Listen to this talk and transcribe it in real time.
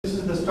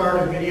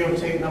started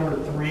videotape number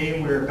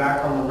 3. We're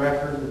back on the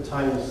record. The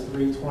time is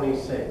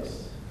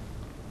 3:26.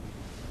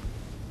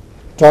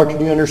 Doctor,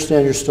 do you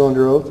understand you're still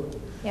under oath?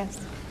 Yes.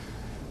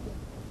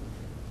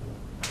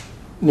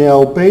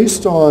 Now,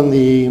 based on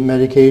the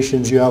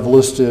medications you have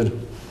listed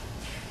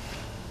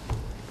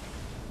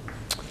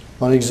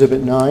on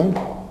Exhibit 9,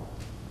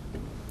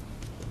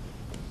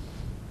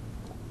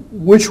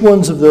 which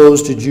ones of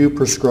those did you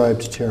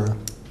prescribe to Tara?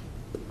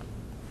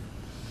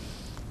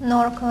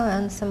 Norco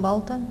and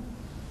Cymbalta.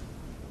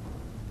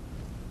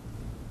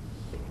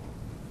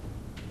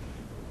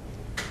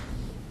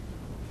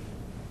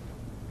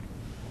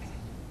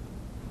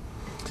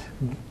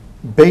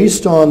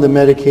 Based on the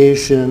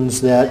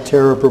medications that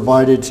Tara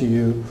provided to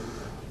you,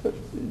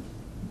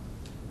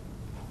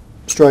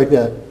 strike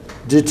that.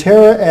 Did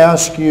Tara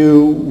ask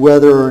you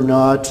whether or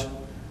not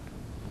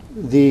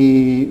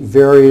the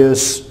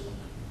various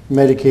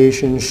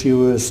medications she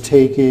was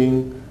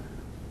taking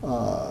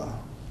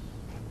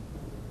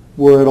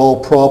were at all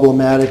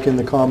problematic in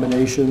the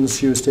combinations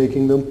she was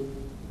taking them?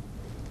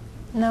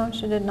 No,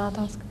 she did not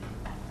ask.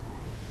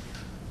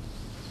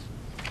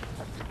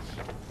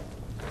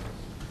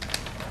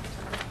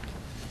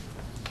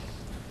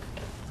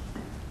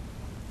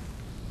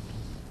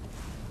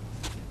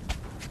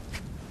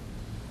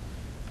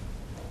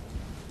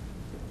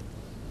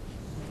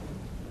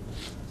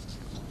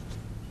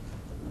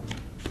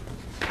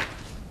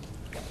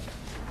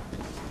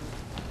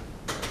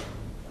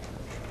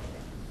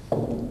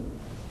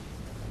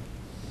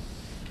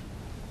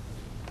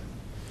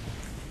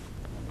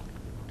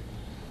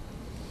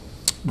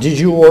 Did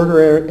you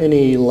order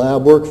any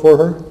lab work for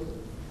her?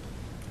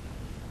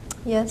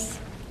 Yes.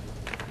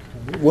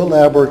 What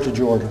lab work did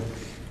you order?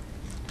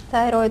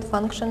 Thyroid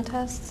function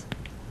tests?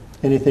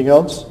 Anything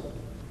else?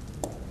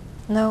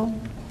 No.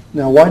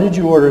 Now, why did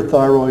you order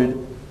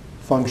thyroid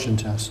function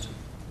test?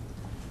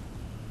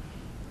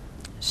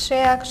 She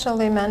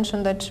actually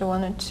mentioned that she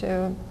wanted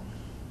to.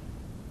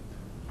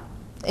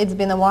 It's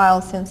been a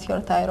while since her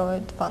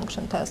thyroid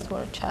function tests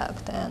were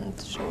checked, and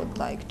she would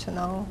like to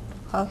know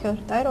how her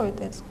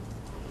thyroid is.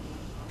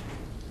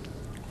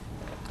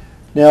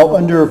 Now,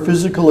 under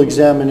physical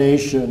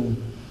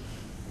examination,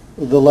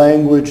 the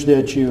language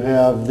that you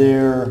have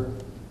there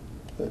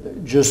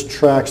just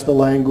tracks the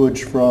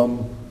language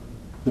from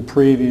the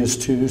previous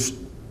 2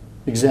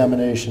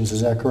 examinations,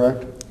 is that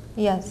correct?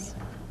 Yes.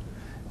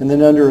 And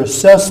then under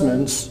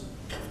assessments,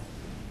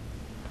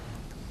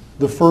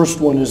 the first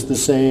one is the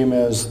same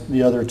as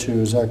the other 2,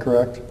 is that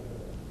correct?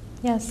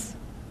 Yes.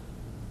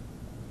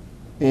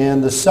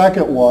 And the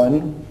second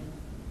one,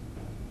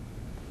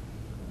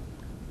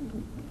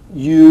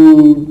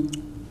 you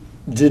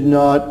did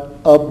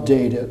not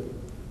update it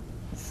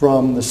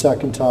from the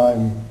second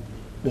time.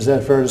 Is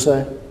that fair to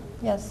say?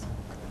 Yes.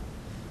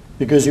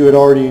 Because you had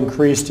already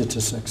increased it to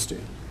 60.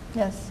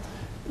 Yes.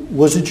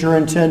 Was it your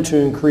intent to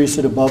increase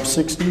it above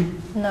 60?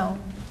 No.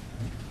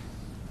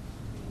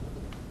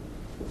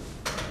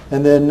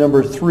 And then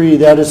number 3,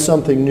 that is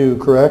something new,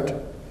 correct?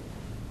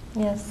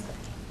 Yes.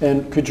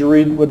 And could you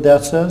read what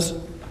that says?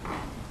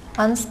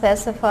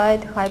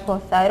 Unspecified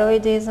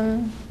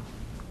hypothyroidism,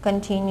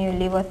 continue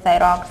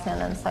levothyroxine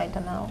and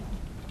cytomel.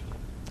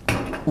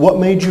 What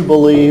made you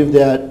believe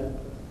that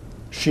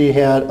she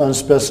had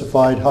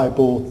unspecified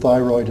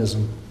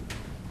hypothyroidism?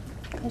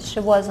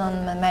 She was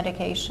on a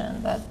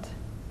medication that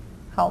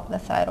helped the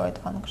thyroid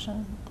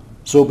function.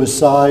 So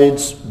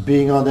besides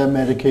being on that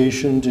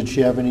medication, did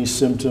she have any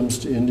symptoms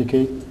to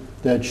indicate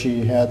that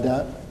she had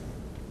that?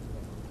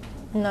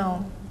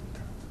 No.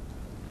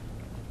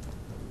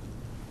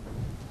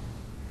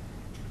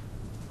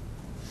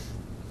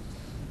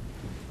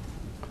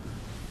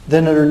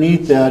 Then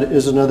underneath that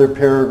is another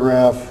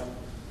paragraph.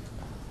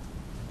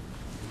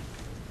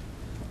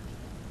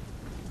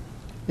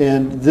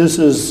 And this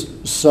is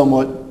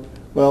somewhat,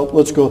 well,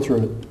 let's go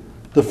through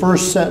it. The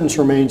first sentence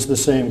remains the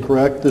same,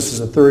 correct? This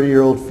is a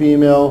 30-year-old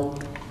female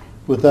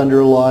with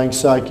underlying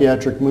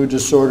psychiatric mood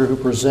disorder who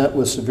present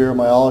with severe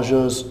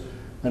myalgias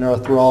and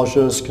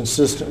arthralgias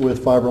consistent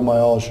with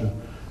fibromyalgia.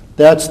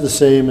 That's the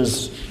same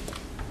as,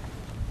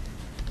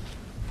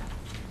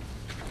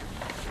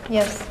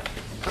 Yes.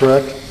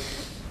 correct?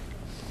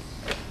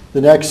 The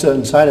next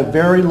sentence, I had a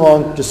very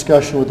long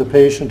discussion with the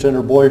patient and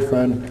her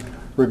boyfriend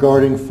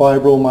regarding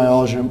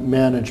fibromyalgia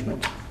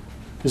management.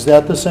 Is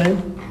that the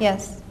same?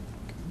 Yes.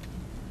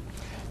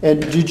 And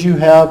did you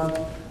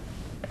have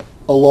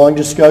a long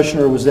discussion,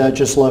 or was that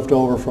just left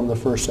over from the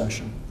first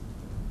session?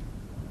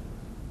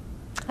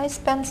 I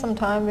spent some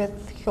time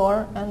with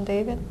her and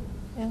David.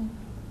 Yeah.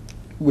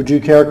 Would you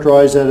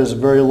characterize that as a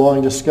very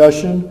long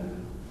discussion,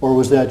 or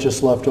was that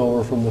just left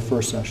over from the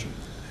first session?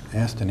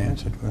 Asked and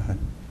answered. Go ahead.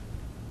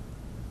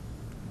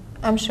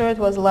 I'm sure it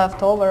was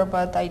left over,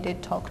 but I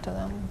did talk to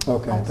them.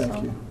 Okay, also.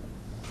 thank you.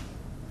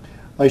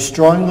 I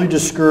strongly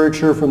discourage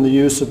her from the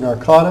use of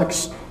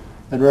narcotics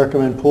and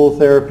recommend pull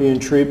therapy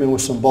and treatment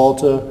with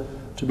Cymbalta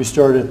to be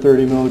started at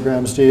 30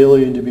 milligrams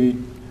daily and to be,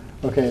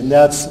 okay, and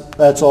that's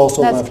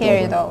also left over. That's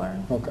carried over.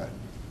 Okay.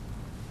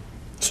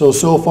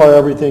 So far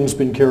everything's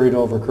been carried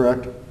over,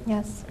 correct?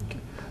 Yes. Okay.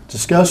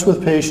 Discuss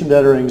with patient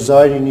that her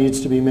anxiety needs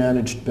to be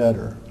managed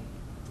better.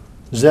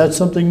 Is that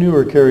something new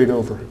or carried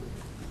over?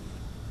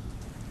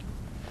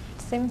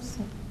 Seems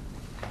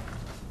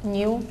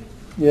new.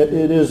 Yeah,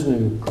 it is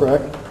new,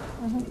 correct?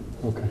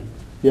 Mm-hmm. Okay.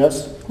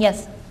 Yes?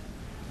 Yes.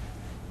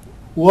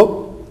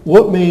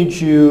 What made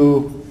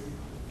you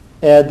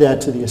add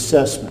that to the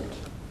assessment?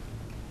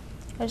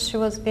 She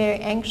was very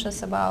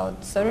anxious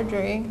about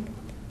surgery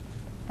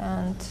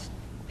and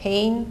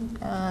pain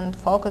and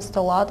focused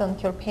a lot on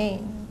her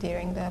pain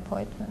during the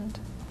appointment.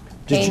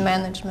 Pain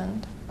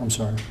management. I'm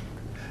sorry.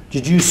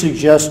 Did you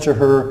suggest to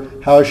her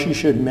how she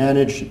should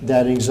manage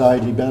that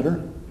anxiety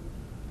better?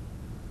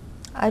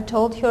 I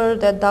told her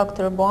that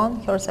Dr.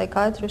 Bond, her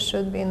psychiatrist,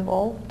 should be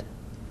involved.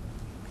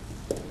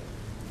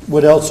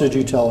 What else did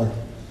you tell her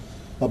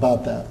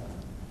about that?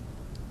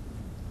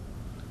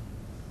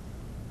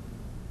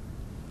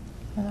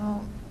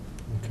 No.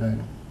 Okay.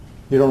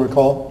 You don't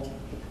recall?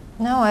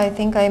 No, I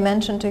think I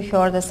mentioned to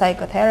her the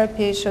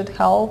psychotherapy should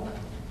help.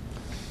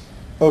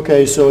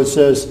 Okay, so it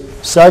says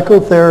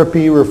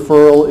psychotherapy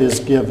referral is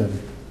given.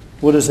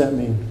 What does that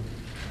mean?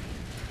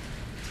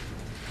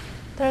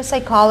 There are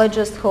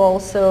psychologists who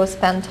also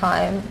spend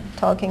time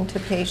talking to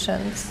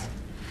patients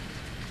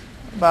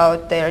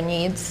about their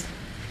needs.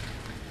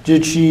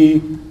 Did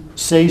she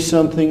say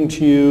something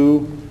to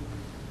you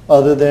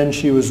other than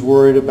she was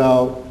worried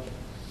about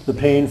the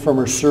pain from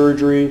her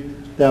surgery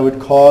that would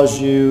cause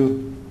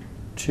you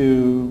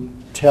to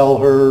tell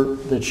her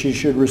that she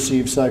should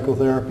receive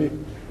psychotherapy?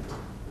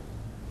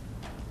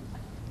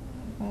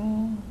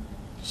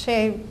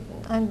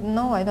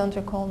 No, I don't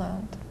recall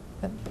that.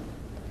 But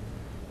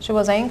she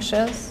was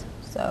anxious,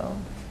 so.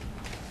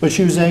 But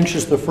she was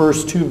anxious the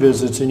first 2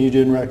 visits and you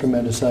didn't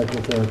recommend a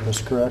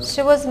psychotherapist, correct?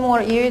 She was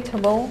more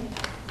irritable.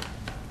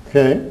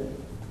 Okay.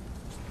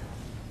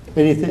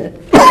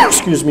 Anything,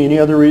 excuse me, any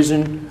other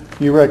reason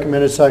you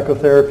recommended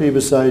psychotherapy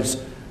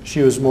besides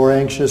she was more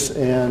anxious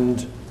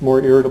and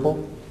more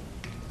irritable?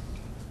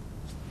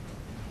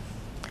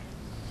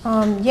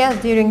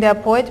 Yes, during the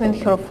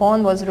appointment her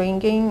phone was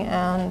ringing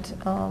and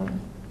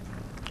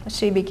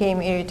she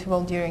became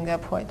irritable during the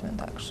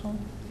appointment actually.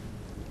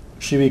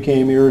 She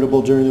became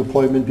irritable during the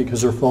appointment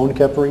because her phone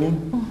kept ringing?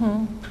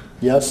 Mm-hmm.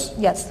 Yes?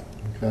 Yes.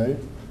 Okay.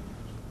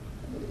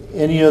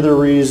 Any other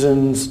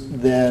reasons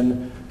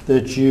then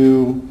that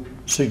you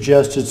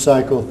suggested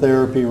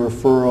psychotherapy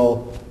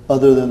referral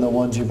other than the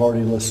ones you've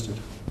already listed?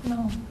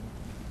 No.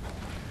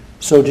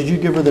 So did you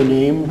give her the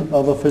name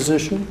of a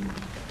physician?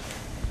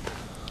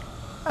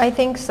 I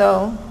think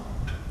so.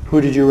 Who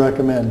did you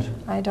recommend?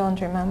 I don't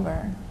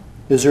remember.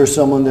 Is there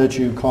someone that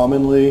you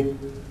commonly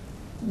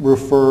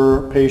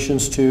refer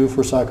patients to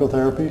for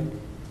psychotherapy?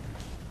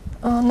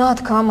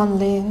 Not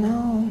commonly,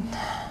 no.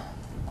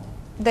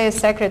 The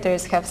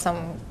secretaries have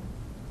some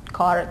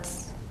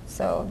cards,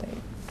 so they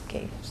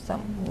gave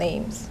some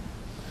names.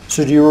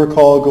 So do you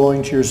recall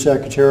going to your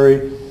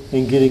secretary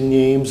and getting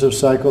names of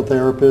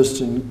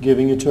psychotherapists and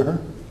giving it to her?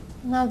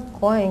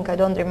 Not going, I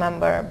don't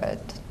remember, but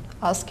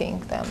asking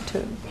them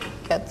to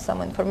get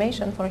some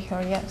information for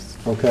her, yes.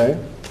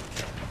 Okay.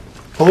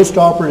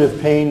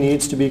 Post-operative pain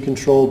needs to be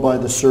controlled by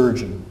the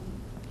surgeon.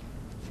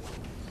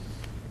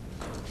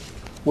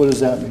 What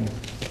does that mean?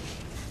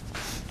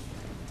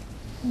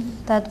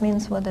 That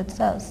means what it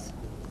says,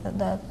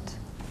 that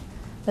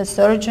the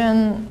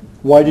surgeon,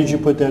 Why did you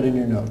put that in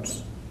your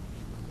notes?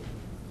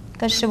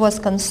 because she was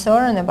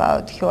concerned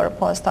about her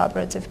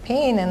post-operative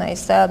pain, and I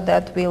said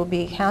that will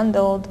be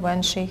handled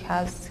when she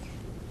is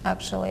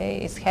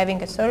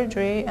having a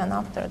surgery and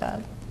after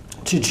that.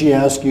 Did she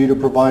ask you to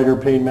provide her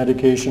pain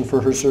medication for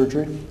her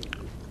surgery?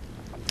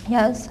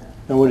 Yes.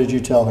 And what did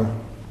you tell her?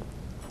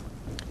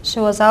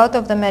 She was out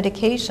of the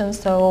medication,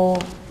 so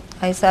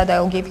I said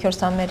I'll give her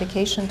some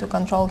medication to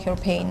control her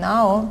pain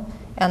now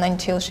and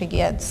until she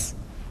gets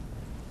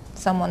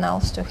someone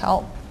else to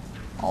help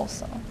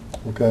also.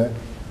 Okay.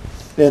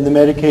 And the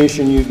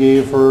medication you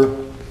gave her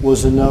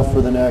was enough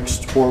for the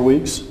next 4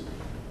 weeks?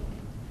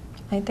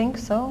 I think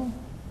so.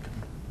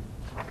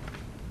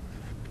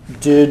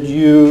 Did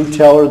you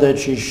tell her that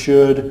she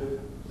should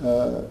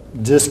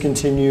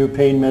discontinue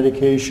pain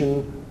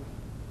medication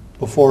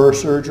before her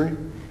surgery?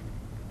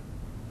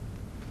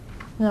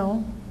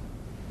 No.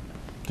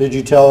 Did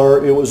you tell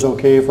her it was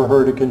okay for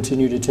her to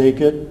continue to take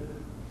it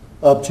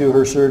up to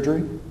her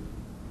surgery?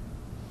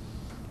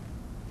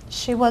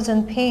 She was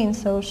in pain,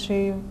 so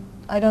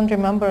I don't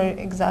remember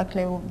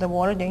exactly the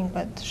wording,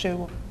 but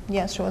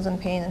yes, she was in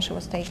pain and she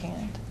was taking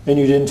it. And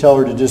you didn't tell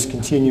her to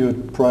discontinue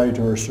it prior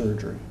to her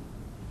surgery?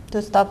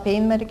 To stop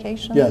pain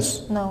medication?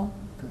 Yes. No.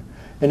 Okay.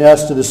 And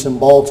as to the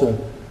Cymbalta,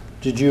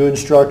 did you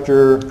instruct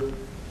her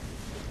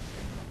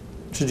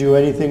to do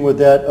anything with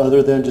that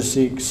other than to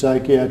seek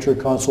psychiatric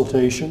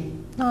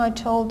consultation? No, I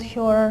told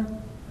her,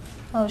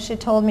 she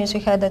told me she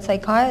had a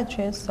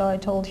psychiatrist, so I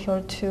told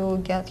her to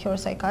get her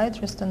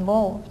psychiatrist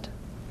involved.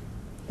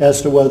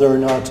 As to whether or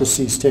not to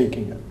cease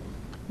taking it?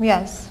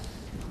 Yes.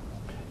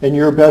 And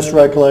your best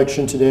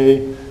recollection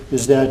today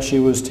is that she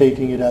was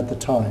taking it at the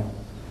time?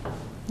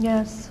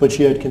 Yes. But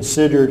she had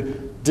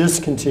considered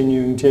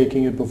discontinuing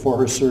taking it before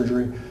her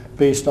surgery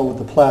based on what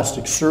the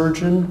plastic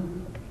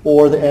surgeon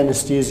or the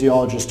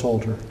anesthesiologist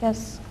told her?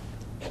 Yes.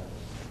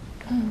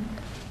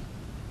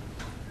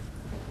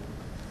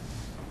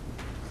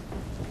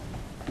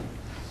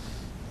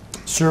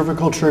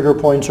 Cervical trigger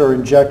points are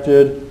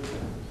injected.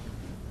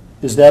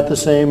 Is that the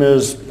same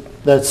as,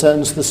 that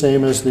sentence the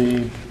same as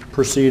the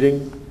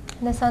preceding?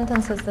 The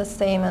sentence is the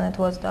same and it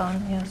was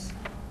done, yes.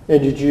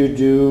 And did you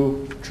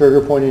do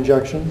trigger point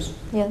injections?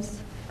 Yes.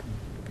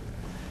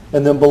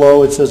 And then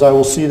below it says, I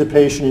will see the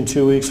patient in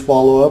 2 weeks,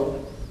 follow up,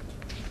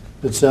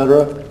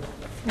 etc.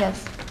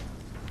 Yes.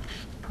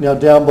 Now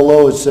down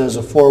below it says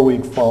a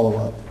 4-week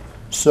follow-up.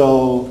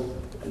 So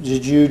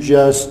did you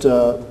just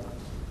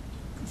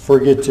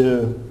forget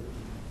to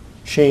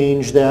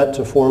change that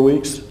to 4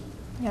 weeks?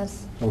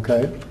 Yes.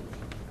 Okay.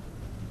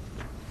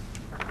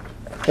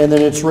 And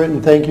then it's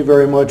written, thank you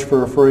very much for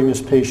referring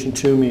this patient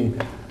to me.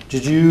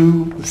 Did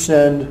you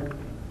send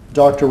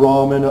Dr.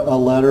 Rahman a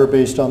letter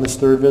based on this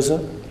third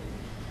visit?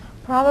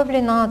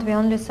 Probably not. We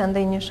only send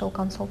the initial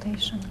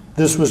consultation.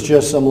 This was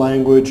just some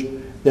language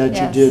that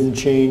Yes. you didn't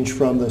change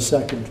from the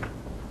second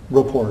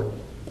report.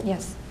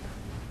 Yes.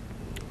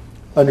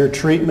 Under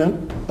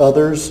treatment,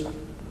 others,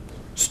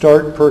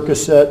 start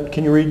Percocet.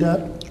 Can you read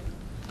that?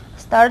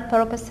 Start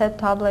Percocet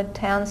tablet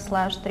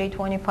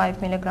 10/325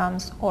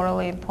 milligrams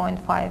orally,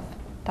 0.5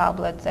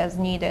 tablets as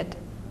needed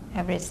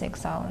every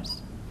 6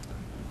 hours.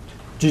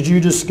 Did you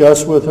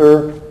discuss with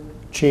her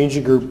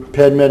changing her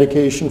PED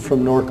medication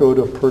from Norco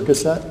to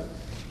Percocet?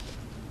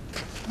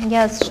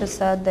 Yes, she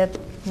said that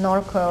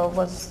Norco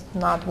was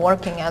not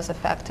working as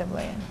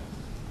effectively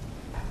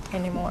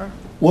anymore.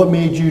 What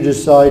made you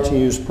decide to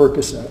use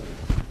Percocet,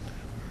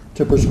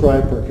 to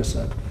prescribe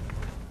Percocet?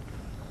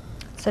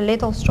 It's a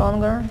little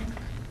stronger.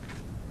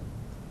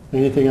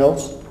 Anything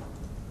else?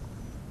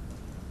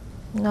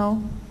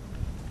 No.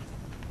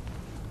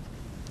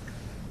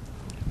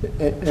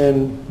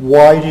 And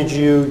why did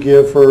you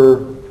give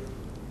her,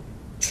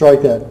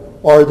 strike that,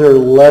 are there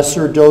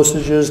lesser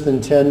dosages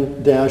than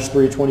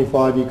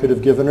 10-325 you could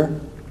have given her?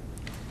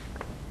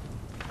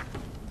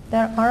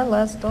 There are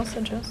less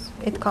dosages.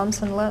 It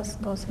comes in less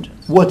dosages.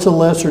 What's a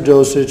lesser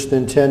dosage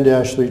than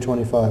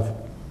 10-325?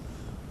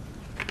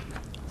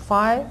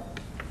 5?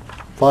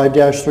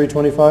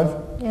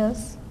 5-325?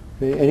 Yes.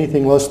 Okay,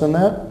 anything less than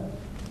that?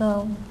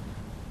 No.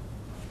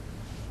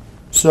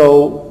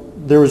 So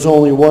there was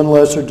only one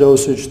lesser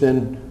dosage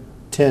than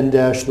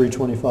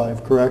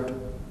 10-325, correct?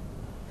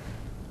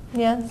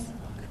 Yes.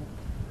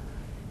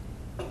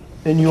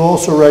 And you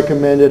also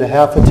recommended a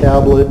half a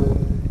tablet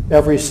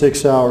every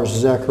 6 hours,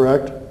 is that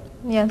correct?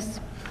 Yes.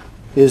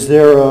 Is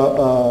there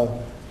a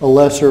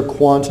lesser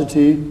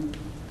quantity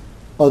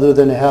other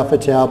than a half a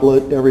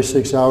tablet every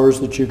 6 hours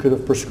that you could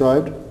have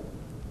prescribed?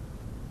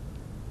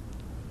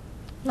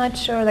 Not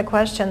sure the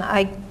question.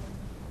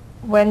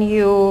 When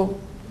you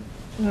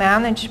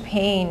manage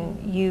pain,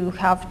 you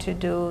have to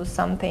do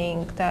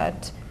something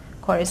that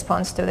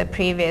corresponds to the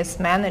previous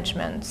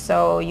management.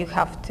 So you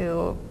have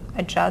to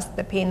adjust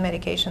the pain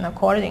medication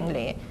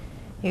accordingly.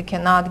 You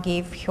cannot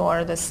give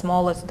her the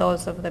smallest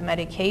dose of the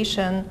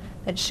medication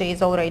that she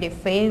is already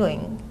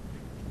failing.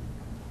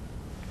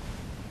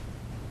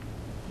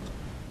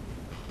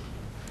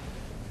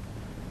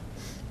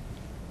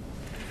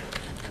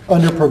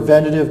 Under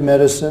preventative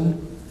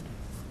medicine,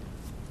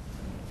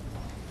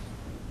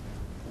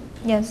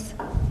 Yes.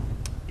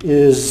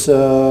 is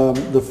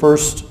the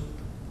first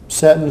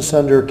sentence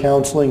under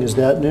counseling, is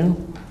that new?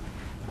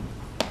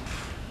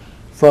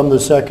 From the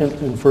second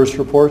and first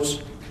reports?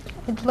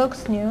 It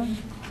looks new.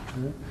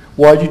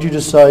 Why did you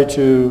decide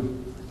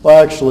to,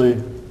 well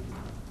actually,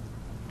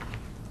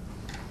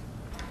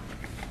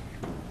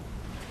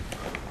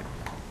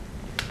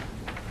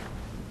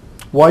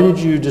 why did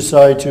you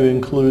decide to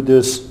include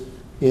this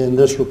in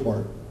this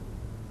report?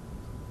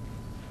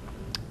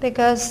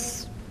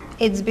 Because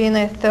it's been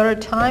a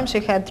third time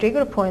she had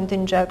trigger point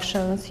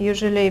injections.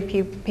 Usually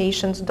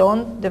patients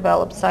don't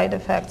develop side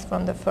effects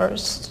from the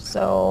first.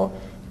 So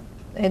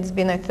it's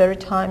been a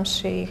third time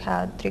she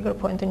had trigger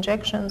point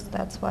injections.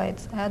 That's why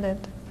it's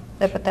added,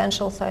 the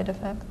potential side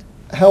effect.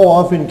 How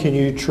often can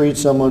you treat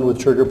someone with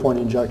trigger point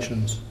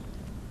injections?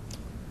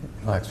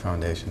 Lax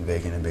Foundation,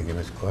 vague and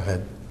ambiguous. Go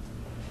ahead.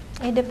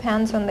 It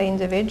depends on the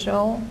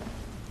individual.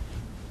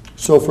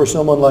 So for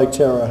someone like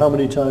Tara, how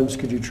many times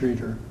could you treat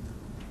her?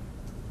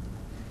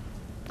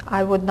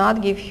 I would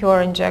not give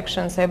her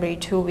injections every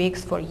 2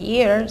 weeks for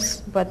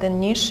years, but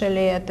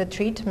initially at the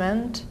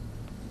treatment,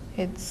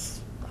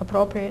 it's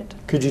appropriate.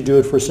 Could you do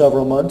it for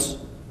several months?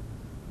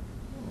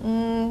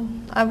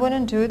 I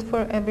wouldn't do it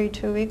for every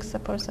 2 weeks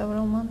for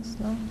several months,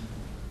 no.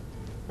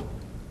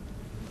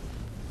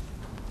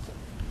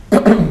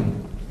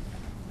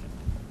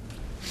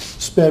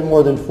 Spend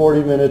more than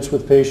 40 minutes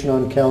with patient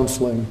on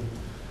counseling.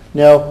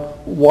 Now,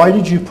 why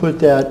did you put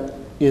that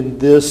in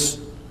this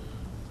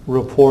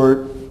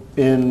report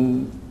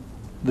in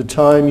the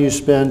time you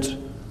spent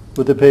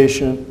with the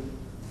patient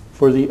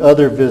for the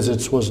other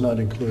visits was not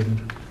included?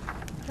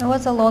 It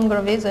was a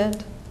longer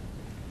visit,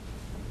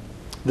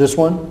 This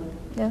one?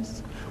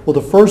 yes. Well,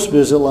 the first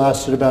visit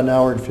lasted about an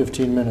hour and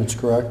 15 minutes,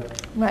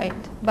 correct? Right,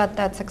 but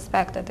that's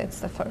expected. It's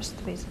the first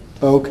visit.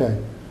 Okay.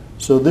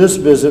 So this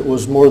visit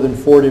was more than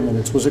 40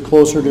 minutes. Was it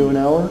closer to an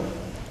hour?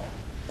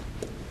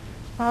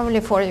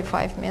 Probably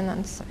 45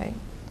 minutes,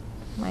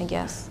 my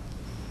guess.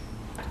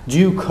 Do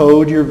you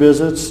code your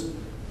visits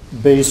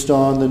based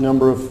on the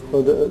number of,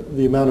 or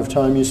the amount of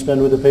time you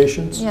spend with the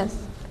patients? Yes.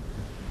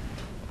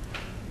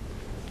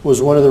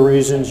 Was one of the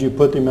reasons you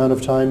put the amount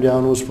of time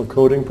down was for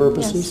coding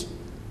purposes? Yes.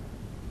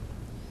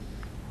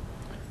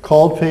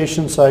 Called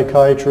patient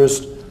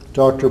psychiatrist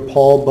Dr.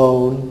 Paul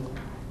Bone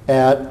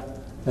at,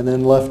 and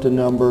then left a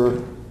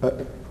number,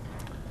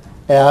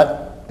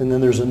 at, and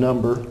then there's a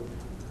number,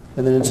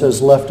 and then it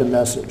says left a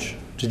message.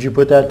 Did you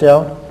put that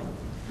down?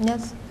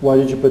 Yes, Why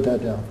did you put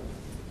that down?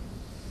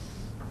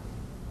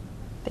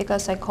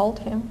 because I called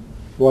him.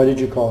 Why did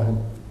you call him?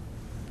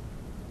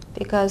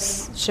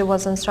 Because she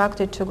was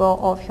instructed to go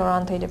off her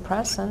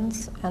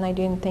antidepressants, and I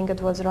didn't think it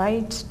was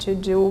right to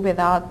do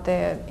without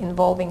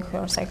involving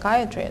her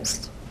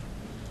psychiatrist.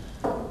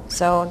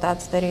 So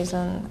that's the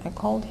reason I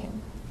called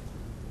him.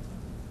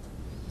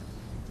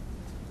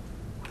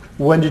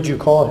 When did you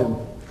call him?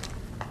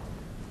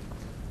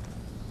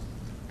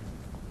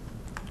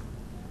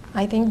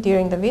 I think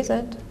during the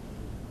visit.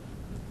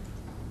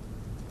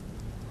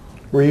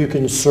 Were you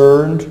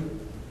concerned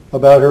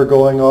about her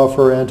going off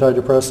her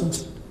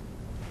antidepressants?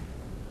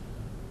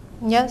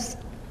 Yes,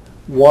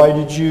 Why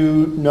did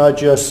you not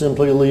just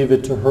simply leave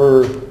it to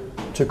her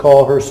to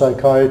call her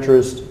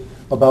psychiatrist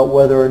about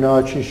whether or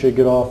not she should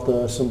get off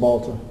the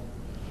Cymbalta?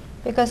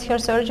 because her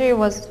surgery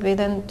was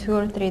within 2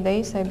 or 3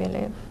 days, I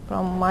believe,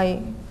 from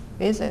my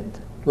visit.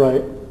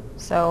 Right.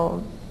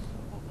 So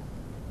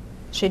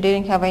she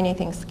didn't have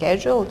anything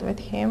scheduled with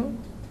him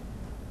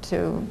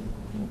to,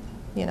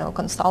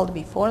 consult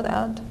before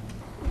that.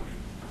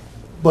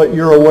 But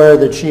you're aware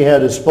that she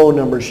had his phone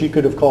number. She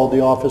could have called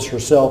the office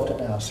herself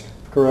to ask,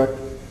 correct?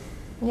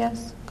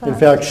 Yes, In correct.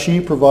 fact, she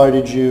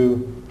provided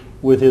you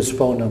with his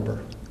phone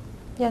number.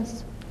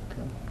 Yes,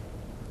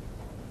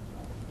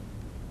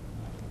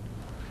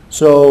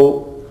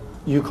 So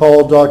you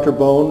called Dr.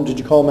 Bone. Did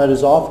you call him at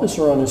his office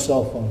or on his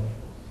cell phone?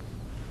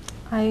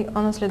 I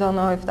honestly don't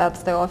know if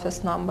that's the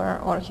office number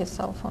or his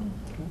cell phone.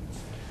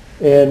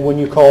 And when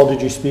you called,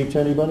 did you speak to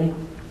anybody?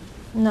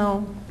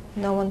 No,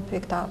 no one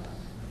picked up.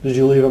 Did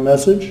you leave a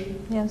message?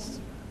 Yes.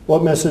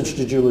 What message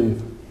did you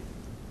leave?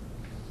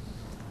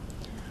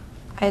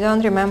 I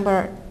don't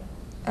remember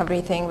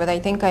everything, but I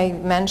think I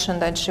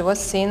mentioned that she was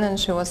seen and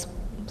she was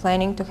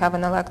planning to have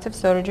an elective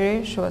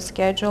surgery. She was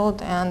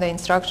scheduled, and the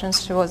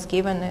instructions she was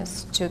given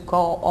is to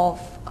go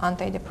off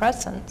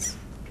antidepressants.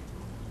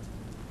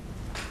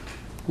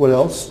 What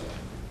else?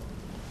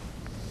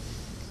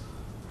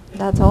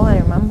 That's all I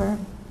remember.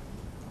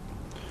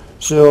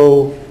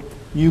 So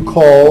you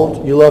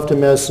called, you left a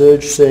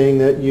message saying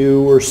that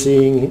you were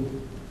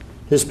seeing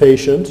his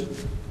patient,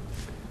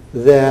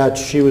 that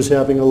she was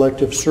having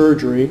elective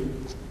surgery,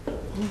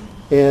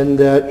 and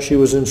that she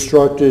was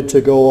instructed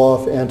to go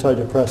off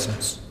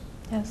antidepressants.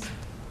 Yes.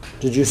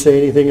 Did you say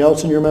anything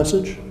else in your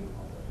message?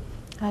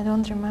 I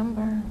don't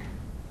remember.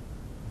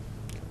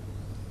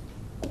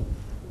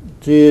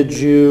 Did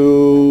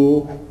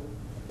you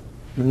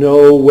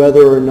know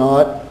whether or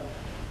not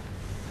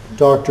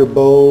Dr.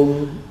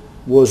 Bone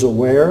was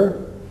aware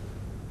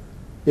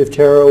if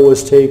Tara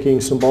was taking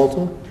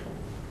Cymbalta?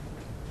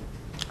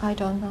 I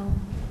don't know.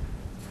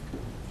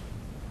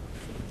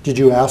 Did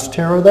you ask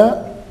Tara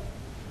that?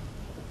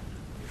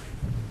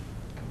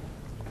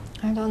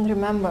 I don't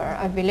remember.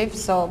 I believe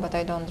so, but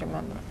I don't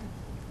remember.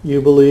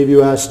 You believe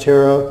you asked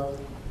Tara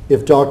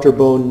if Dr.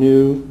 Bone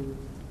knew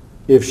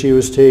if she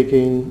was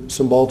taking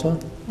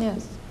Cymbalta?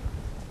 Yes.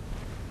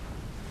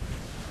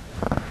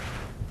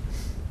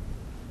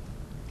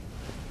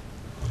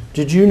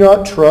 Did you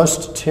not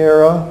trust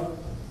Tara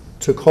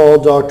to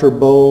call Dr.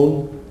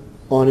 Bone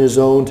on his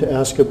own to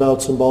ask about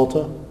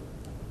Cymbalta?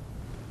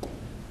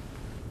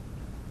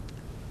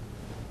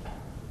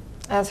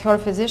 As her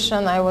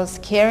physician, I was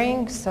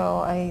caring, so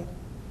I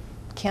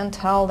can't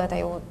tell that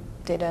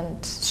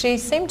didn't. She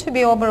seemed to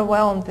be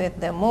overwhelmed with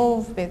the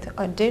move, with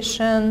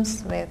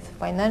auditions, with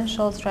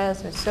financial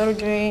stress, with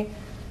surgery.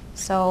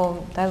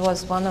 So that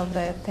was one of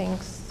the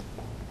things.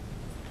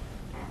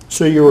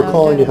 So you were I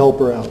calling to did. help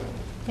her out.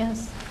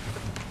 Yes.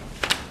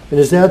 And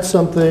is that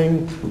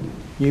something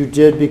you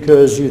did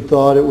because you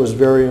thought it was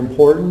very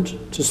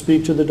important to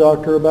speak to the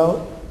doctor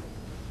about?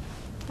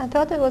 I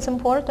thought it was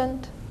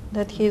important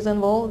that he's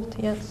involved,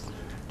 yes.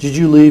 Did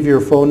you leave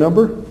your phone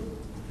number?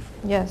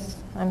 Yes,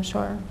 I'm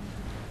sure.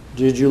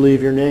 Did you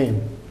leave your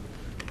name?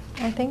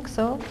 I think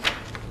so.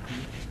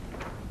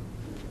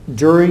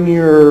 During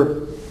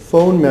your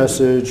phone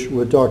message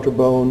with Dr.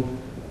 Bone,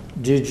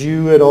 did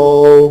you at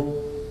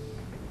all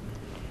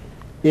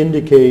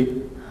indicate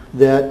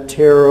that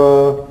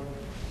Tara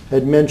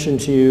had mentioned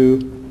to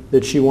you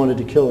that she wanted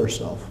to kill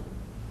herself?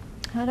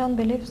 I don't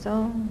believe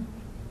so.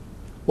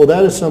 Well,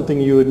 that is something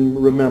you would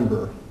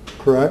remember,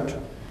 correct?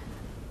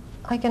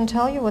 I can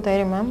tell you what I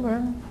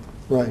remember.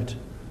 Right.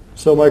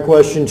 So my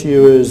question to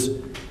you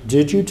is,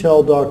 Did you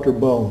tell Dr.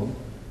 Bone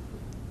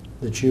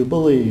that you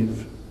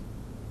believe,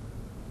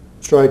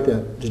 strike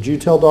that, did you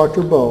tell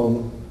Dr.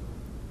 Bone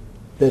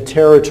that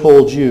Tara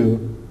told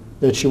you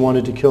that she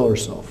wanted to kill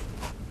herself?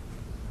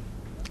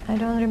 I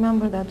don't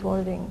remember that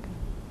wording.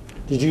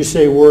 Did you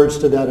say words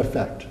to that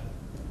effect?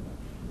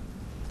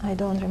 I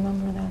don't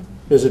remember that.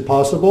 Is it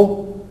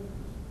possible?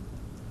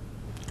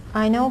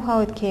 I know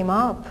how it came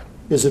up,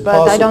 Is it but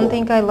possible? I don't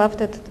think I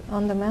left it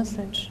on the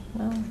message.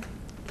 No.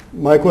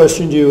 My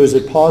question to you, is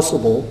it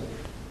possible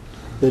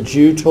that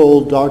you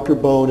told Dr.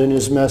 Bone in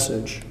his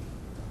message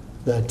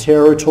that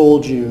Tara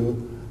told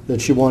you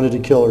that she wanted to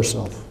kill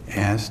herself?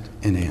 Asked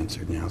and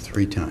answered now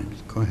 3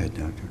 times. Go ahead,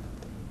 doctor.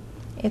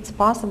 It's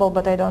possible,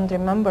 but I don't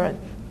remember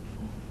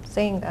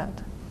saying that.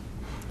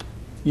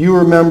 You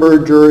remember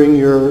during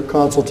your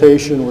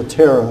consultation with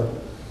Tara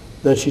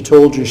that she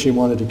told you she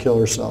wanted to kill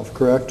herself,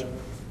 correct?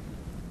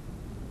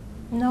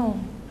 No.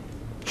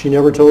 She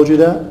never told you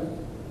that?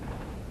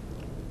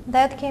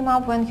 That came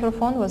up when her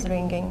phone was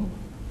ringing.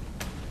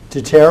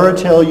 Did Tara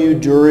tell you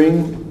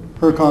during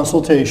her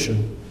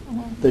consultation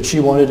that she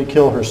wanted to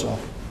kill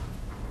herself?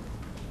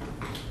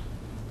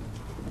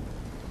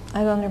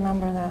 I don't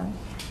remember that.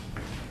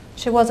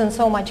 She was in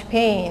so much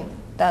pain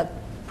that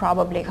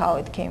probably how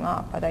it came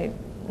up, but I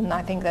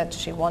think that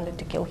she wanted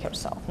to kill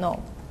herself,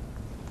 no.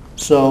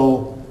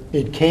 So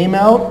it came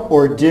out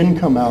or it didn't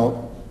come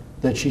out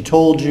that she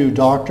told you,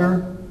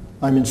 doctor,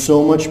 I'm in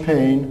so much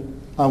pain,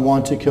 I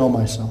want to kill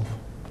myself.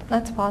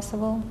 That's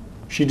possible,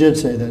 She did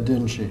say that,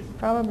 didn't she?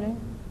 probably.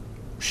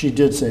 She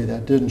did say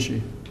that, didn't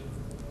she?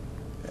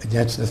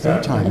 That's the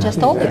 3rd time. I just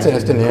told That's you.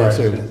 asked and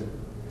answered.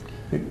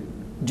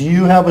 Do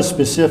you have a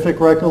specific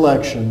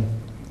recollection,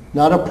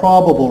 not a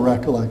probable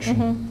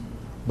recollection,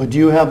 but do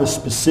you have a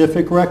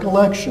specific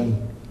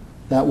recollection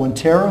that when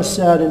Tara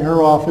sat in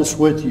her office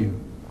with you,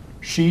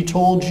 she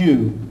told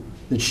you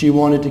that she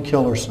wanted to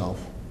kill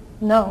herself?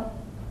 No,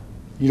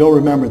 You don't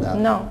remember that?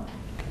 no.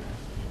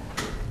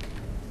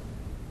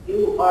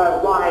 You are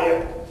a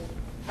liar.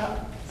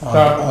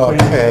 Stop,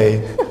 please.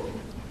 Okay.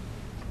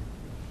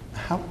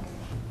 How?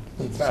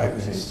 It's So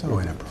obvious. so So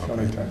many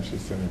inappropriate. times she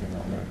said it and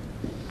all that.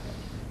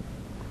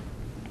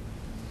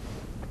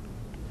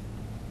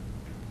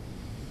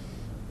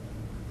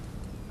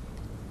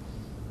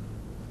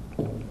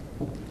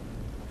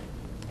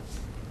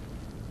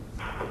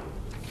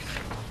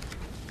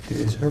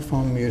 Is her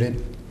phone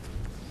muted?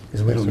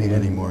 Because we don't need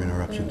any more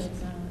interruptions.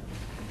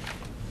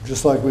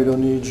 Just like we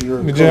don't need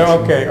your coaching. Yeah,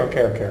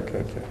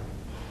 okay.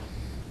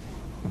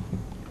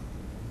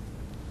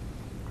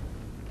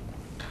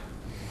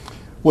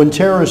 When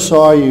Tara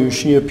saw you,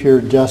 she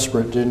appeared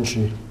desperate, didn't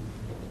she?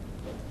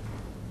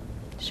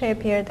 She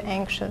appeared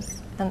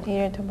anxious and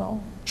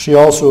irritable. She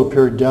also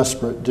appeared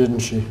desperate, didn't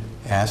she?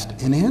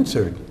 Asked and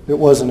answered. It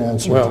wasn't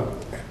answered. Well,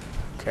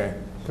 okay,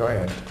 go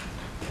ahead.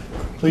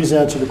 Please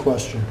answer the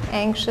question.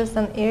 Anxious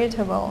and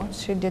irritable.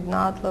 She did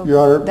not look Your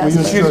Honor, will you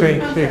desperate. Excuse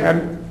me, she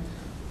hadn't,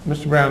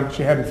 Mr. Brown,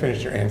 she hadn't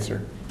finished her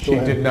answer. She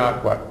ahead. did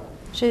not what?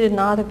 She did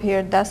not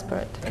appear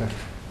desperate.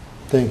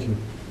 Thank you.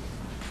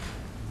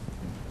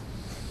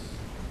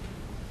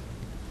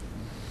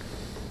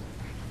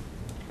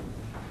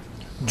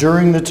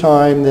 During the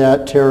time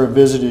that Tara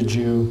visited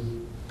you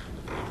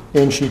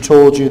and she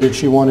told you that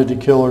she wanted to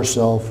kill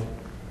herself,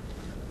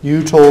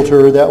 you told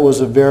her that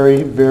was a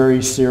very,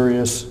 very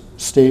serious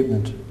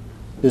statement.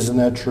 Isn't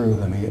that true?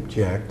 Let me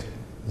object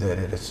that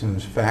it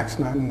assumes facts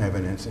not in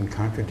evidence and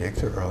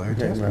contradicts her earlier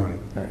Okay, well, testimony.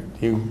 all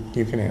right,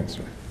 you can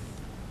answer.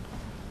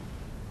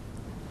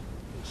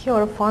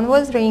 Her phone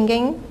was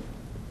ringing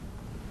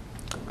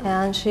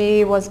and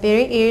she was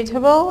very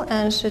irritable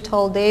and she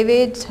told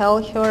David,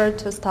 tell her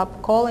to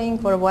stop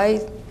calling, or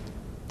why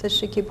does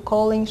she keep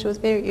calling? She was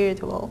very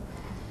irritable.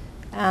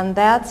 And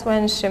that's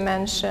when she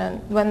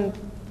mentioned,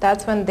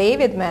 that's when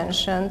David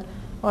mentioned,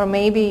 or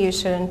maybe you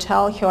shouldn't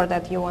tell her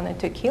that you wanted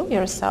to kill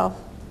yourself.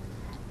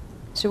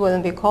 She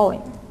wouldn't be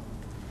calling.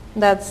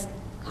 That's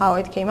how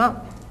it came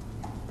up.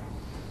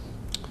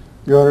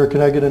 Your Honor,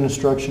 can I get an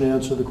instruction to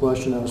answer the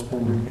question that was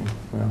pending? Okay,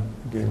 well,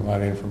 you're getting a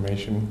lot of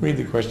information. Read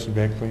the question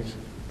back, please.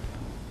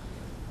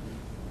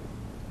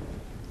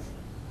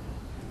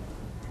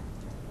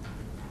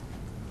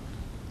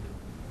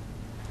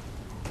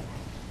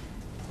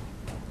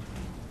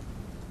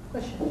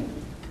 Question.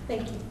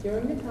 Thank you.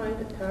 During the time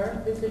that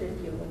Tara visited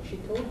you, when she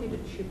told you that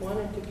she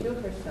wanted to kill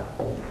herself,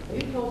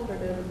 you told her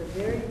that it was a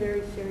very,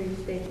 very serious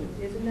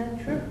statement. Isn't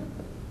that true?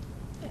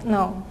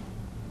 No.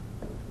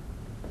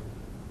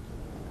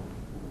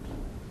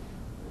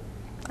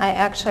 I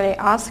actually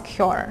asked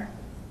her,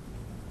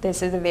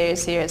 this is a very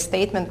serious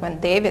statement, when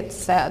David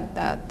said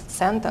that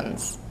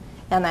sentence,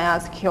 and I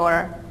asked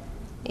her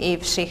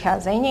if she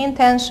has any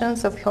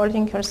intentions of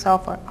hurting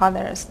herself or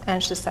others,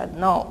 and she said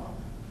no.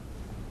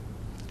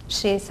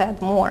 She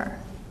said more.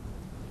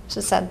 She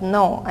said,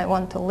 no, I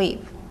want to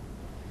leave.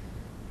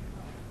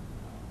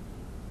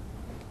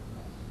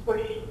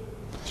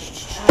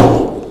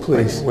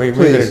 Please, We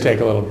please. better take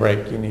a little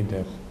break. You need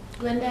to.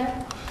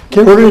 Linda?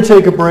 Okay, we're going to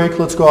take a break.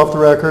 Let's go off the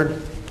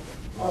record.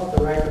 Off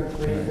the record,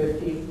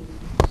 3:50.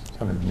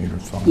 Kind of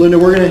Linda,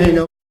 we're going to hang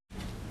up.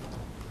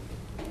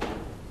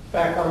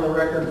 Back on the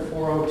record,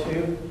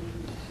 402.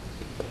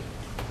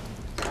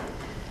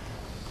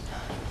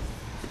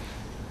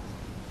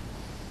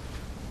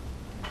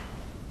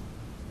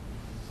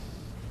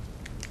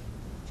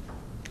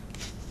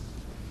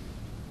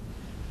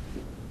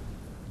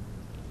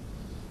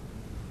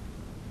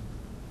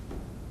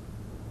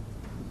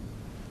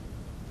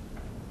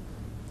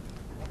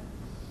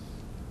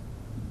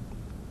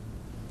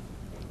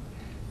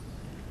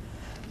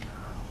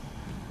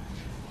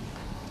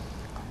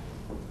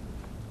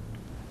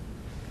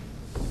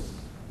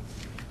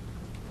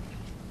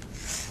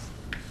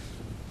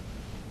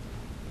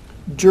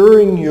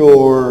 During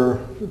your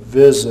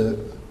visit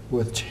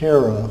with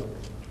Tara,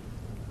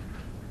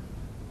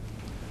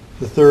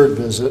 the third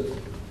visit,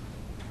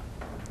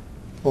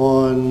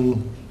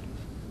 on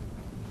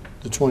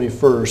the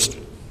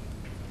 21st,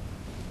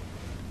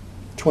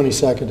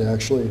 22nd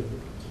actually,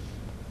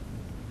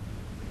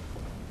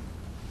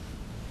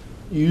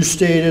 you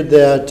stated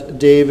that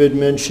David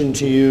mentioned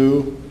to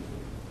you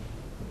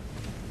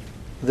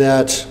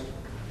that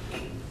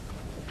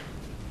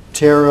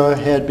Tara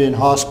had been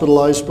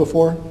hospitalized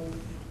before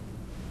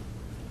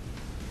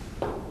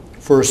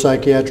for a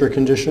psychiatric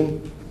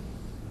condition?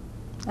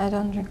 I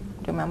don't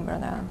remember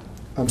that.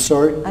 I'm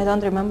sorry? I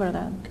don't remember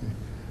that.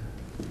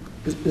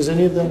 Is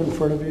any of that in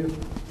front of you?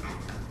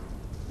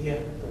 Yeah,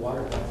 the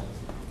water glass.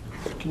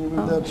 Can you move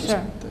Oh, that?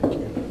 sure. Thank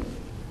you.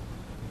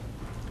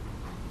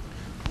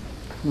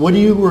 What do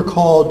you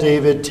recall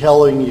David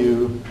telling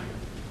you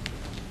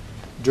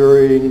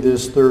during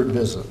this third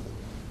visit?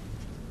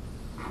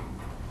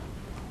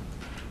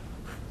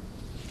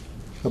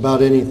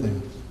 About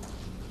anything?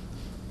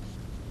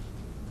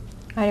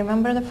 I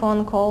remember the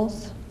phone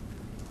calls.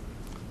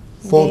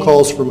 Phone The-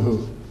 calls from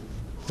who?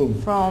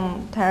 Whom?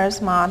 From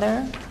Tara's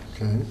mother.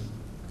 Okay.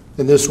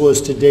 And this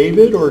was to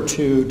David or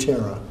to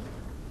Tara?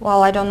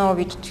 Well, I don't know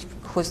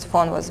whose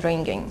phone was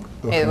ringing.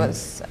 Okay.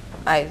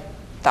 I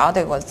thought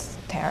it was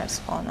Tara's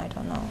phone. I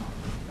don't know.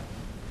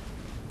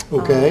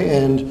 Okay,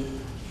 and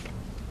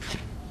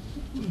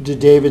did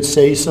David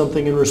say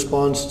something in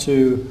response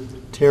to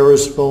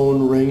Tara's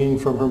phone ringing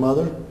from her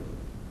mother?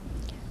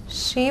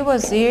 She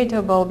was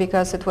irritable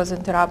because it was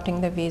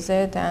interrupting the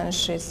visit, and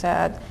she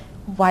said,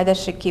 why does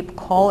she keep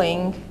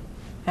calling?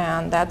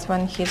 And that's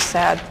when he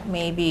said,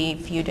 maybe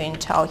if you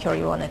didn't tell her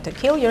you wanted to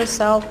kill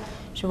yourself,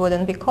 she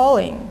wouldn't be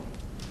calling.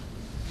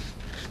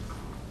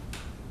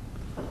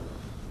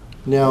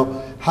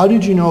 Now, how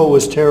did you know it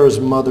was Tara's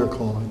mother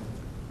calling?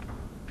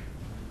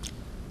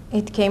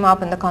 It came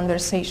up in the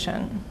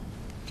conversation.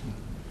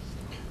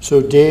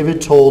 So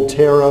David told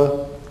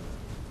Tara,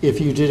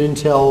 if you didn't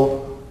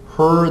tell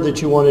her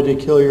that you wanted to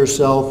kill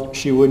yourself,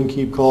 she wouldn't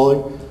keep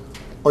calling.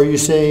 Are you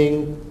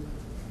saying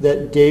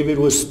that David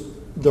was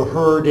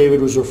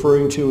David was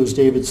referring to was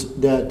David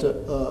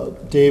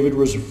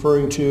was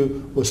referring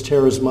to was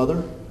Tara's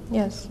mother?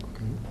 Yes.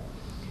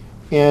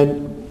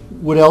 And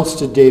what else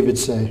did David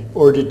say,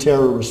 or did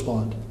Tara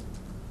respond?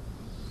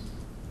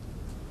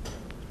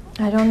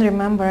 I don't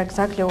remember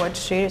exactly what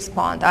she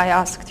responded. I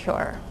asked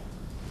her.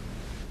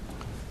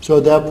 So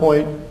at that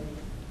point,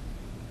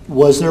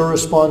 was there a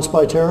response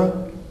by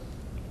Tara?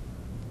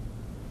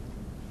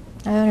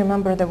 I don't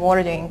remember the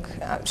wording.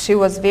 She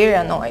was very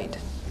annoyed.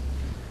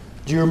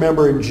 Do you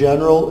remember in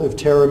general if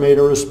Tara made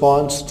a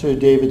response to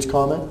David's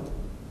comment?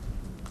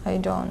 I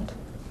don't.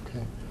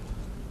 Okay.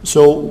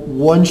 So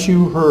once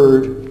you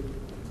heard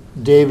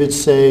David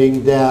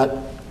saying that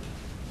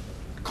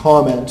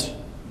comment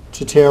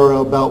to Tara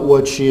about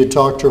what she had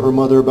talked to her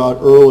mother about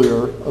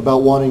earlier,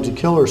 about wanting to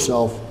kill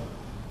herself,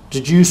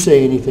 did you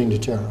say anything to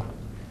Tara?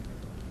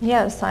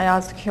 Yes, I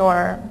asked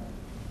her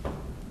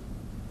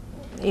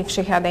if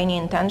she had any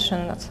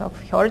intentions of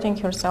hurting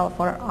herself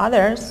or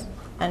others,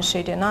 and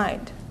she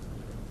denied.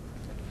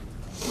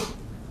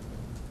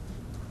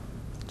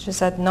 She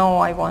said, no,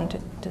 I want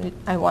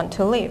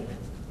to live.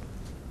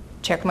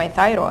 Check my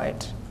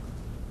thyroid.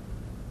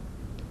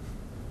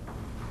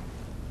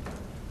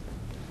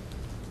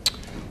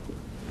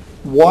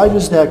 Why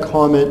does that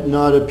comment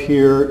not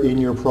appear in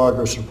your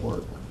progress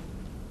report?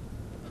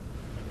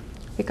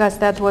 Because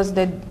that was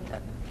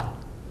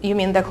you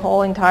mean the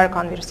whole entire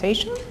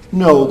conversation?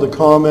 No, the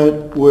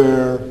comment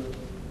where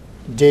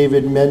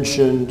David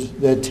mentioned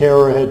that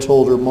Tara had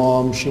told her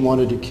mom she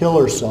wanted to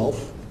kill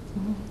herself,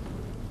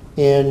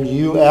 and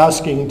you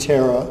asking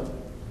Tara,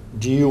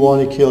 do you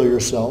want to kill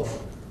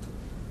yourself?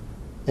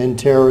 And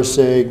Tara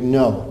saying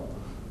no.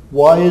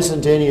 Why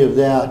isn't any of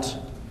that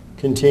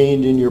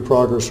contained in your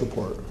progress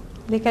report?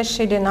 Because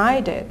she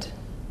denied it.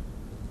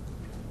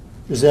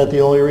 Is that the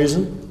only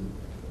reason?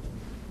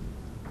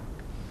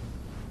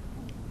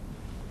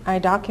 I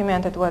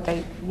documented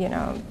the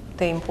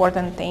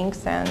important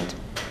things, and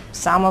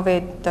some of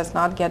it does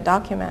not get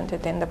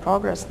documented in the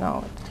progress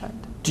note.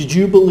 Did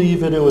you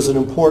believe that it was an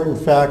important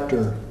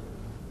factor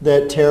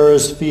that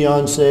Tara's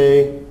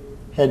fiance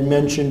had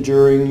mentioned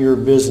during your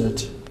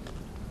visit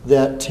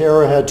that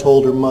Tara had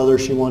told her mother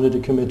she wanted to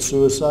commit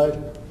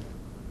suicide?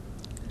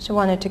 She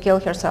wanted to kill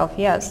herself,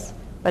 yes.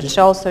 But she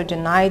also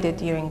denied it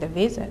during the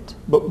visit.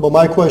 But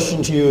my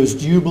question to you is,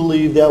 do you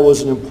believe that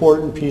was an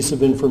important piece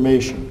of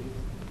information?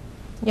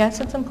 Yes,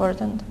 it's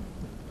important.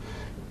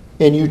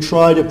 And you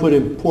try to put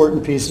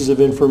important pieces of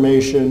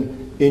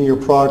information in your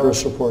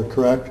progress report,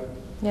 correct?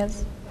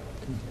 Yes.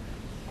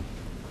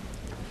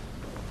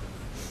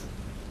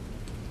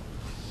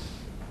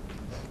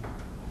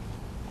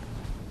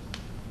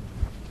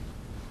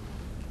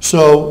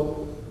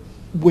 So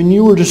when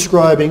you were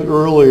describing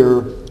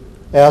earlier,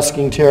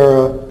 asking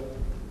Tara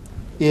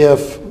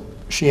if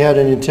she had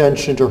an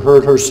intention to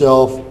hurt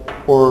herself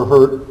or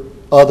hurt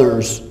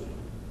others,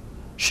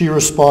 she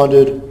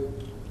responded,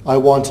 "I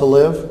want to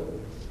live."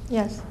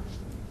 Yes.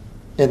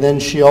 And then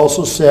she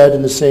also said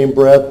in the same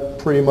breath,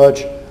 pretty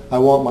much, "I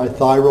want my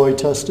thyroid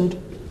tested."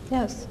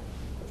 Yes.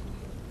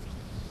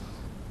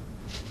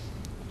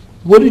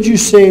 What did you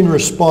say in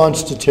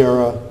response to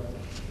Tara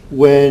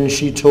when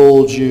she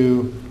told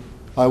you,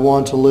 "I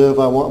want to live,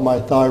 I want my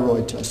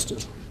thyroid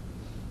tested"?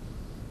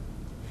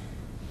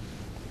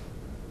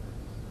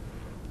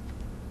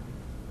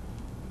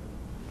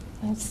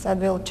 I said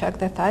we'll check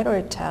the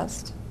thyroid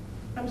test.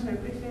 I'm sorry,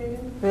 please say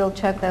again? We'll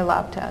check the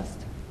lab test.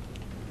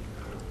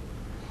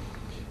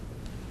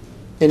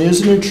 And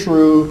isn't it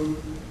true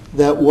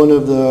that one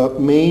of the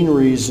main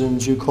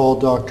reasons you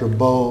called Dr.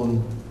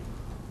 Bone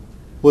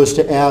was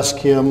to ask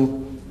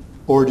him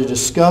or to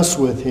discuss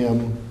with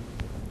him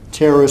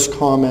Tara's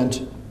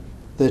comment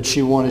that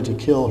she wanted to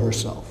kill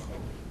herself?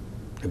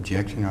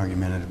 Objection,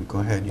 argumentative. Go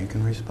ahead, you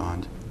can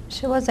respond.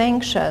 She was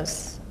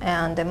anxious,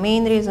 and the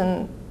main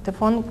reason the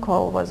phone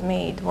call was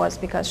made was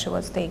because she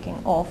was taking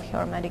off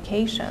her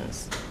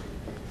medications.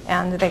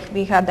 And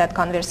we had that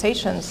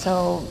conversation,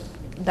 so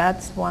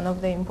that's one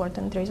of the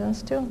important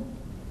reasons too.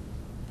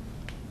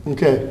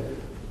 Okay.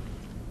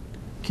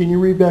 Can you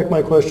read back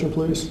my question,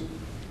 please?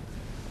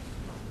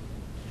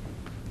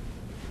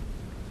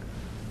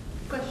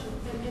 Question,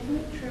 and isn't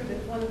it true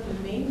that one of the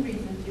main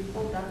reasons you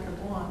called Dr.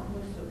 Blanc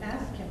was to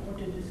ask him or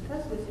to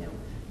discuss with him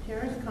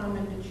Tara's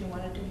comment that she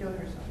wanted to kill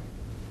herself?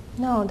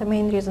 No, the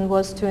main reason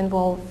was to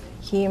involve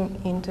him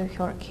into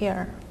her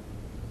care.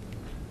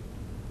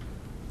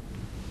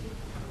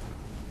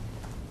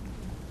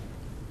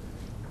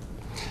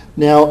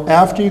 Now,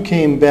 after you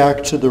came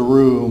back to the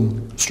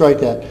room,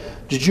 strike that,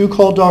 did you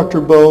call Dr.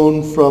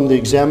 Bone from the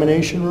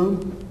examination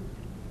room?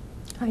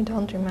 I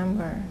don't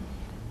remember.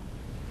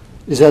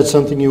 Is that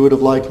something you would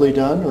have likely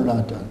done or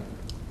not done?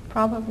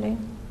 Probably.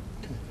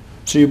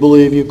 So you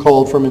believe you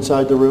called from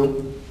inside the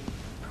room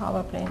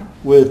Probably.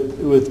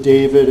 with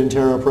David and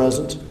Tara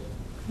present?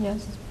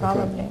 Yes,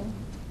 probably.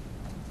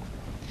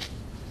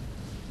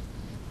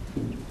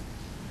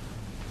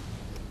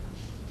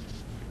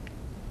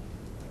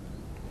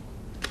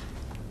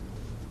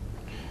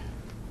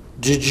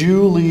 Did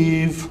you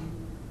leave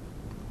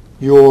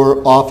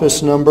your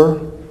office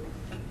number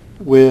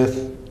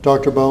with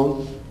Dr.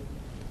 Bone?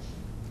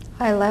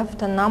 I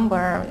left a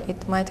number.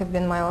 It might have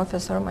been my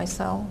office or my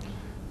cell.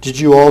 Did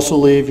you also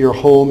leave your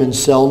home and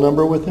cell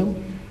number with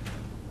him?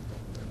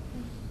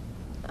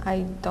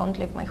 I don't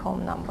leave my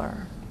home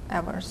number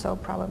ever, so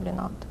probably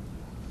not.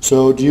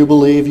 So do you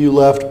believe you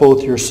left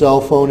both your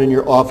cell phone and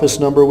your office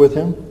number with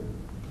him?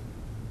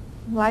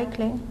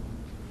 Likely.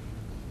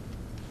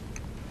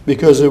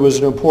 Because it was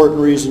an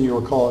important reason you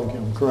were calling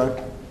him,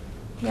 correct?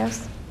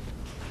 Yes.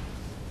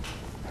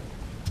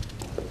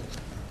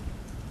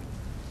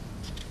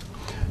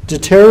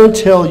 Did Tara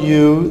tell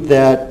you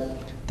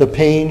that the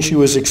pain she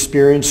was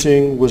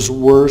experiencing was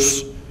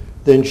worse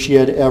than she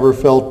had ever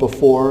felt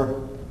before?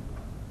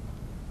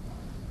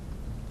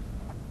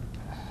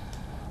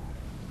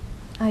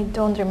 I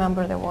don't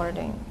remember the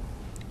wording.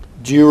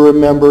 Do you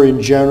remember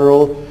in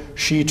general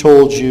she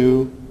told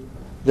you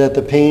that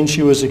the pain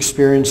she was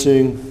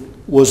experiencing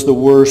was the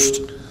worst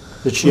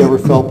that she ever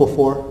felt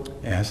before?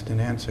 Asked and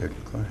answered.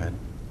 Go ahead.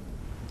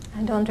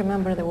 I don't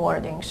remember the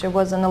wording. She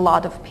was in a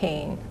lot of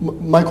pain.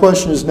 My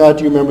question is not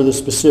do you remember the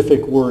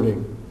specific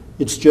wording.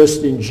 It's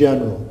just in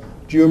general.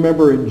 Do you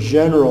remember in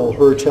general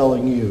her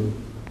telling you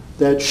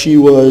that she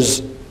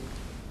was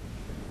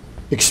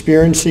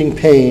experiencing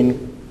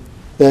pain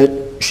that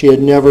she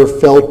had never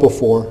felt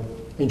before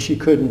and she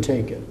couldn't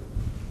take it?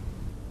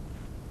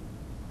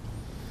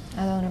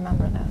 I don't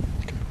remember that.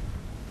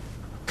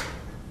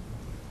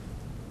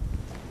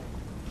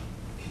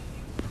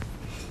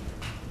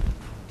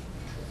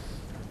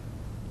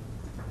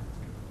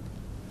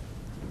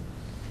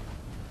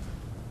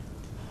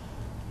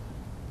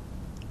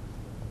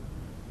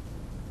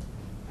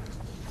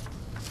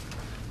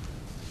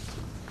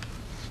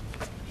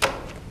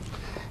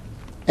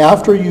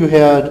 After you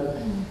had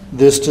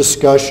this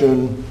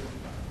discussion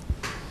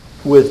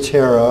with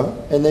Tara,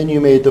 and then you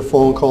made the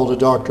phone call to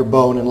Dr.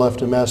 Bone and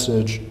left a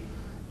message,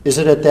 is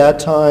it at that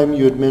time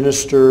you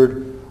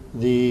administered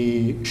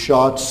the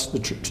shots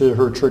to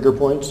her trigger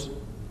points?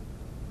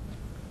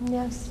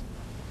 Yes.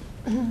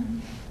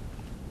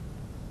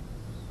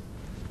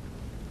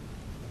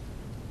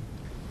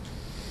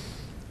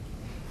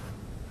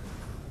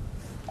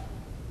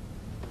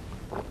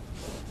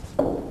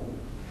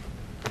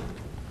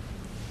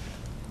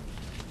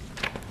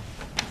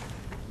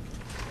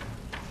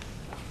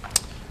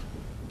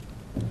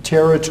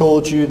 Tara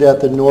told you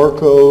that the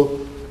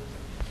Norco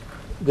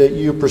that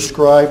you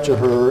prescribed to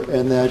her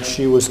and that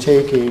she was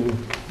taking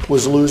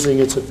was losing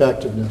its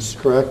effectiveness,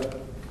 correct?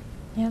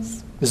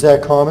 Yes. Is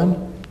that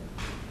common?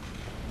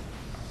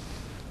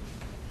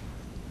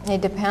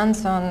 It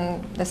depends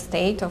on the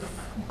state of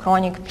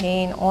chronic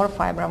pain or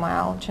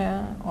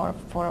fibromyalgia or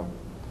for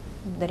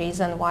the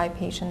reason why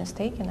patient is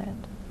taking it.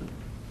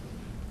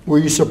 Were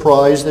you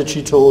surprised that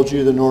she told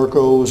you the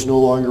Norco was no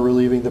longer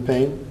relieving the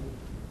pain?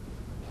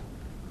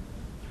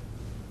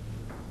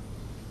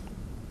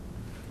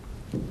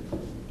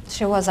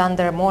 She was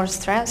under more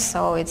stress,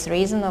 so it's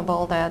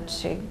reasonable that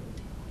she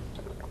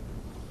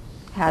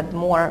had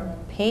more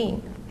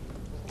pain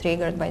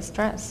triggered by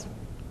stress.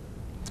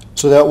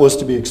 So that was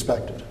to be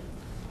expected.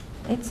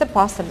 It's a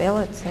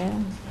possibility.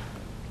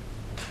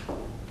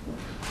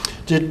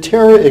 Did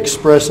Tara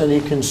express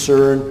any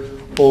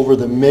concern over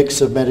the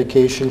mix of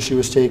medication she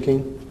was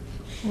taking?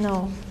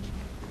 No.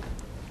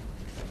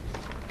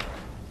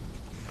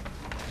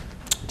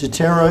 Did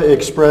Tara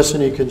express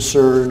any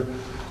concern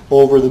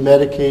over the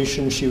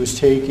medication she was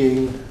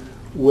taking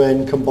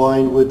when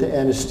combined with the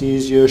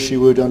anesthesia she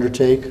would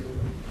undertake?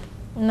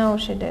 No,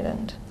 she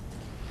didn't.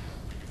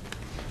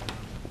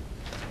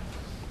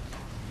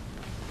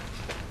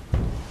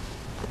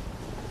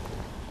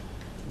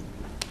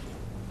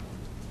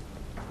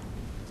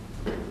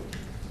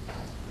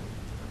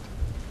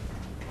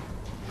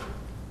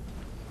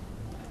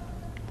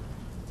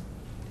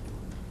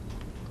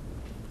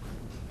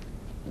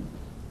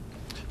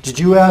 Did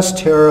you ask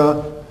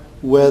Tara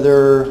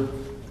whether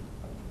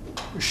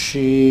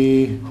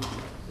she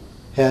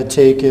had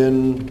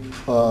taken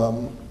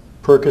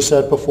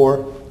Percocet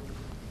before?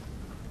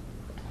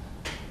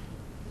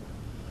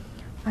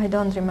 I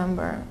don't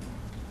remember.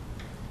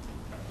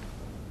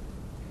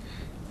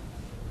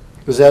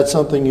 Is that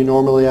something you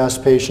normally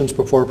ask patients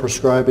before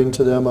prescribing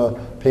to them a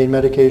pain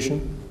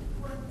medication?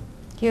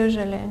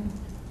 Usually.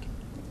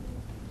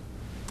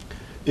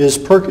 Is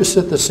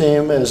Percocet the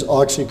same as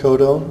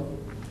oxycodone?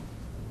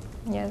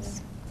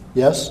 Yes.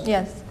 Yes?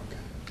 Yes.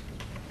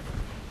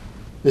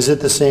 Is it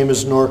the same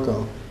as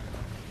Norco?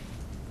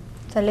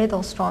 It's a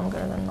little stronger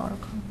than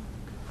Norco.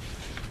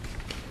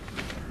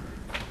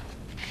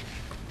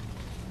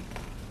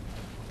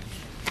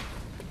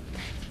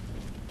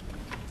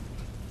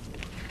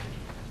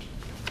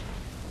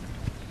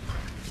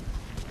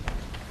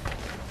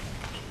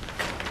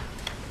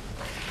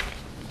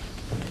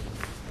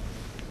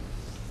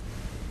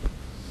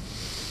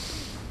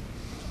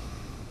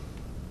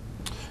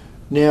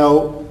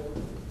 Now,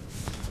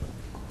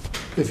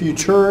 if you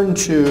turn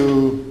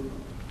to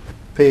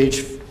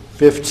page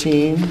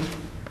 15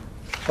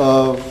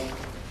 of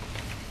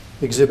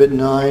Exhibit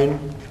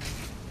 9,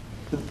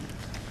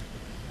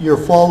 your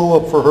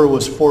follow-up for her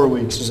was 4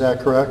 weeks, is that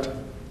correct?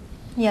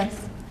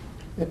 Yes.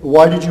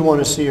 Why did you want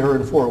to see her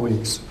in 4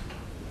 weeks?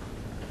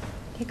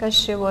 Because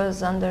she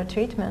was under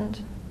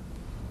treatment.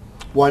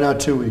 Why not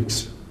 2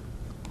 weeks?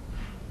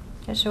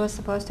 Because she was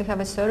supposed to have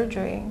a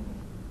surgery.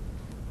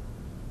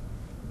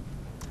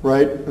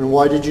 Right? And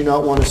why did you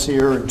not want to see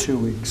her in 2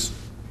 weeks?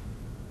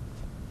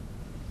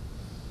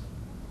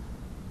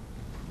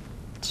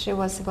 She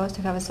was supposed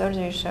to have a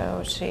surgery,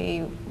 so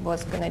she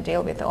was going to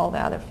deal with all the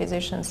other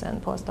physicians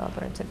and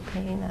post-operative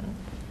pain. And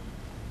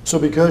So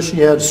because she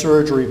had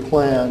surgery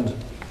planned,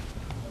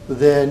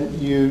 then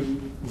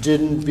you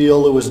didn't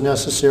feel it was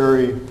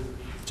necessary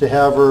to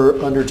have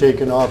her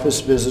undertake an office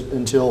visit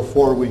until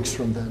 4 weeks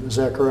from then. Is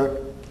that correct?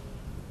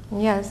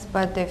 yes,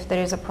 but if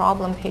there is a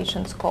problem,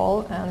 patients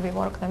call and we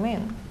work them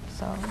in.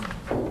 So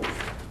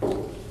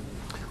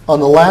On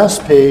the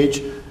last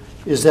page,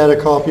 is that a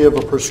copy of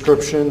a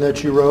prescription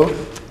that you wrote?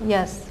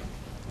 yes,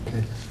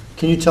 Okay.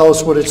 Can you tell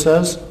us what it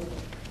says?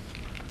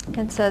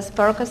 it says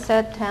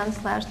Percocet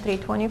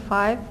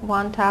 10/325,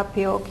 1 tab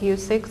POQ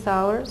 6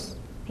 hours,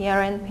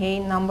 PRN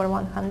pain number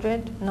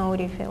 100, no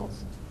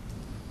refills.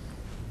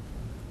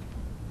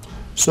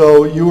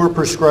 So you were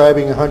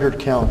prescribing 100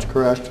 count,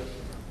 correct?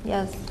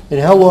 Yes, And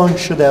how long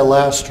should that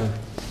last her?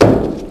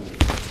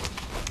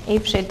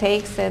 if she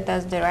takes it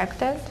as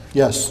directed,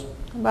 Yes.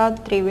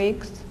 about 3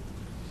 weeks.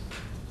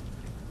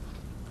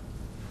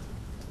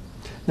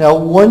 Now,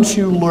 once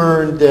you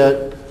learned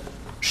that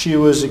she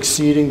was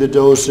exceeding the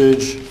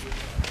dosage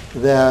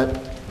that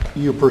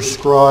you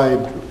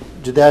prescribed,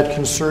 did that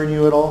concern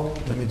you at all?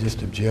 Let me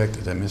just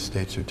object that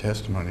misstates her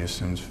testimony,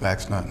 assumes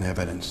facts not in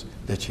evidence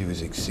that she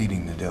was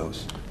exceeding the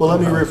dose. Well, let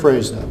me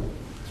rephrase that.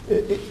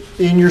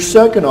 In your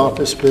second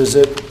office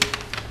visit,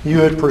 you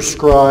had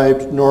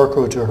prescribed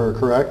Norco to her,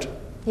 correct?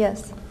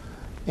 Yes,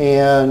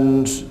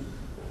 And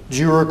do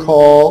you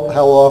recall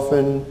how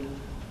often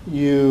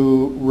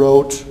you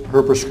wrote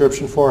her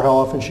prescription for, how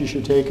often she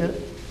should take it?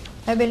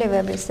 I believe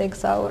every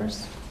 6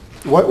 hours.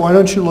 Why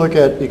don't you look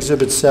at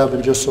Exhibit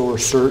 7 just so we're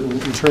certain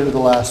and turn to the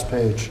last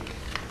page.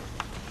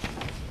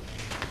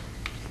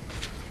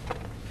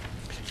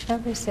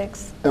 Every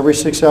 6. Every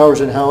 6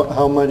 hours, and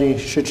how many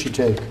should she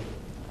take?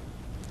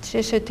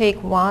 She should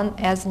take 1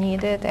 as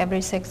needed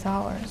every 6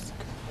 hours.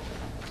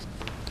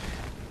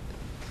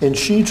 And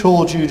she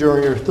told you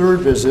during her third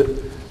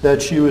visit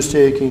that she was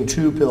taking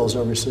 2 pills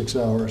every 6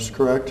 hours,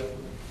 correct?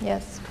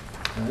 Yes.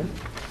 Okay.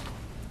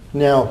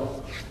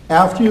 Now,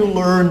 after you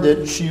learned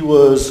that she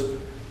was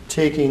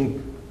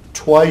taking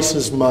twice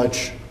as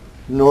much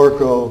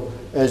Norco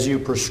as you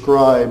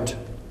prescribed,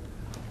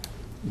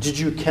 did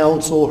you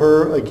counsel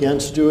her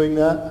against doing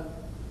that?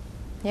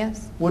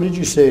 Yes. What did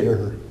you say to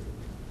her?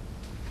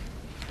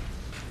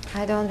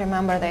 I don't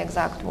remember the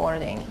exact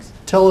wordings.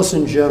 Tell us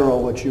in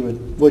general what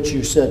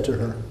you said to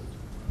her.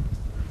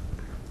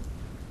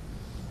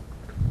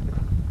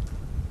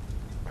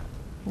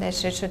 That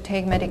she should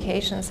take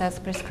medications as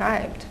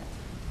prescribed.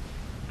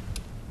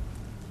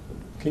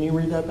 Can you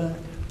read that back?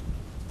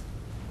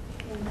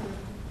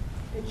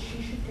 That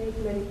she should take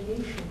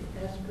medication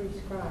as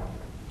prescribed.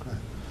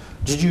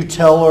 Did you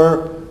tell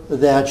her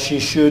that she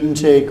shouldn't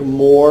take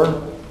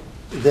more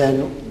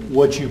than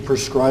what you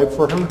prescribed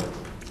for her?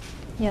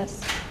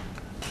 Yes.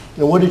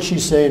 And what did she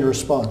say in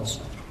response?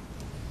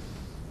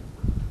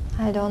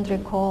 I don't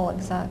recall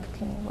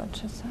exactly what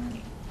she said.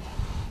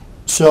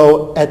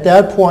 So at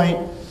that point,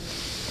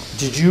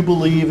 did you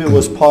believe it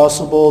was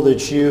possible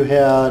that you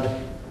had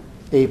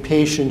a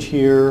patient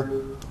here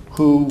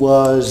who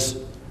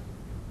was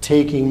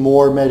taking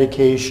more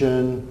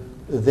medication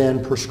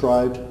than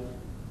prescribed?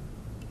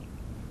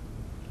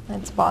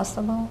 It's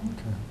possible.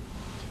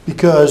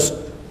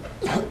 Because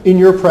in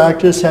your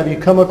practice, have you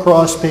come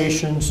across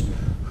patients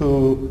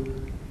who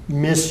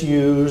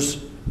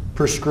misuse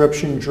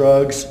prescription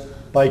drugs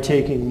by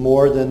taking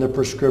more than the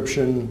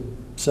prescription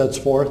sets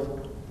forth?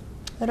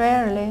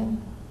 Rarely.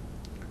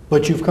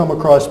 But you've come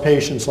across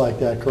patients like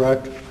that,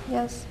 correct?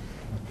 Yes.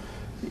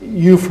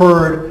 You've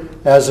heard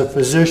as a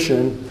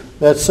physician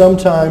that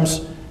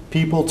sometimes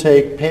people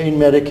take pain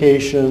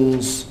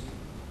medications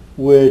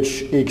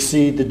which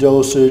exceed the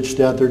dosage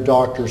that their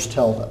doctors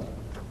tell them.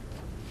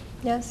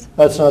 Yes.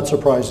 That's not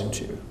surprising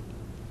to you.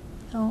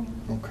 No.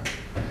 Okay.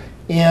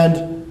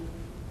 And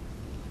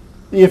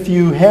if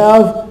you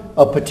have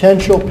a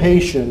potential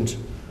patient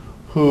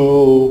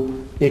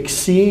who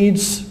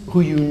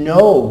you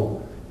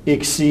know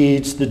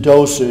exceeds the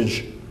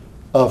dosage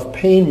of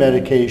pain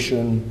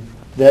medication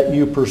that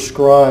you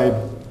prescribe,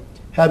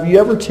 have you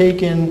ever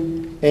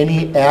taken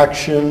any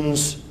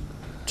actions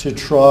to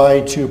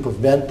try to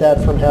prevent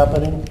that from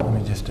happening? Let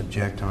me just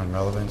object on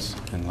relevance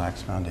and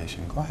lacks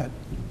foundation. Go ahead.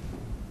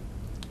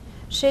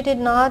 She did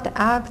not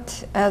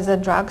act as a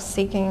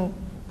drug-seeking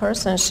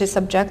person. She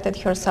subjected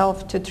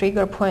herself to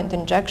trigger point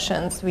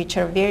injections, which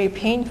are very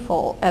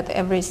painful at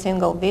every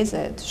single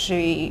visit.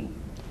 She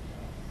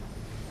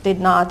did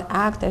not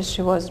act as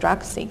she was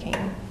drug-seeking.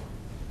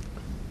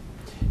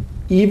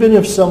 Even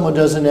if someone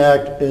doesn't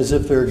act as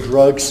if they're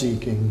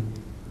drug-seeking,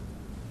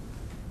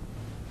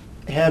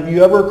 have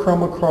you ever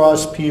come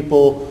across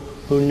people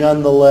who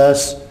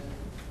nonetheless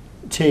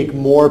take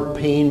more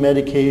pain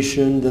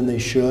medication than they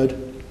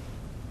should?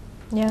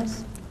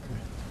 Yes.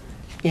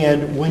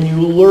 And when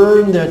you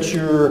learn that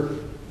you're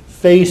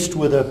faced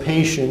with a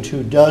patient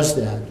who does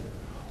that,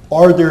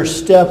 are there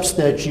steps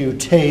that you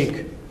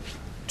take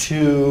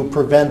to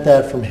prevent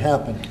that from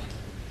happening?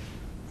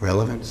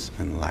 Relevance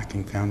and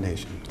lacking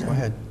foundation. Go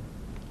ahead.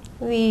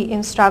 We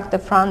instruct the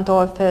front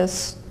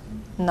office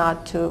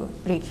not to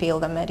refill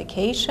the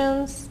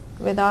medications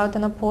without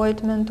an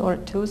appointment or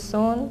too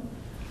soon.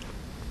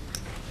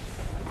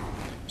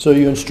 So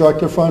you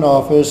instruct the front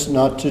office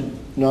not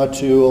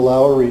to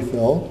allow a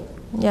refill.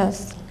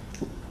 Yes.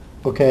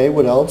 Okay,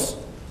 what else?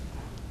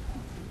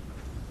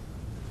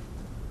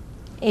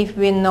 If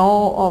we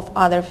know of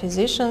other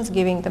physicians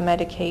giving the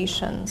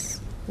medications,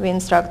 we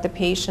instruct the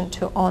patient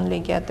to only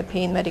get the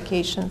pain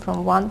medication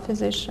from one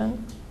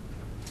physician.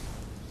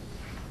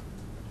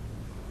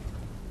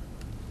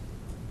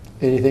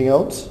 Anything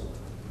else?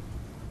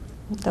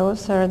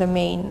 Those are the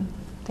main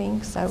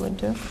things I would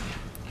do.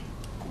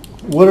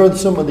 What are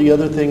some of the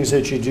other things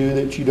that you do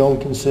that you don't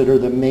consider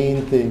the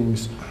main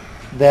things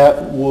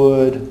that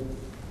would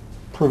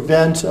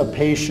prevent a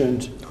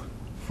patient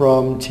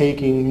from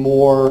taking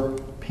more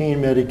pain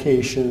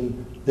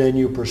medication than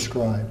you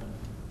prescribe?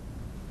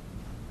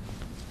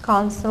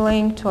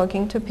 Counseling,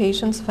 talking to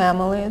patients'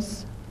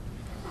 families.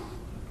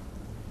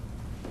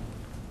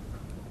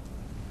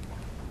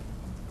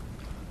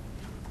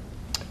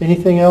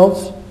 Anything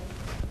else?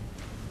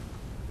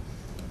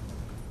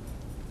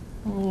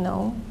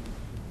 No.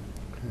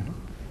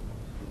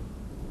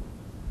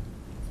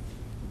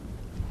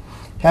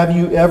 Have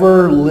you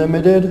ever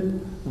limited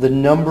the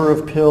number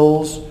of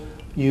pills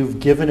you've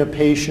given a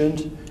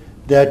patient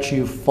that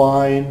you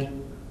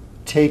find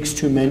takes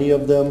too many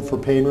of them for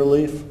pain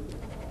relief?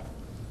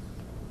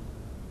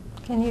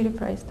 Can you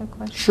rephrase the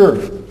question? Sure.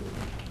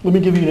 Let me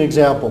give you an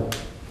example.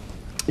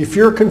 If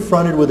you're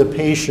confronted with a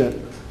patient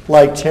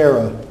like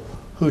Tara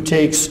who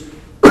takes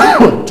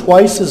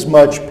twice as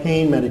much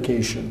pain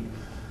medication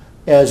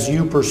as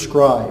you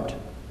prescribed,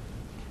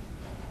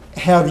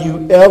 have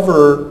you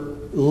ever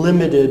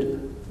limited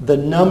the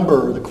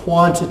number, the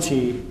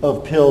quantity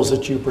of pills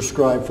that you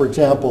prescribe? For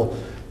example,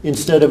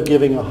 instead of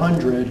giving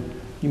 100,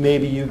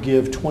 maybe you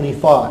give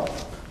 25.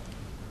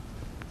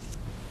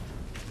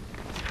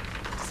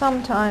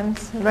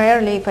 Sometimes,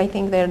 rarely if I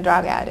think they're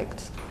drug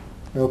addicts.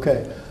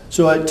 Okay.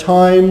 So at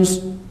times,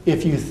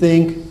 if you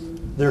think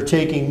they're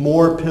taking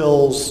more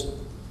pills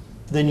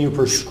than you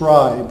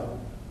prescribe,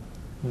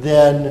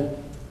 then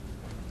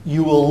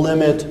you will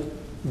limit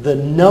the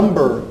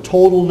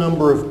total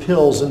number of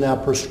pills in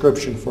that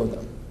prescription for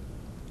them.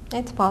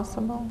 It's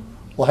possible.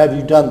 Well, have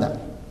you done that?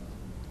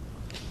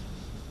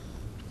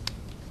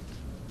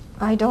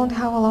 I don't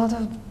have a lot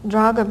of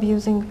drug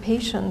abusing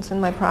patients in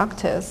my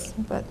practice,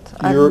 but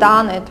You're- I've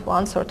done it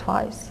once or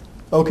twice.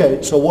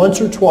 Okay, so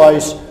once or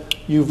twice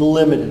you've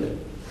limited it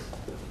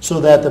so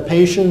that the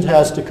patient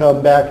has to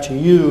come back to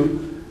you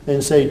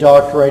and say,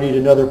 doctor, I need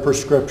another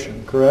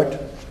prescription, correct?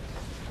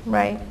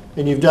 Right,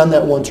 And you've done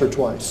that once or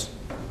twice.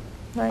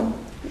 right.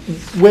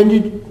 When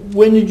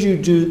did you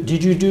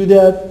do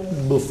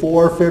that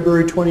before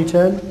February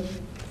 2010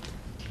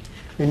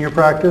 in your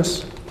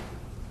practice?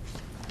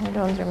 I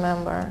don't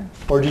remember.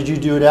 Or did you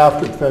do it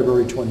after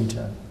February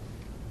 2010?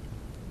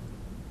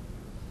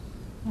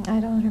 I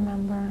don't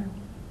remember.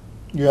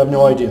 You have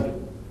no idea.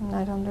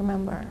 I don't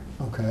remember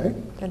Okay.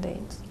 the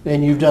dates.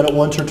 And you've done it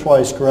once or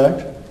twice,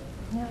 correct?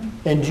 Yeah,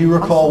 And do you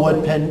recall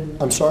what Possibly.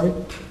 I'm sorry?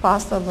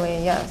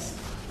 possibly, yes.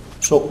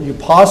 So you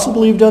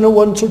possibly have done it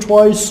once or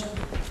twice,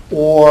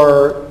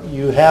 or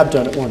you have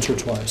done it once or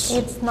twice?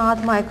 It's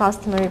not my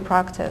customary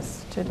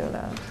practice to do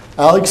that.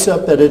 I'll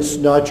accept that it's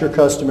not your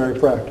customary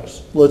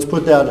practice. Let's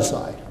put that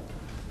aside.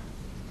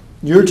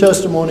 Your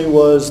testimony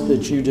was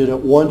that you did it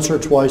once or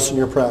twice in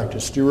your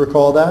practice. Do you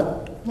recall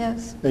that?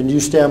 Yes, And you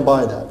stand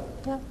by that?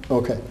 yeah.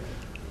 Okay.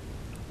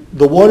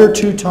 The one or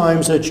two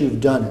times that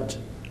you've done it,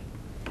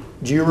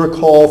 do you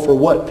recall for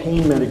what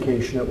pain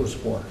medication it was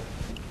for?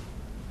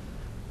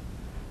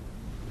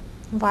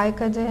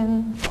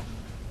 Vicodin,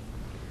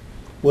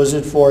 Was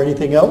it for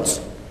anything else?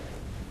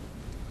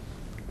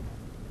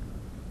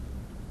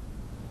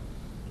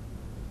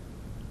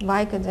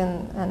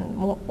 Vicodin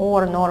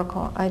or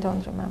Norco, I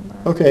don't remember.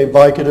 Okay,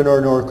 Vicodin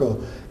or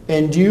Norco.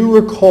 And do you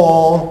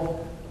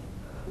recall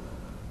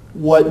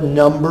what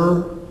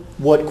number,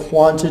 what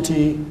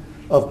quantity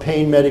of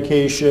pain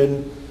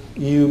medication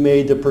you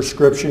made the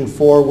prescription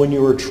for when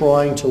you were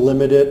trying to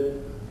limit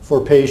it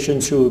for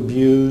patients who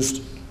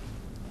abused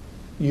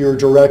your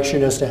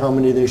direction as to how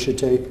many they should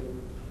take?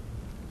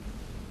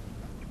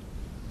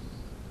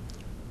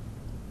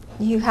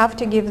 You have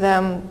to give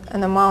them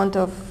an amount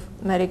of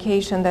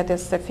medication that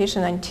is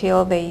sufficient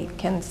until they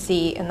can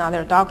see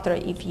another doctor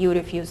if you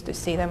refuse to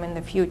see them in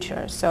the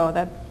future. So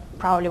that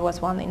probably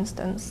was one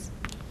instance.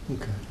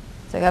 Okay.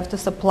 So you have to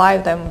supply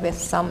them with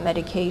some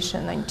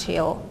medication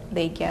until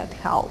they get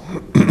help.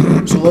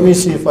 So let me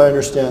see if I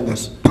understand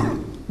this.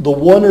 The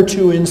one or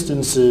two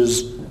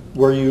instances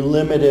where you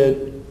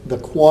limited the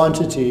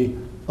quantity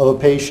of a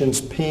patient's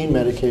pain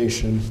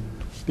medication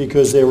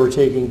because they were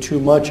taking too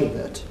much of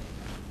it,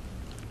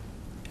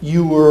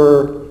 you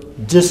were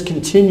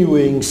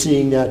discontinuing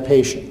seeing that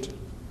patient.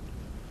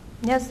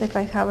 Yes, if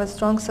I have a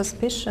strong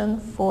suspicion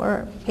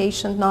for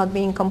patient not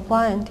being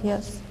compliant,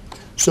 yes.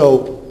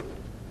 So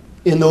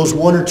in those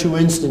one or two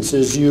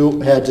instances,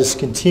 you had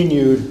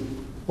discontinued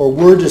or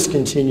were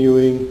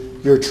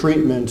discontinuing your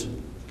treatment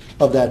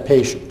of that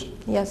patient.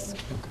 Yes,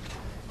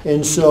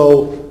 And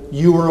so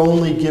you were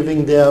only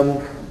giving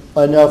them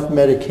enough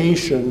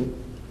medication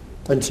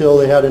until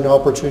they had an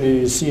opportunity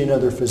to see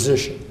another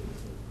physician.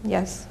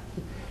 yes.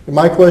 And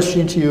my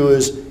question to you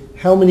is,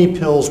 how many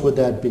pills would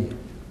that be?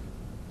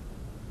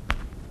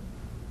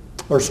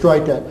 Or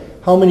strike that,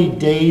 how many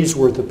days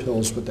worth of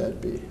pills would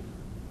that be?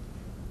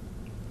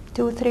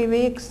 2-3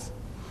 weeks.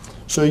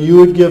 So you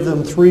would give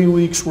them 3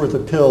 weeks worth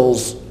of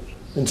pills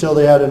until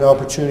they had an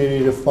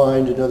opportunity to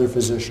find another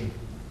physician.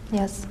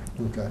 Yes,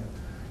 Okay.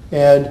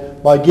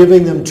 And by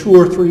giving them 2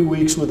 or 3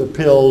 weeks worth of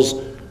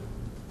pills,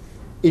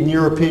 in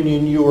your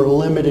opinion, you were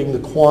limiting the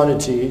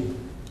quantity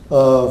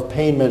of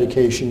pain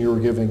medication you were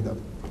giving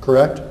them,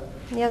 correct?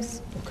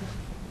 yes.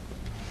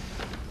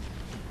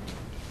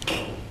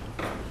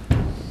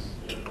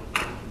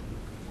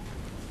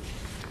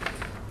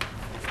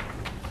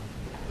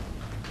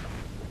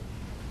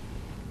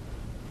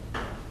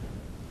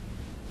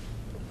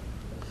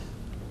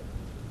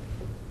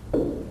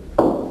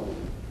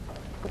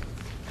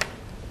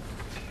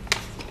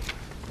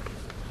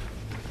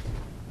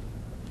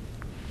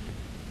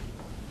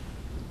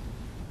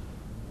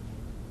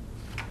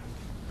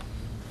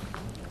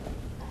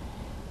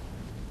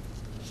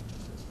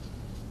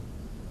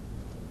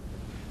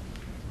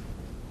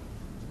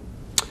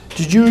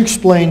 Did you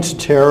explain to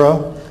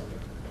Tara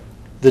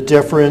the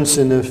difference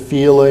in the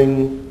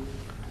feeling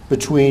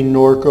between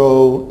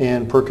Norco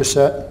and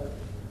Percocet?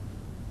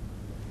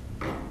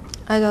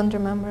 I don't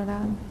remember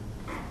that.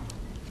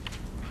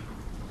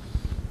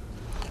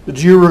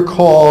 Do you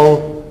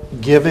recall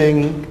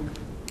giving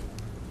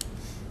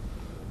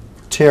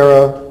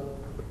Tara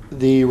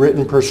the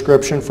written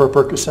prescription for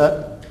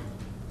Percocet?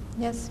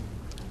 Yes.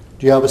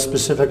 Do you have a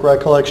specific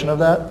recollection of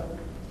that?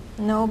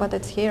 No, but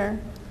it's here.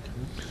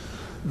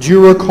 Do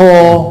you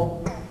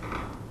recall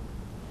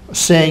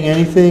saying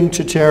anything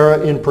to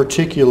Tara in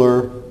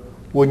particular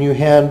when you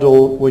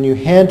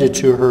handed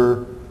to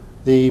her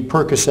the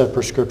Percocet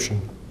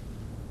prescription?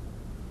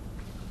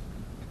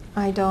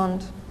 I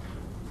don't.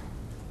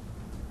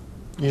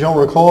 You don't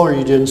recall, or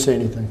you didn't say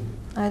anything?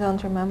 I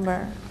don't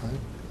remember.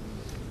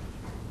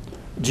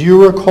 Do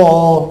you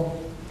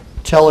recall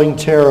telling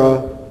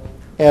Tara,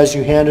 as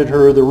you handed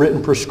her the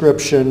written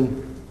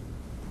prescription,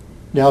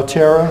 "Now,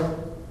 Tara,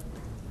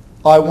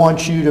 I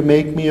want you to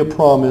make me a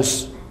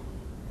promise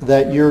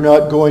that you're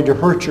not going to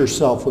hurt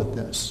yourself with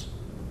this,"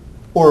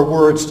 or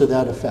words to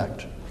that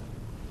effect?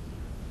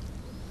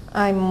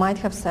 I might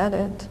have said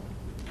it.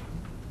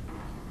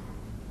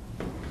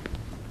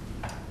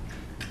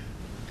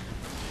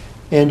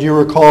 And do you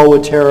recall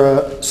what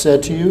Tara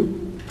said to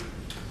you?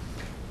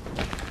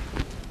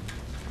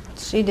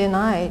 She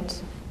denied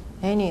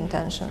any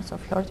intentions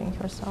of hurting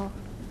herself.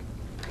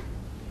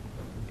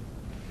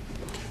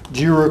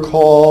 Do you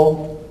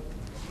recall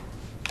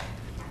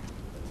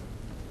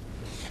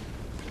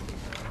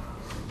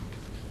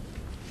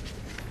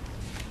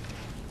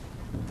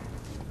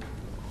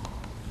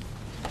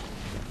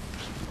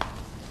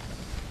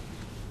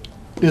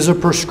is a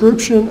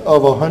prescription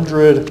of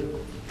 100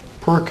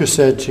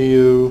 Percocet to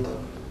you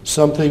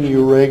something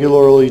you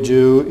regularly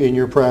do in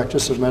your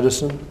practice of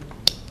medicine?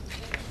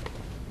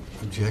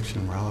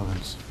 Objection,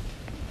 relevance.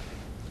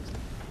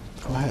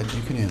 Go ahead,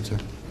 you can answer.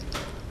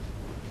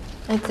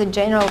 It's a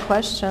general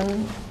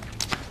question.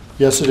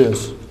 Yes, it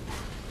is.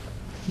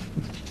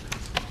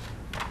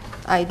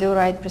 I do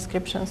write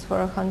prescriptions for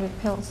 100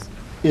 pills.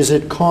 Is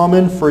it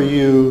common for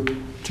you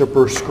to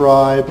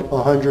prescribe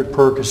 100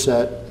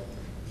 Percocet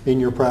in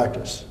your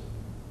practice?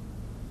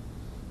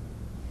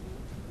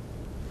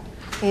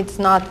 It's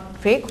not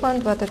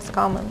frequent, but it's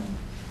common.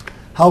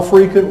 How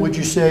frequent would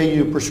you say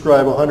you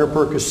prescribe 100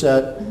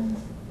 Percocet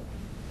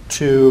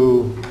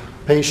to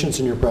patients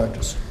in your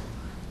practice?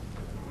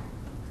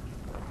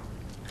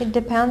 It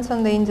depends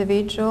on the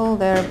individual,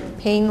 their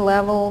pain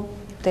level,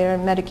 their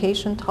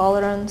medication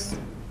tolerance.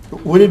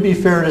 Would it be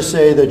fair to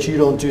say that you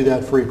don't do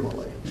that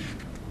frequently?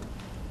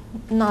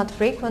 Not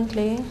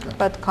frequently,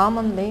 but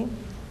commonly.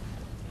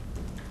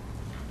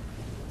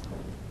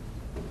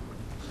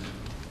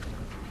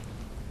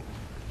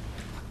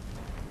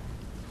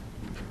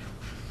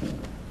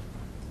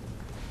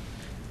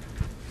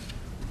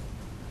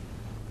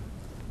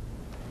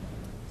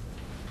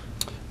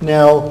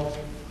 Now,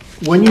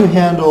 when you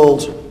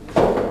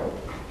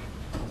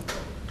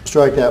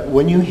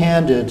when you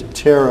handed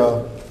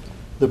Tara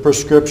the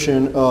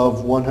prescription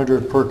of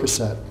 100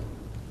 Percocet,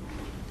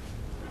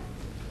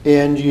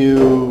 and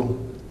you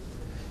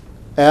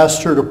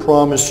asked her to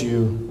promise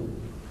you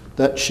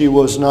that she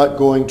was not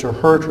going to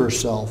hurt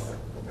herself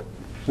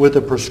with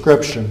the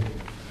prescription,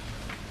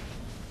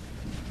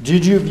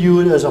 did you view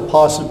it as a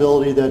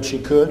possibility that she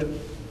could?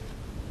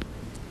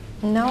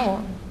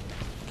 No.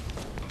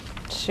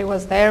 She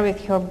was there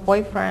with her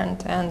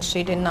boyfriend and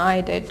she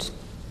denied it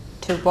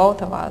to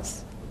both of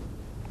us.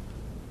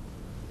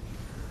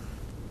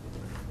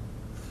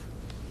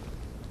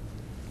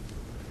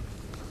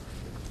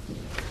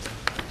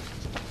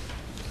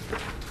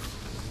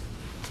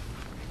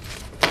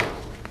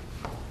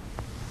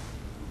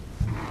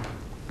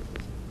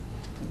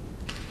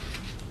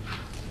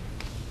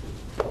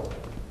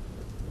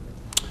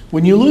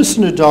 When you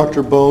listen to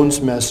Dr.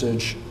 Bone's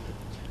message,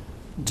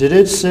 did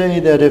it say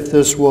that if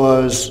this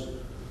was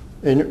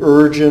an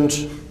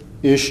urgent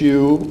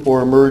issue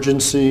or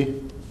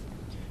emergency,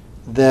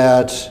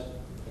 that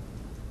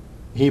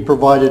he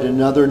provided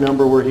another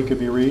number where he could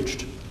be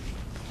reached?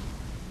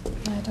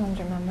 I don't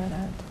remember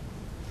that.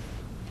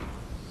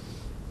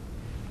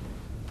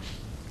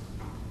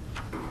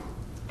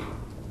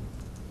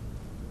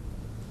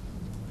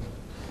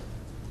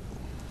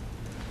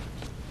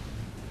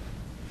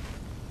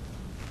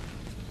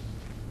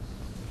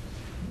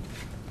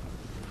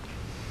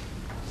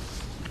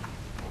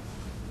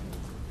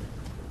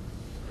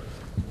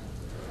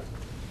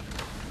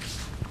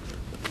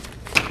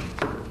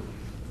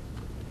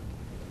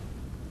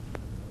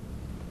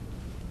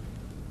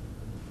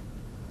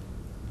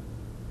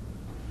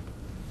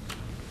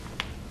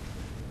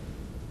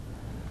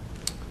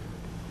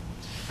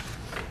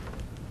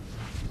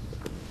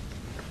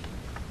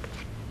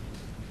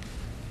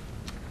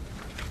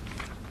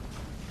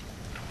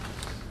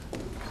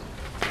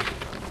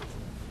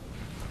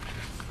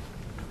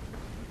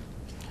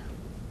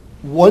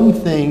 One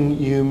thing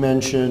you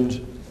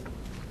mentioned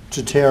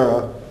to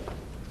Tara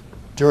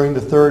during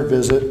the third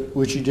visit,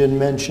 which you didn't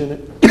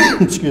mention,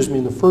 excuse me,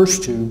 in the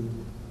first two,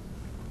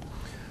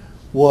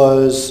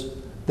 was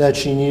that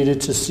she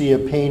needed to see a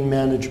pain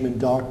management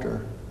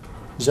doctor.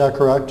 Is that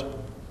correct?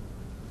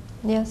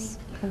 Yes,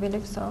 I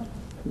believe so.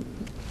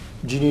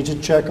 Do you need to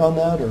check on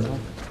that, or?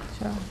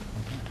 Sure.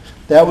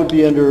 That would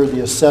be under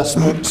the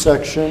assessment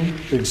section,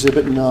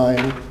 Exhibit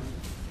 9.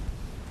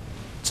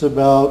 It's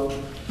about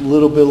a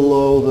little bit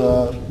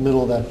below the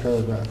middle of that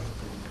paragraph.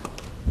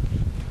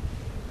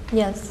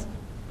 Yes.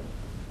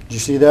 Did you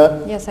see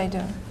that? Yes, I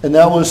do. And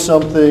that was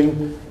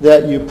something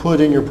that you put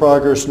in your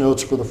progress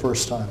notes for the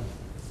first time?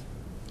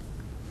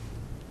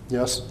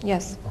 Yes?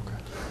 Yes. Okay.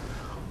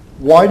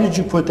 Why did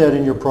you put that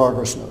in your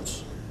progress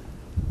notes?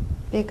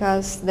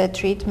 Because the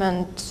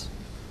treatment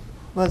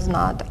was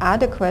not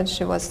adequate.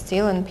 She was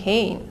still in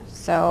pain.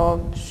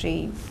 So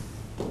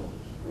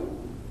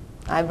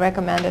I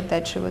recommended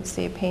that she would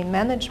see pain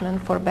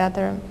management for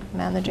better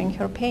managing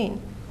her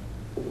pain.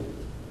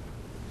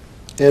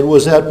 And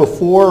was that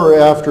before or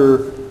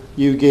after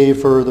you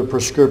gave her the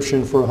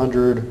prescription for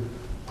 100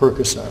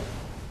 Percocet?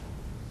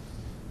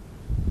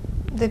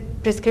 The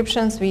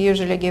prescriptions we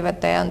usually give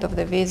at the end of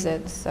the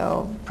visit,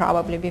 so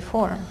probably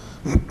before.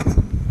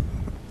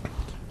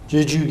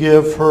 Did you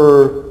give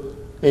her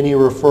any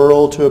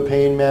referral to a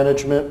pain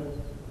management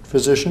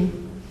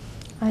physician?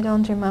 I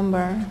don't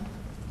remember.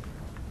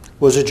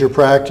 Was it your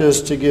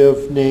practice to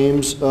give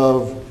names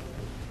of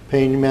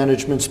pain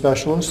management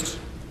specialists?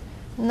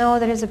 No,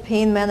 there is a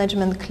pain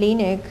management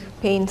clinic,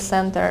 pain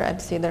center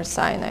at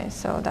Cedars-Sinai,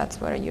 so that's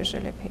where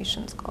usually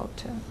patients go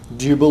to.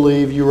 Do you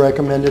believe you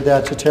recommended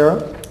that to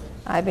Tara?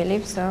 I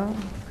believe so.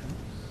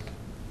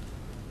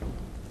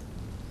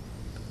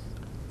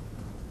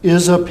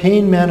 Is a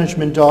pain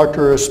management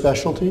doctor a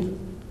specialty?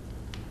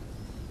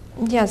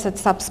 Yes,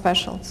 it's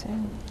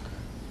subspecialty.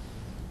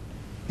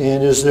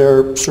 And is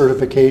there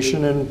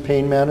certification in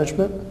pain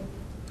management?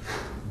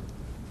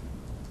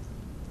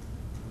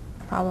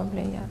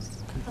 Probably,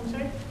 yes. I'm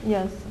sorry?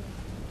 Yes.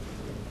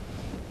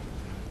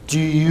 Do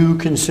you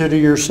consider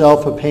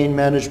yourself a pain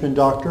management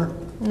doctor?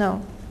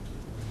 No.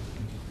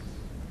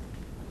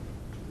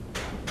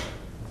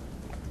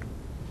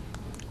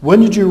 When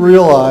did you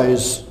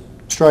realize,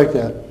 strike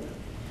that,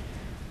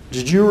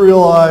 did you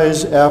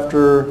realize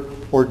after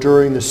or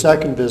during the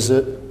second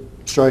visit,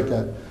 strike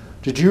that,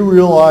 did you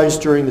realize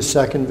during the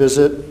second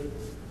visit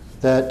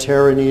that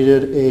Tara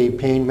needed a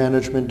pain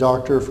management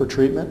doctor for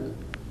treatment?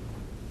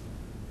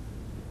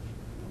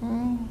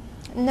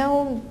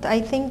 No,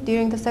 I think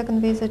during the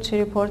second visit she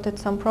reported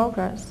some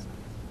progress.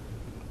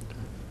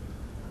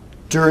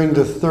 During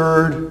the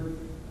third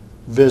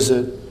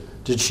visit,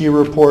 did she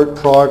report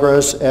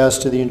progress as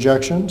to the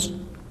injections?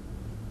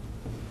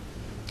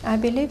 I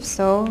believe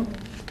so,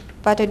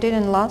 but it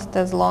didn't last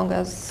as long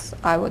as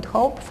I would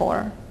hope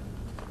for.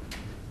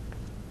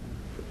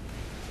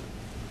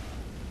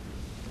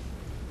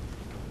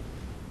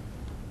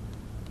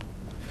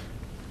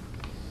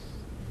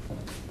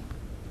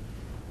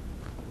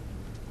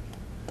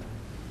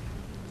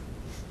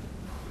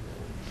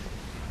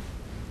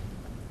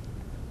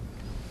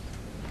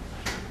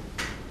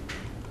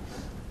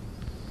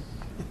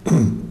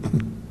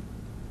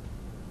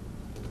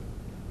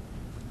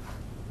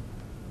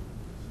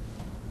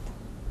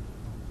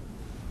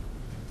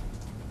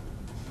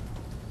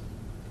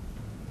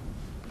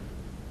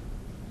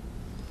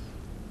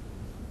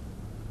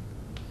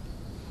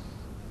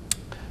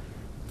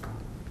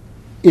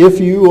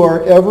 If you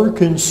are ever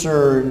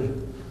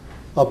concerned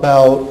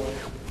about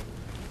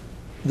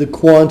the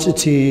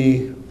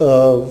quantity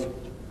of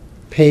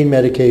pain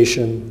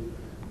medication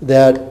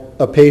that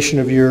a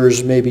patient of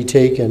yours may be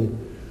taking,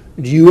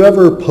 do you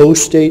ever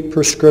post-date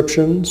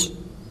prescriptions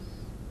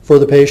for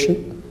the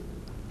patient?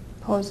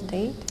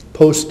 Post-date?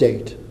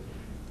 Post-date.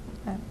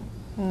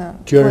 No.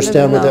 Do you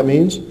understand what that No.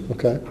 means?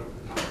 Okay.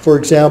 For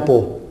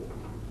example,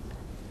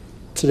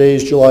 today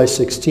is July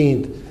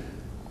 16th.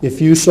 If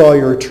you saw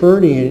your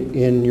attorney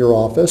in your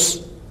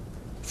office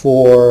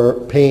for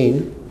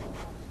pain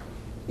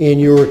and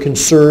you were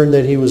concerned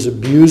that he was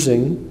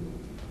abusing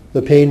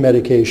the pain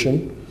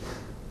medication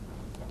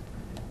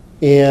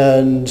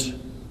and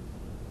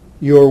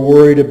you're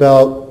worried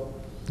about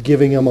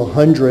giving him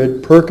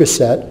 100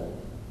 Percocet,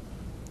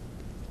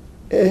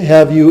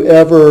 have you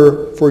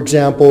ever, for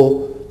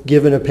example,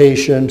 given a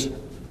patient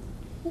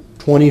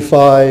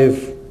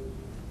 25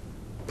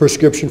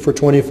 prescription for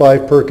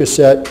 25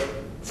 Percocet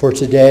for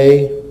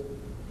today,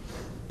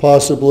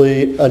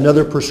 possibly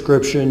another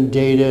prescription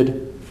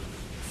dated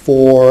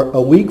for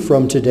a week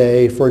from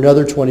today for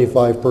another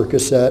 25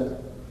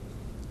 Percocet,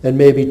 and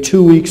maybe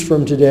 2 weeks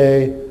from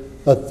today,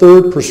 a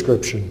third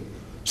prescription,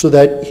 so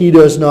that he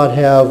does not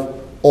have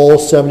all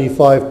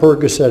 75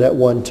 Percocet at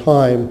one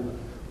time,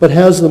 but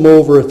has them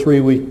over a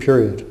 3-week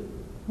period.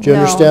 Do you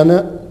No. understand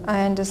that?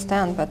 I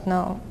understand, but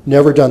no.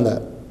 Never done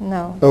that?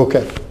 No.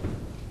 Okay.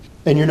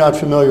 And you're not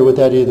familiar with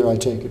that either, I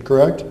take it,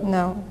 correct?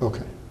 No.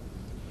 Okay.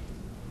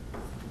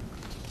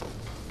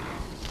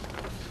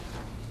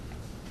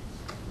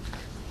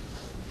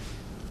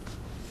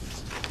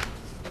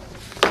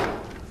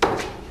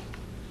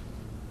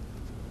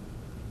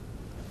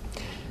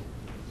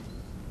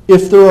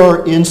 If there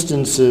are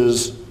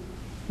instances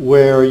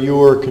where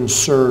you are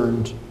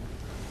concerned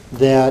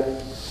that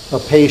a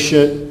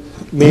patient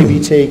may be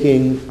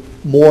taking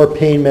more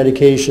pain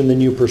medication than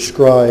you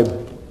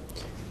prescribe,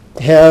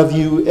 have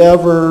you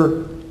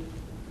ever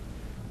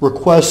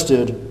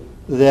requested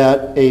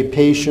that a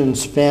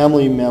patient's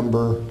family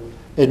member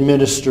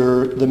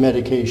administer the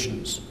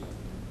medications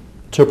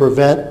to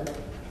prevent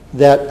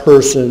that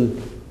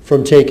person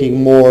from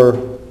taking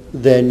more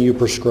than you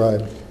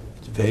prescribe?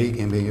 It's vague,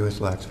 ambiguous,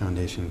 lacks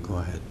foundation. Go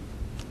ahead.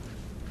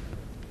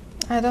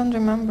 I don't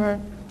remember.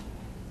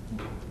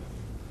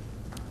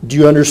 Do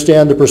you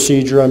understand the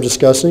procedure I'm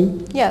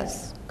discussing?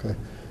 Yes. Okay.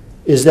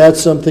 Is that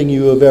something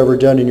you have ever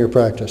done in your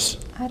practice?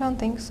 I don't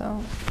think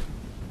so.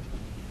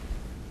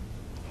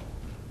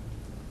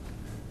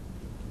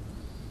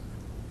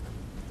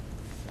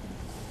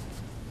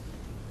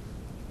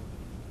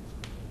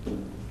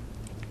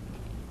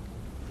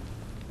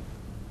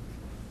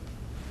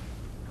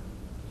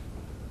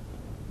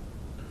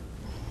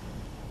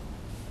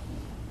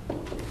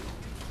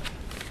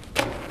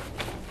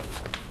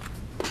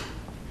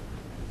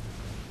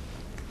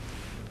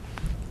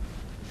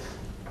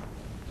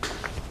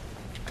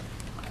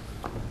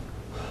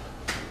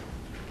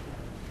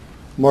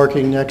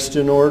 Marking next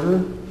in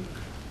order.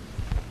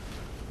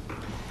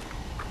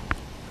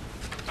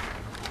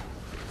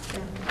 Yeah.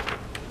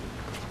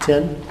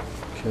 10?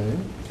 Okay.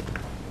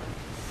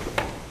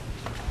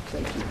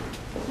 Thank you.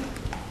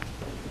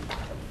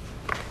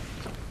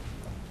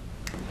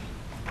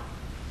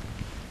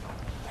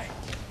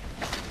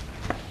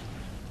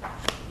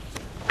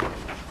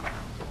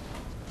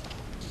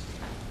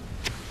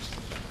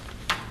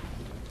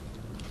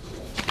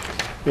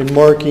 And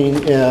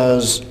marking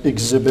as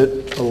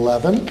Exhibit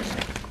 11.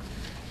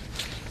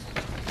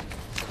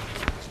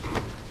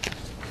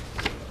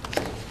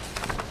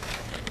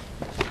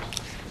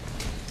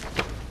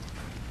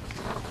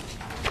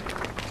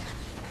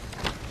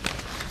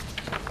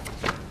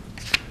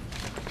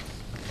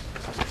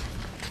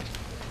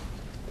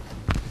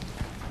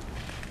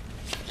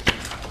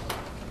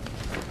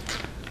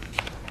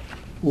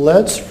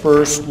 Let's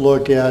first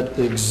look at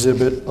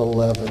Exhibit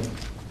 11.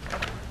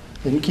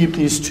 And keep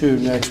these two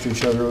next to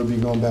each other. It would be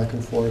going back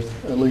and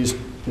forth, at least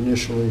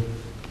initially.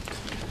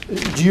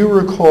 Do you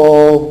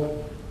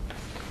recall,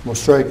 we'll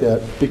strike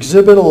that.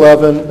 Exhibit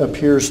 11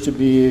 appears to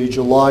be a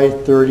July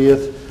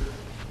 30th,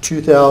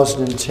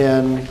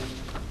 2010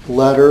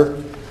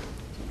 letter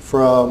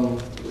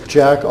from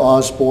Jack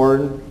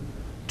Osborne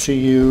to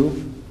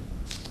you.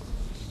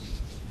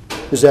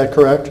 Is that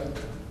correct?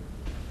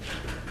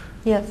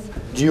 Yes.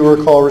 Do you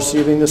recall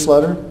receiving this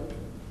letter?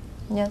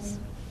 Yes.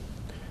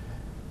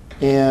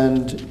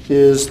 And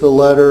is the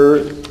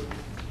letter,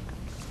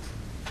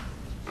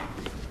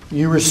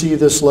 you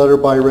received this letter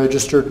by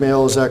registered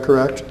mail, is that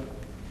correct?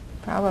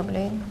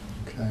 Probably.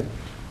 Okay.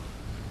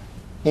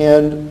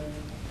 And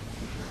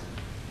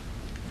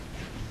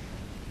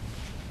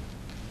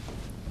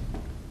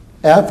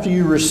after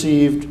you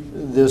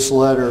received this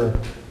letter,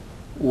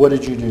 what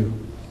did you do?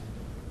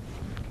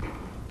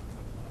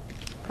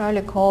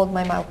 Probably called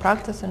my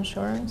malpractice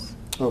insurance.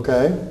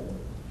 Okay.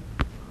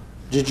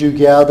 Did you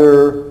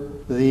gather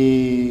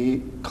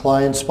the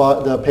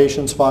the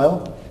patient's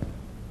file?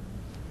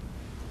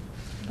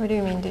 What do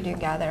you mean, did you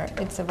gather?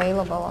 It's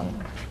available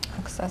and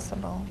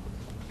accessible.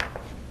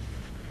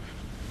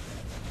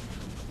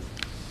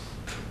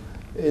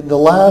 In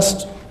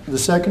the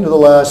second to the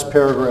last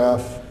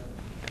paragraph,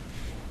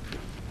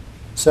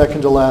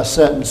 second to last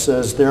sentence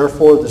says,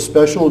 therefore, the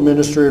special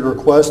administrator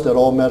requests that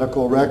all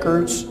medical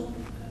records, I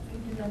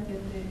did not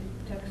get the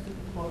text of the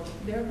quote.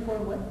 Therefore,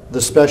 what?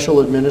 the special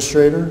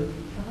administrator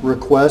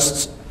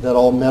requests that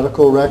all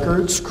medical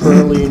records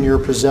currently in your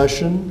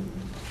possession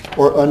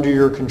or under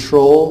your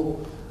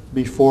control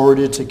be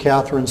forwarded to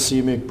Catherine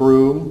C.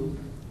 McBroom,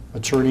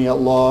 attorney at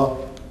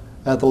law,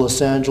 at the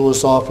Los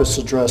Angeles office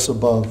address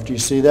above. Do you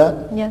see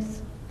that?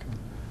 Yes.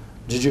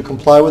 Did you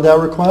comply with that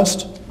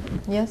request?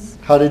 Yes.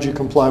 How did you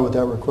comply with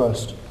that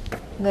request?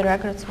 The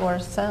records were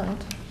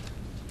sent.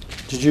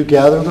 Did you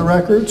gather the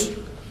records?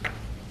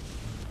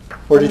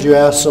 Or did you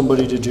ask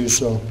somebody to do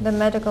so? The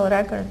medical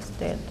records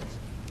did.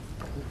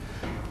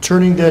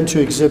 Turning then to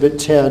Exhibit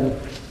 10,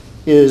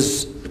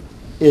 is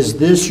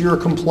this your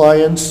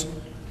compliance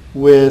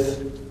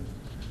with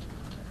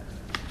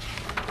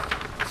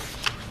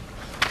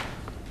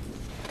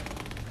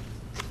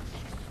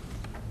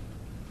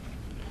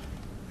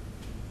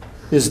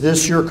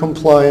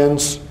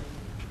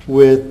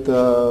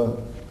the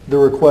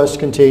request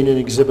contained in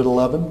Exhibit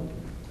 11?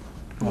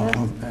 Yes.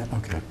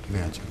 Okay,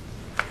 gotcha.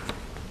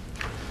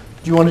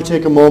 Do you want to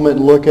take a moment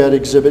and look at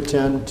Exhibit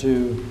 10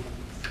 to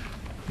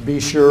be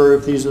sure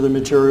if these are the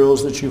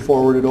materials that you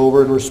forwarded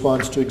over in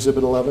response to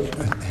Exhibit 11?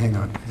 Hang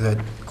on. That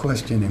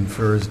question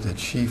infers that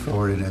she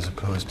forwarded as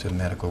opposed to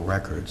medical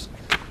records.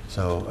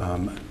 So,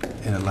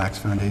 and it lacks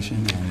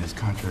foundation and is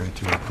contrary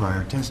to her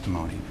prior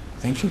testimony. I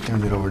think she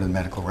turned it over to the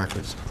medical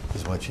records,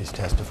 is what she's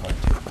testified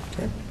to.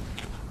 Okay.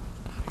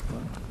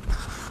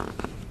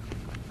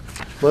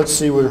 Let's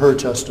see what her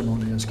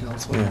testimony is,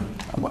 Counselor. Yeah.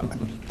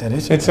 That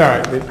is. It's all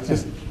right.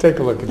 Just take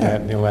a look at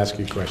that and he'll ask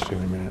you a question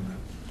in a minute.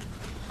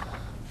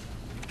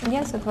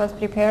 Yes, it was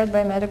prepared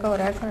by medical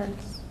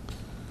records.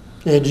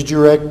 And did you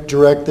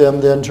direct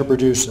them then to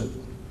produce it?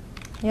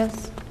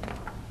 Yes.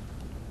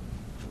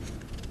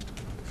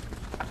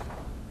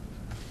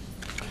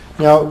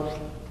 Now,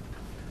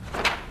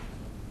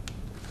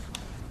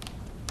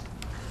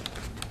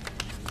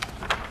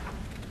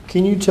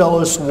 can you tell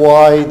us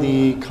why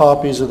the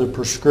copies of the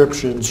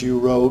prescriptions you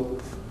wrote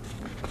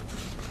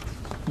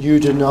you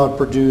did not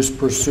produce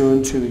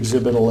pursuant to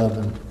Exhibit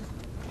 11?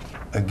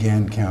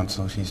 Again,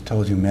 counsel, she's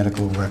told you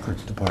medical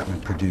records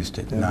department produced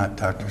it, not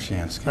Dr.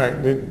 Shainsky. All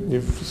right,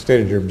 you've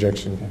stated your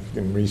objection. If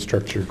you can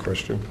restructure your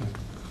question.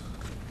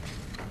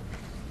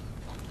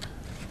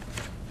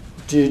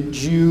 Did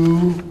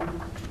you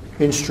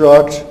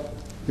instruct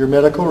your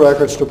medical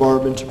records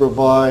department to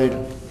provide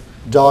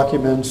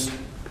documents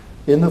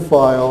in the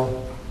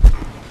file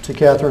to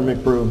Catherine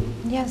McBroom?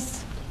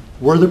 Yes,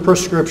 Were the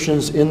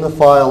prescriptions in the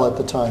file at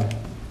the time?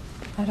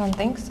 I don't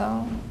think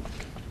so.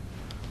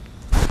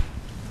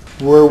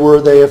 Where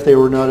were they if they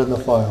were not in the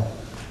file?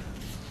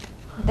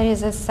 There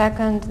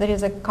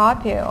is a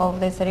copy of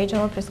this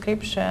original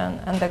prescription,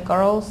 and the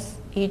girls,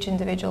 each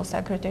individual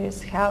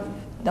secretaries have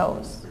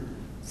those.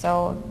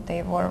 So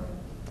they were,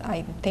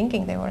 I'm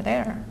thinking they were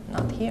there,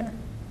 not here.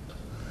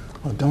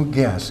 Well, don't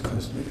guess,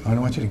 because I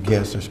don't want you to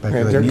guess or Yeah,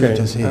 speculate, neither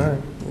does he. All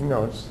right, he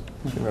knows.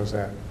 She knows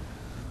that.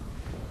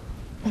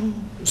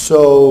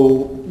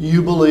 So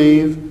you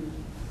believe,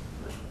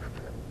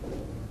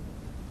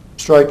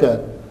 strike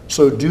that.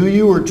 So do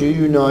you or do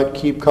you not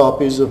keep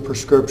copies of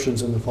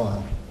prescriptions in the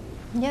file?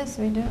 Yes,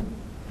 we do.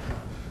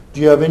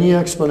 Do you have any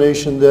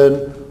explanation then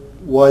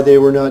why they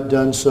were not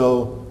done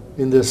so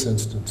in this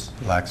instance?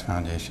 Lax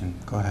Foundation,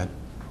 go ahead.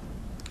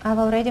 I've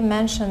already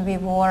mentioned we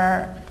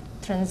were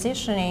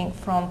transitioning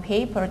from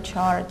paper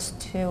charts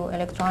to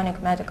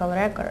electronic medical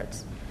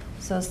records.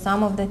 So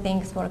some of the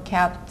things were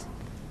kept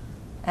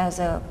as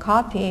a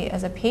copy,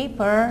 as a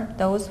paper.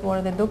 Those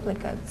were the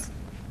duplicates.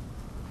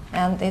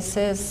 And this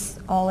is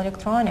all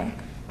electronic.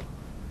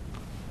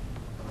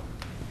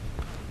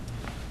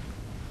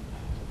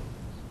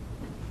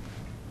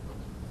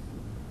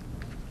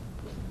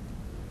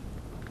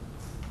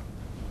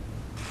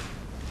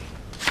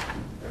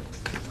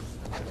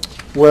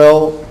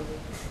 Well,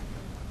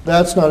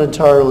 that's not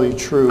entirely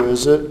true,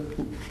 is it?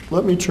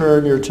 Let me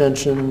turn your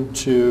attention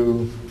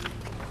to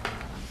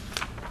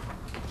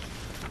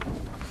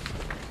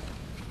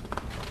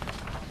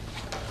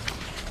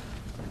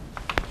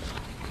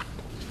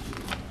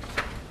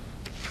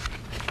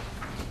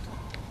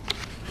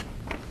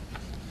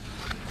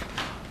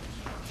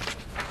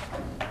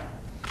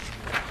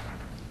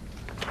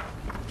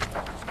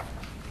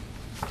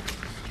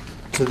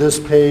this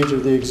page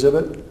of the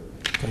exhibit.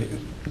 Okay,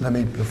 let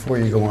me, before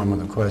you go on with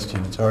the question,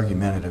 it's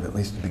argumentative, at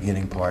least the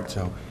beginning part,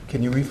 so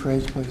can you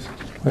rephrase, please?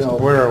 No.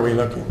 Where are we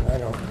looking? I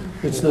don't.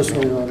 It's this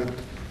one, Your Honor.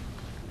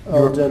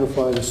 I'll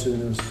identify it as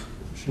soon as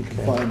she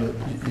can find it.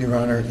 Your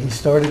Honor, he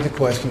started the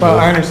question. Well,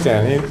 I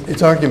understand.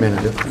 It's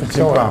argumentative, it's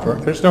improper.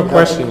 There's no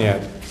question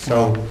yet,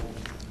 so.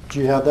 Do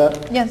you have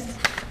that? Yes,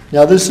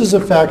 Now, this is a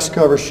fax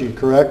cover sheet,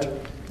 correct?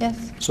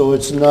 yes, So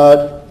it's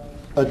not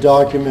a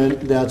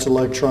document that's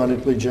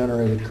electronically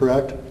generated,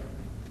 correct?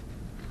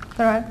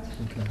 correct.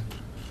 Okay.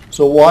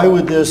 So why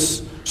would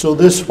so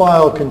this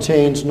file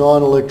contains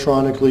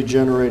non-electronically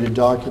generated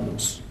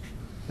documents.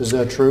 Is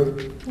that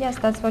true? Yes,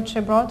 that's what she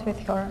brought with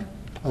her.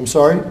 I'm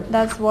sorry?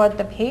 That's what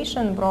the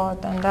patient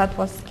brought, and that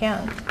was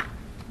scanned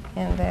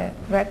in the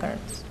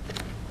records.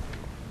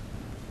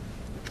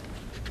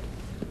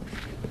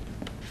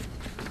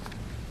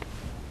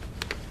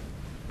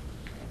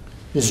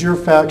 Is your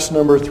fax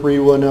number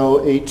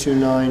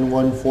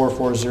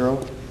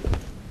 310-829-1440?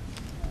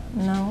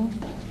 No.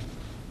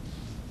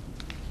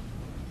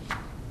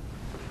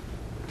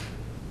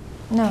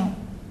 No.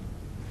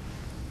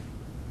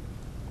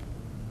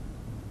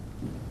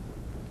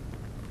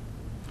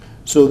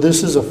 So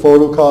this is a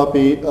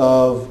photocopy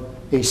of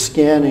a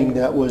scanning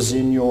that was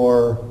in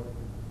your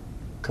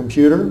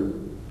computer?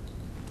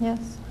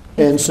 Yes.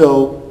 And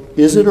so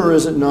is it or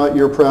is it not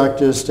your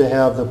practice to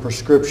have the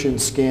prescription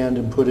scanned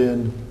and put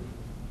in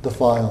the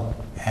file?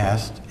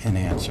 Asked and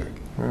answered.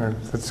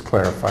 Let's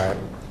clarify it,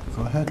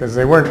 Go ahead. because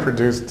they weren't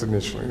produced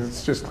initially.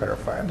 Let's just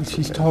clarify it.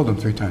 She's told him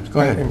 3 times.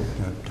 Go ahead,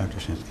 Dr.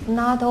 Shainsky.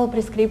 Not all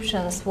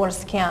prescriptions were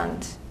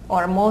scanned,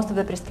 or most of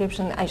the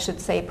prescriptions, I should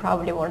say,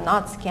 probably were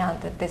not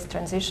scanned at this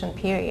transition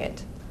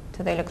period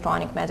to the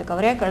electronic medical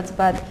records,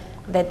 but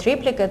the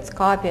triplicates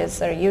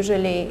copies are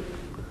usually,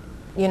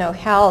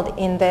 held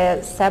in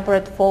the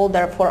separate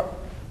folder for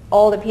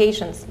all the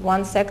patients.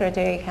 One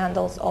secretary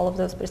handles all of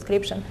those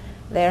prescriptions.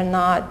 They're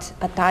not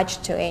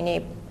attached to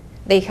any,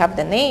 they have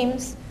the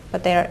names,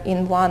 but they're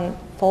in one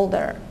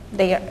folder.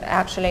 They are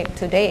actually,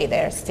 today,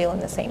 they're still in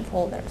the same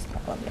folders,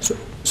 probably.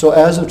 So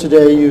as of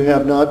today, you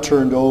have not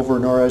turned over,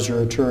 nor has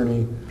your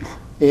attorney,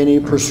 any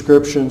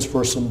prescriptions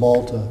for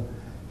Cymbalta.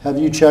 Have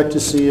you checked to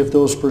see if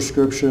those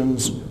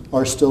prescriptions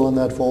are still in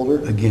that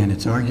folder? Again,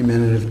 it's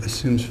argumentative,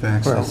 assumes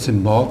facts that Well-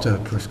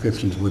 Cymbalta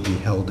prescriptions would be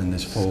held in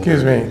this folder.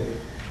 Excuse me.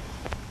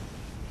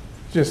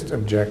 Just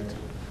object.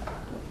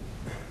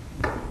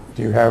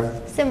 Do you have,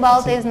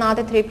 Cymbalta is not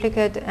a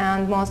triplicate,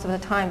 and most of the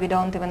time we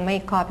don't even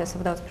make copies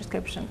of those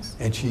prescriptions.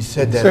 And she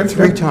said that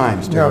 3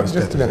 times no, during this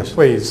just a minute, deposition.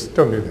 please,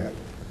 don't do that.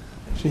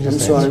 She I'm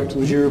just sorry, answered.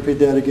 would you repeat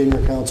that again?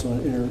 Your counsel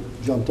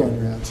jumped on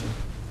your answer.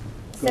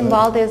 Go ahead.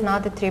 Cymbalta is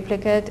not a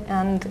triplicate,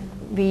 and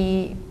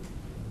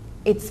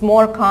it's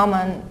more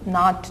common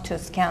not to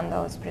scan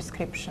those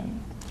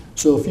prescriptions.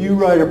 So if you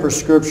write a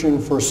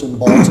prescription for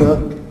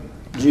Cymbalta,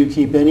 do you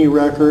keep any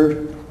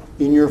record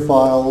in your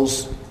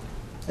files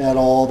at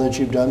all that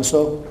you've done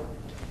so?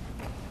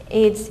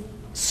 It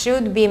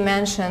should be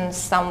mentioned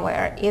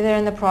somewhere, either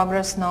in the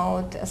progress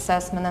note,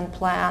 assessment and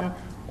plan,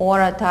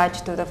 or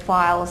attached to the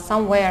file.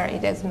 Somewhere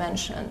it is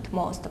mentioned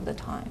most of the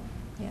time,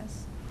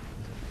 yes.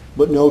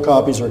 But no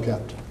copies are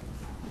kept?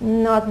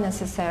 Not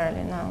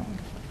necessarily, no.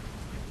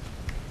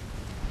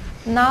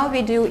 Now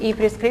we do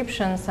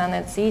e-prescriptions and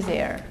it's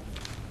easier,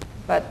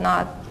 but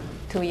not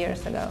 2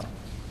 years ago.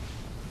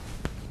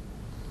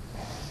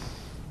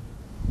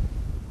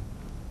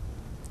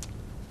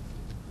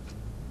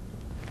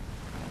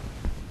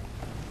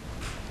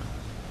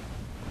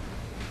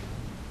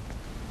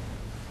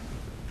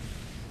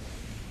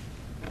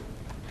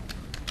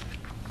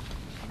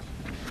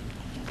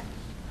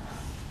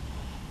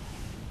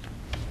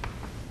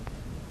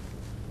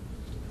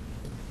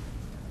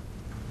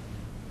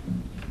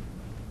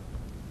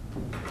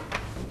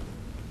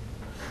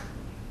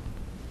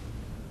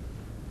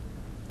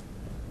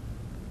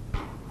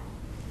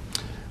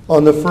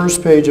 On the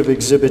first page of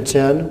Exhibit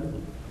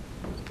 10,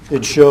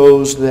 it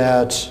shows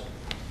that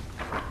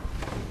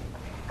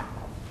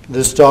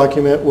this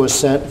document was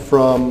sent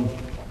from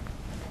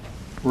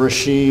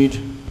Rashid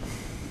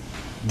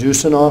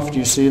Dusanov. Do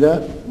you see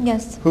that?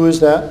 Yes, Who is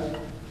that?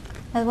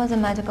 that was a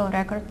medical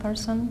record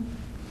person.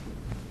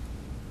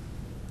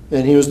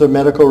 And he was the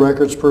medical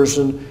records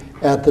person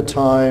at the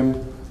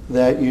time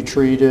that you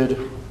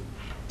treated,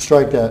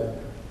 strike that.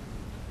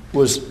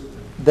 Was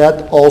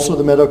that also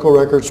the medical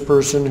records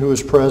person who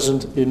was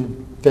present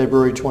in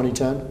February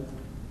 2010?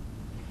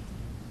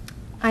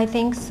 I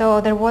think so.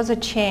 There was a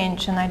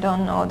change, and I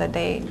don't know the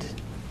date.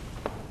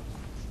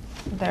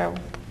 There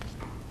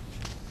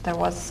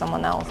was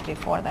someone else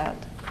before that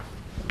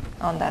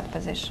on that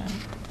position.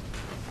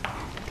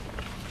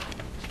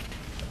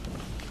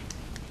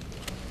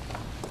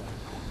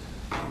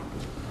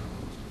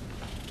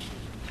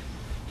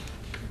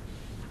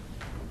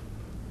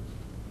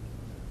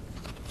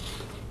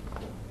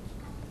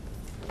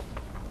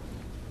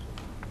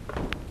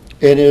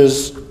 And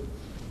is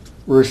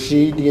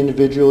Rashid the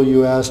individual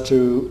you asked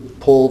to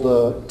pull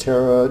the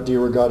Terra de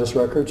Rogatis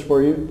records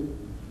for you?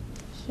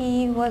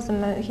 He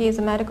is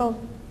a medical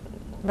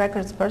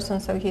records person,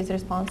 so he's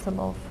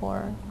responsible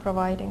for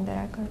providing the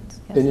records.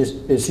 Yes.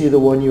 And is he the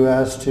one you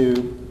asked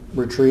to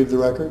retrieve the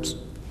records?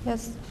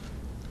 Yes.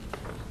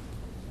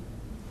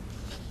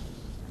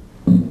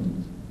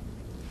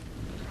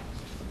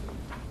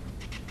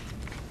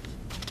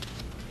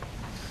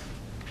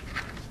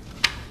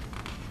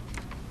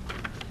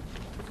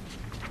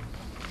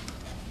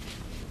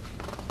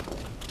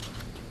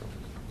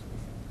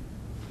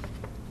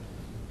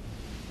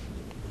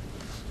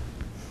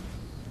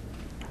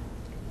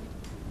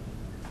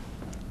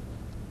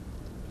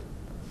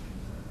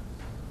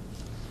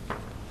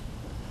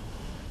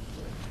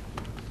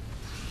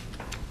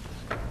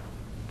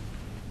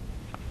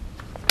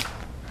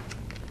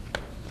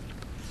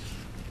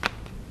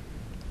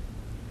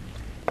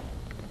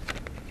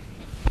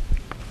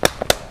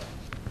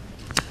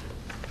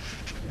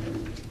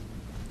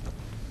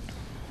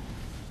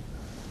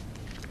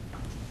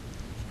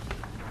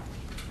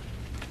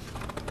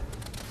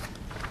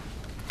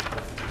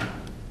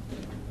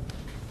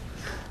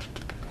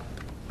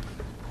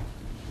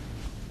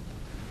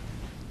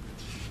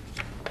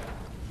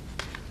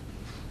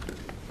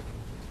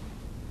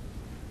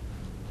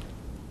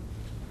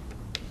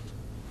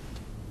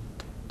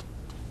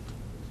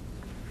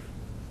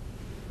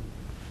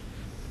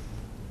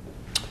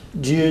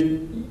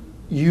 Do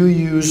you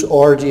use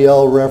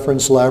RDL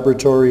Reference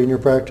Laboratory in your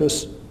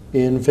practice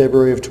in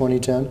February of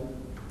 2010?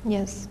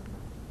 Yes.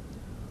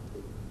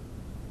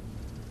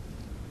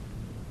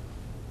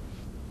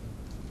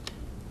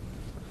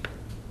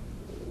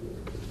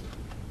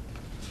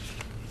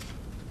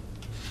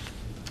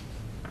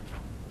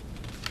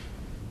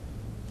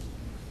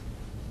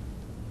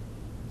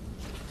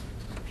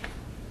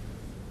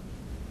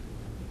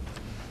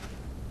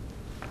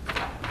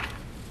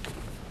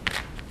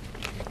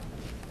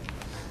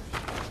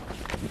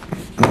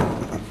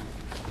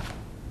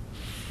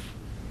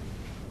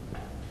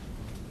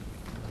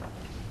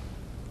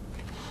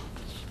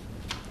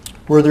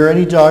 Were there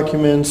any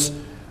documents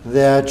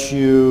that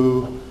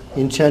you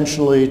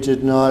intentionally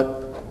did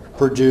not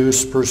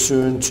produce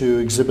pursuant to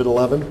Exhibit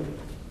 11?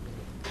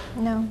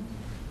 No.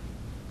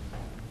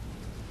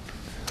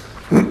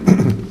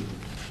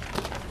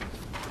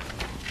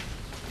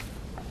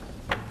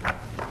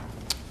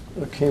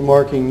 Okay,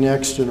 marking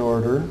next in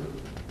order.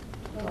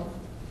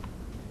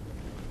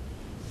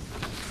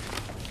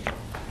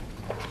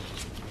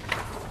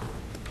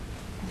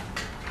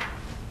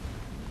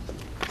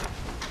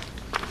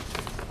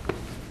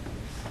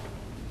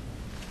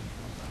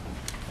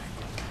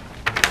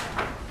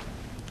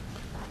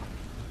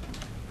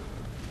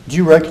 Do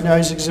you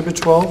recognize Exhibit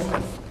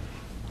 12?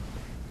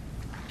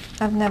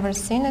 I've never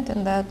seen it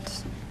in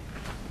that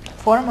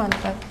format,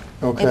 but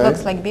Okay. it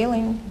looks like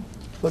billing.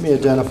 Let me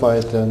identify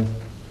it then.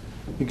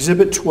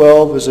 Exhibit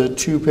 12 is a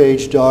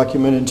two-page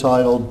document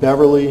entitled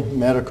Beverly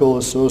Medical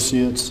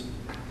Associates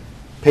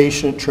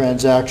Patient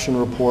Transaction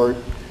Report,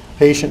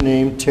 patient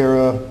name,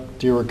 Tara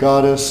de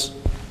Rogatis,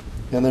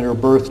 and then her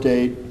birth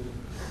date,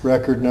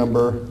 record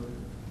number,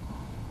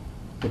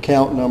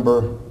 account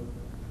number,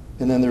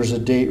 and then there's a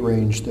date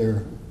range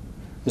there.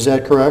 Is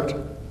that correct?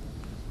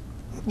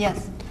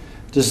 Yes.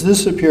 Does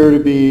this appear to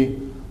be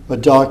a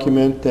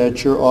document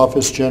that your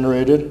office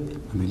generated?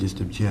 Let me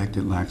just object,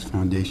 it lacks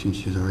foundation.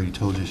 She's already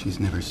told you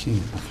she's never seen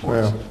it before.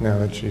 Well, now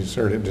that she's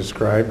heard it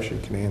described, she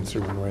can answer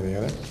one way or the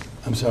other.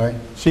 I'm sorry?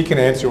 She can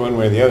answer one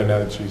way or the other now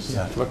that she's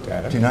Yeah. looked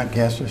at Do it. not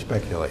guess or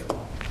speculate.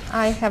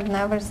 I have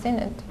never seen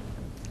it.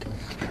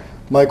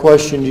 My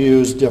question to you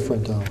is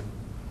different though.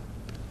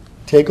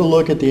 Take a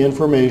look at the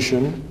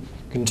information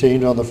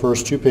contained on the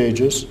first 2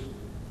 pages.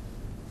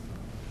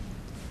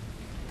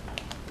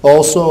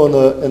 Also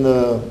in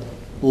the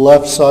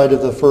left side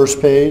of the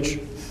first page,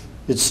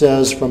 it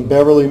says from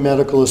Beverly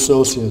Medical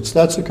Associates.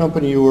 That's the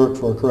company you work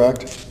for,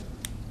 correct?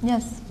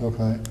 Yes.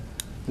 Okay.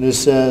 And it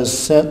says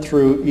sent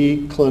through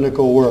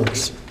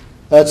eClinicalWorks.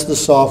 That's the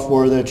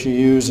software that you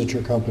use at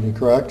your company,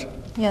 correct?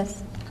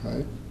 Yes.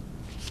 Okay.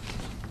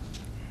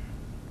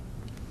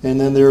 And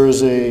then there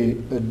is a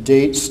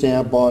date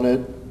stamp on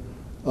it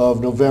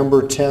of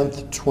November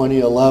 10th,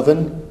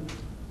 2011,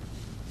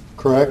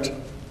 correct?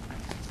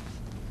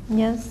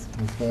 Yes.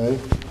 Okay.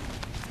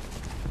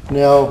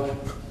 Now,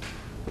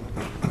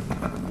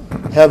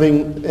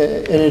 and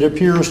it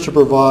appears to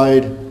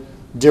provide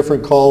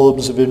different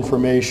columns of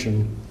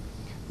information.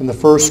 In the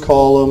first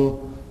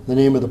column, the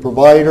name of the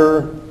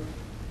provider,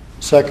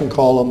 second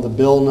column, the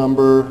bill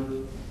number,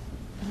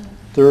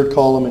 third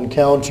column,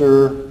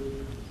 encounter,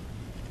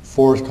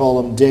 fourth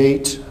column,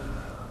 date,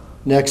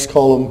 next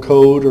column,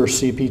 code or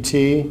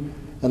CPT,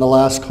 and the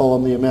last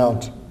column, the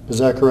amount. Is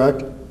that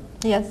correct?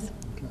 Yes.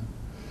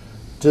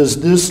 Does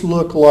this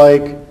look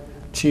like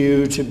to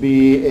you to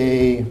be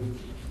a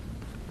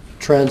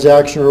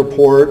transaction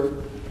report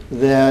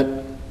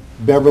that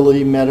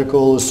Beverly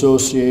Medical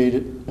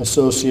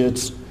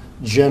Associates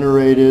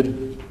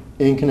generated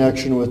in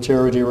connection with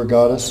Tara de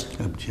Rogatis?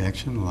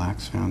 Objection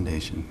lacks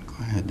foundation. Go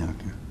ahead,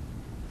 doctor.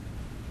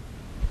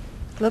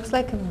 Looks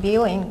like a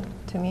billing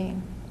to me.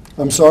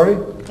 I'm sorry?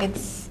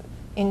 It's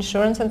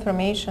insurance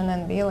information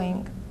and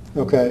billing.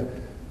 Okay.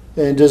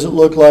 And does it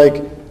look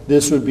like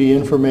this would be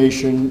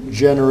information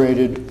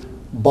generated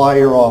by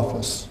your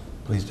office?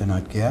 Please do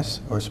not guess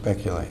or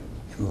speculate.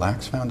 It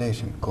lacks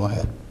foundation. Go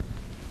ahead.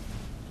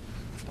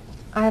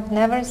 I've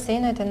never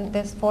seen it in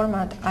this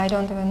format. I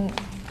don't even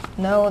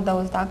know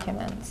those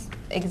documents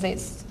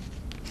exist.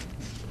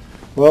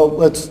 Well,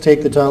 let's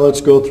take the time.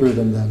 Let's go through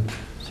them then.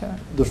 Sure.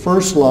 The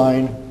first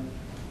line,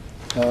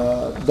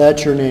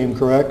 that's your name,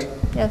 correct?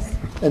 Yes.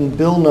 And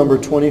bill number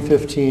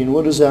 2015,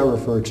 what does that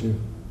refer to?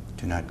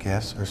 Do not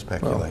guess or Well,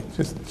 speculate.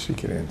 just, she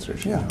could answer.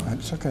 She Yeah, knows.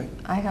 that's okay.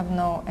 I have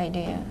no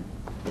idea.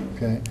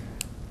 Okay.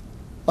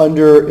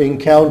 Under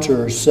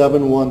encounter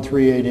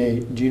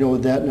 71388, do you know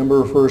what that number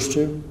refers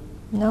to?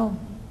 No.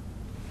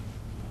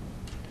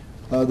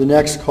 The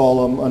next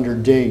column under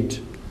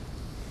date,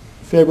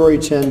 February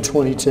 10,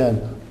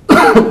 2010.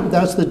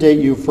 That's the date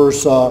you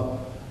first saw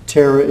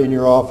Tara in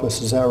your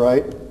office, is that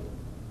right?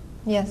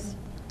 Yes.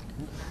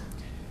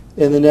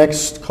 In the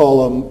next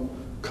column,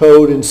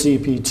 code and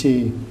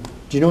CPT.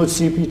 Do you know what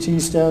CPT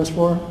stands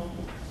for?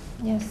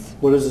 Yes.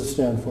 What does it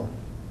stand for?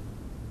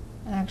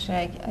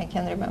 Actually, I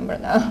can't remember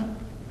now.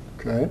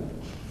 Okay.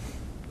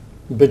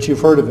 But you've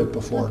heard of it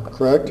before,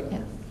 correct?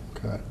 Yes.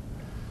 Okay.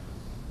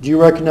 Do you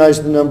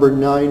recognize the number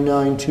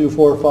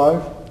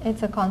 99245?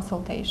 It's a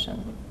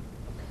consultation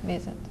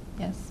visit.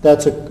 Yes.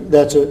 That's a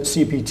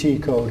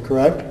CPT code,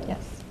 correct?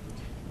 Yes.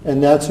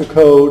 And that's a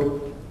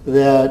code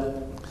that,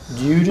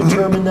 do you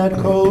determine that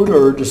code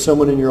or does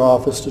someone in your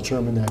office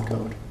determine that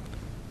code?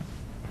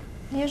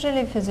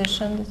 Usually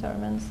physician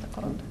determines the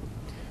code.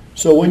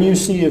 So when you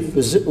see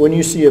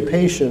a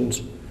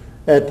patient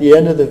at the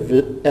end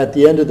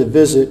of the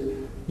visit,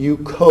 you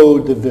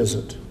code the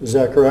visit. Is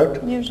that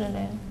correct?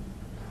 Usually.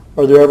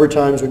 Are there ever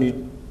times when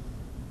you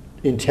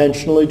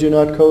intentionally do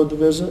not code the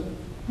visit?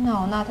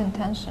 No, not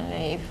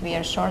intentionally. If we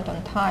are short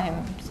on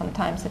time,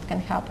 sometimes it can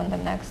happen the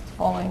next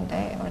following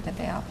day or the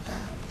day after.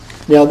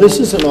 Now this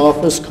is an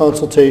office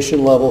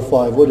consultation level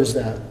 5. What is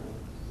that?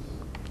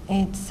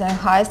 It's the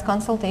highest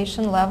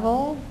consultation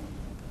level.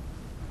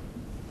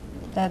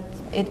 That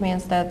it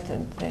means that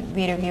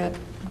we reviewed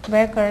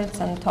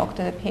records and talked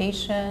to the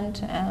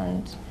patient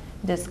and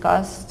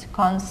discussed,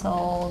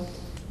 consult,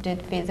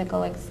 did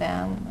physical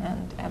exam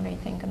and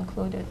everything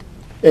included.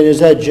 And is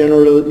that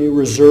generally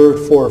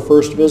reserved for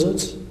first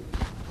visits?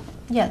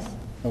 Yes.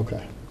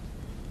 Okay.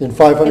 And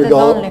 $500? It is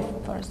only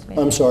first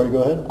visit. I'm sorry,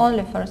 go ahead.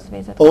 Only first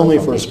visit. Only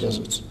first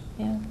consultation. visits.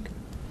 Yeah.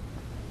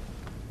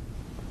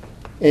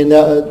 And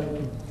that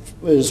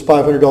is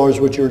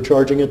 $500 what you were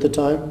charging at the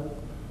time?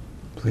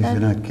 Please do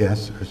not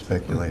guess or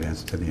speculate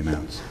as to the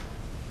amounts.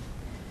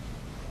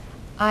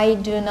 I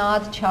do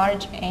not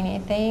charge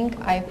anything.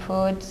 I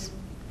put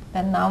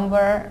the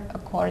number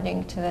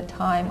according to the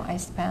time I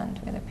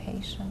spent with a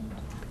patient.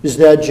 Is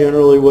that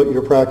generally what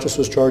your practice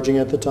was charging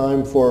at the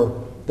time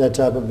for that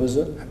type of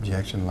visit?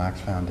 Objection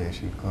lacks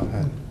foundation. Go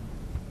ahead.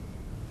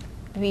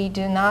 We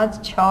do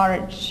not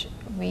charge,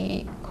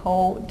 we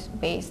code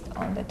based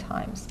on the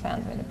time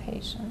spent with the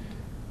patient.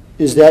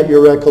 Is that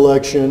your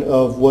recollection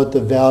of what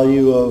the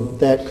value of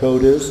that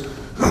code is?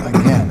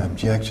 Again,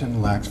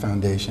 objection, lacks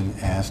foundation,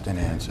 asked and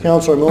answered.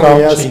 Counselor, I'm only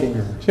Well, asking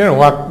her. she didn't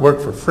work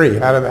for free.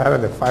 How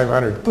did the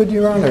 500? But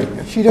Your Honor,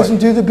 she doesn't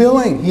do the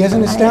billing. He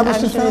hasn't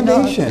established a actually don't.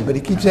 foundation, but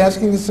he keeps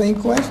asking the same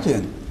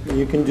question.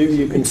 You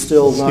can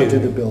still not do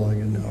Excuse the me.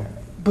 billing and no.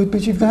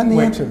 But you've gotten the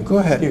Wait answer. a- Go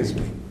ahead. Excuse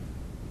me.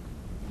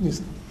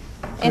 Just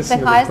It's the listen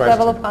to highest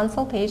level question. of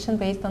consultation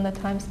based on the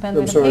time spent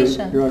I'm with sorry, the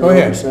patient. Your Honor, Go what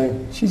ahead. you're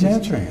saying. She's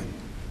answering it.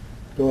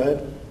 Go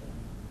ahead.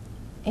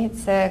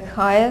 It's the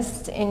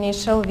highest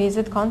initial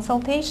visit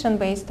consultation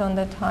based on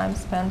the time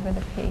spent with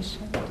the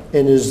patient.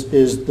 And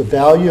is the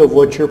value of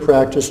what your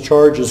practice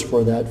charges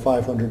for that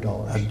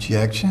 $500?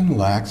 Objection,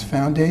 lacks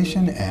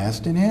foundation,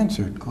 asked and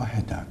answered. Go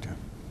ahead, doctor.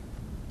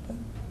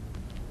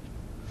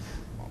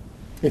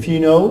 If you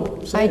know,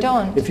 say I it.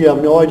 don't. If you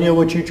have no idea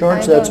what you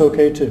charge, I that's don't.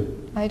 okay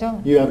too. I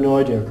don't. You have no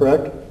idea,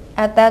 correct?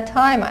 At that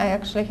time, I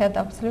actually had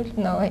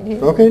absolutely no idea.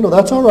 Okay, no,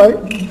 that's all right.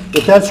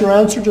 If that's your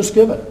answer, just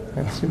give it.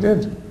 Yes, you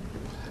did.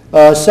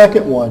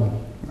 Second one,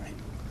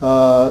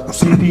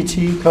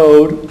 CPT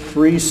code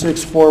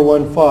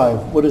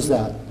 36415. What is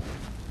that?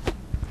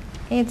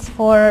 It's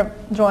for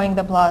drawing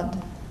the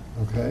blood.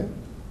 Okay.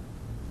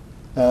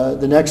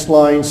 The next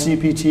line,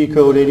 CPT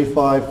code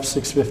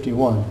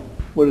 85651.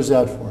 What is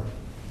that for?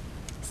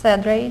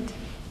 SED rate,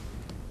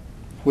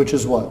 Which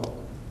is what?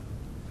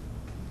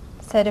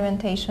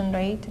 sedimentation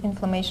rate,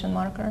 inflammation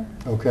marker.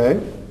 Okay.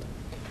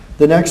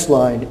 The next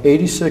line,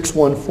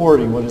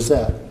 86140. What is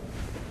that?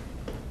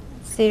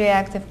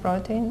 C-reactive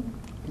protein.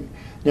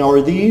 Now,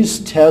 are these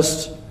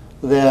tests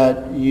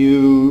that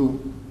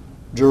you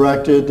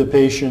directed the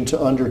patient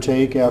to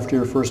undertake after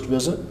your first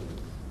visit?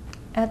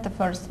 At the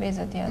first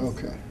visit, yes.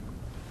 Okay.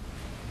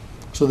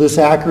 So this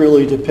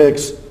accurately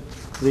depicts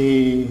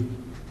the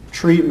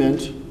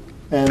treatment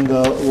and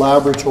the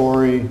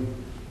laboratory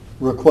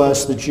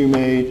request that you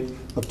made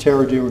of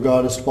Tara de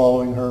Rogatis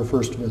following her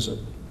first visit.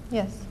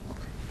 Yes.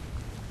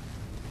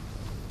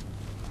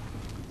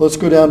 Let's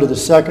go down to the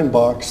second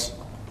box.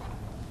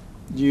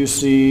 Do you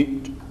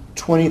see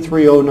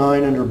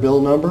 2309 under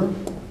bill number?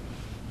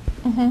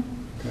 Mm-hmm.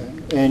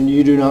 Okay. And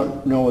you do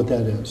not know what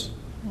that is?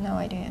 No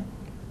idea.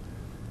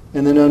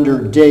 And then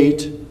under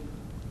date,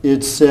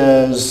 it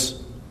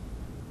says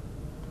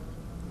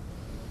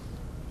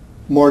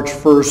March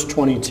 1st,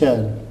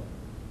 2010.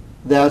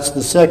 That's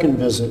the second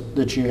visit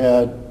that you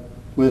had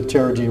with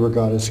Tara de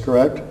Rogatis,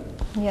 correct?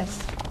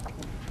 Yes.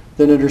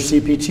 Then under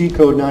CPT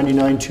code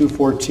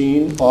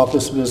 99214,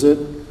 office visit,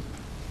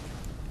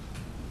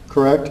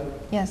 correct?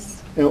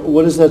 Yes. And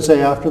what does that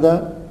say after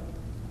that?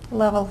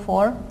 Level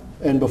 4,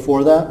 And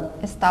before that?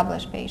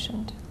 established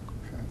patient.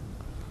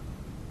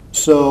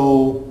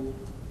 So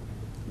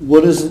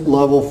what does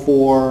level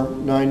 4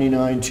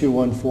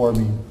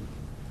 99214 mean?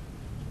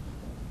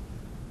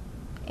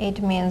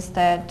 It means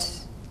that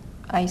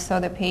I saw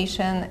the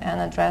patient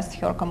and addressed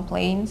her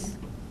complaints.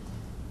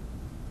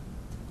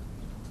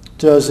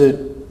 Does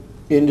it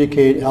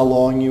indicate how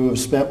long you have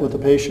spent with the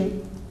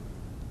patient?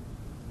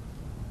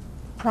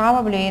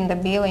 Probably in the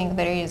billing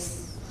there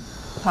is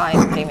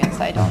time limits,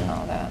 I don't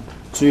know that.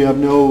 So you have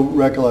no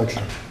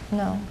recollection?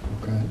 No.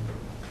 Okay.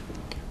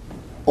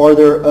 Are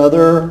there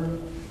other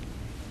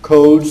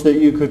codes that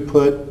you could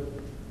put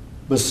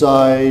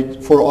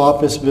beside, for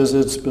office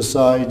visits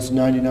besides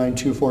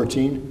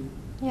 99214?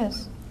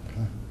 Yes.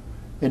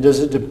 And does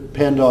it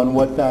depend on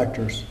what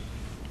factors?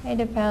 It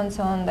depends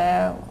on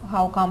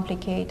how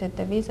complicated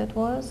the visit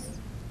was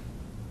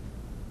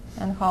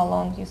and how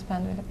long you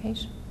spend with the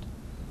patient.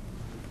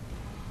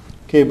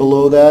 Okay,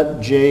 below that,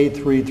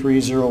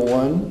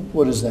 J3301,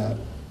 what is that?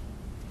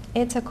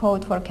 It's a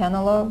code for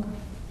Kenalog.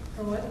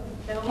 For what?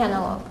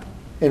 Kenalog.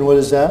 And what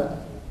is that?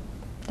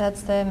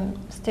 That's the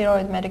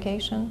steroid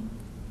medication.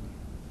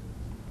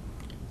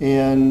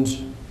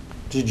 And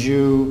did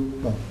you,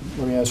 well,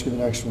 let me ask you the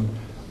next one.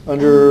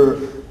 Under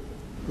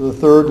the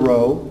third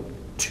row,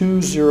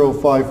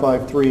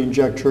 20553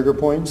 inject trigger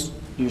points,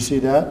 do you see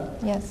that?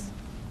 Yes.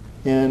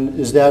 And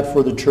is that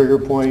for the trigger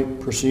point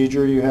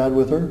procedure you had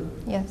with her?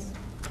 Yes.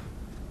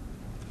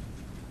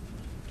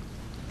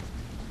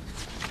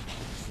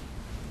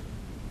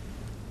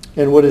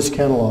 And what is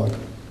Kenalog?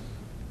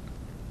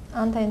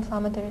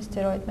 Anti-inflammatory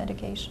steroid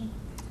medication.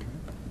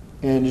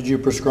 And did you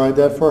prescribe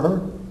that for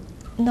her?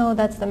 No,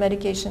 that's the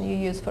medication you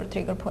use for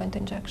trigger point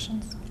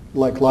injections.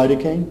 Like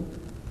lidocaine?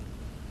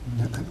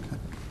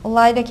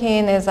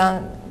 Lidocaine is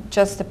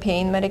just a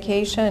pain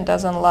medication. It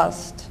doesn't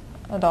last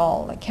at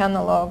all. The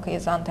Kenalog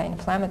is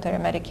anti-inflammatory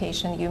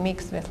medication you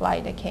mix with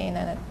lidocaine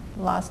and it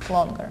lasts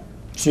longer.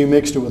 So you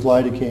mixed it with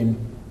lidocaine?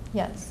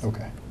 Yes.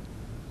 Okay.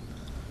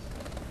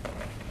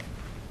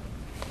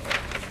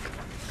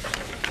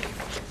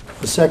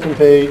 The second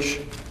page,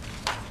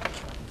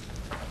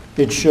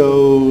 it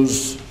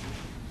shows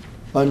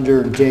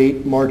under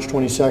date March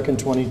 22nd,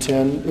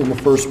 2010 in the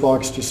first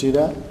box. Do you see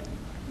that?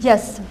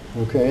 Yes.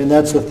 Okay, and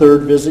that's the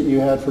third visit you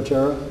had for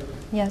Tara?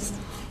 Yes.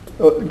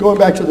 Going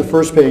back to the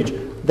first page,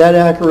 that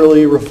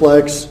accurately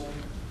reflects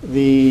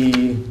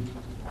the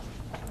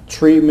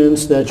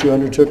treatments that you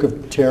undertook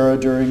of Tara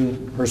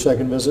during her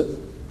second visit?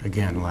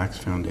 Again, lax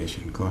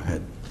foundation. Go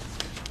ahead.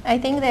 I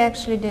think they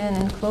actually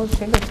didn't include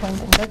trigger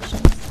point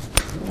injections.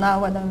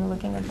 Now when I'm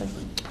looking at the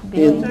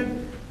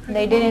billing,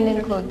 they didn't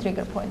include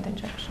trigger point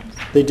injections.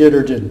 They did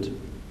or didn't?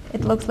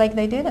 It looks like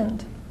they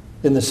didn't.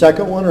 In the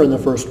second one or in the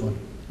first one?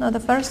 No, the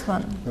first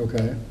one.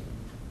 Okay.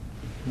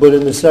 But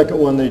in the second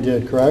one they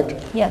did,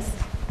 correct? Yes.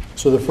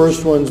 So the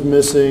first one's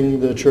missing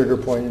the trigger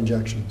point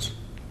injections.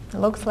 It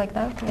looks like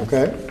that. Yes.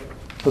 Okay.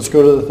 Let's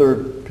go to the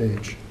third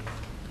page.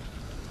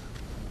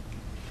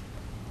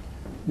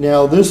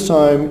 Now this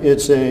time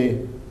it's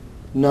a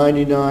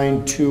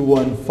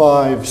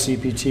 99215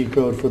 CPT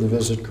code for the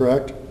visit,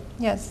 correct?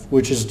 Yes.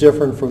 Which is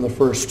different from the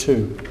first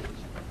two.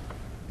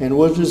 And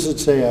what does it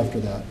say after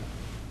that?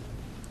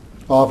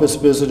 Office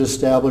visit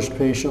established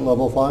patient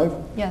level 5?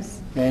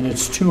 Yes. And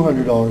it's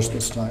 $200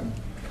 this time.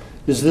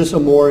 Is this a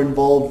more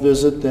involved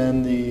visit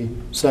than the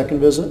second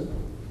visit?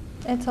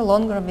 It's a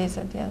longer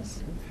visit,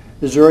 yes.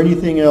 Is there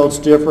anything else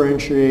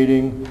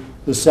differentiating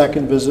the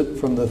second visit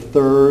from the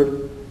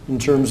third in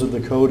terms of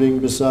the coding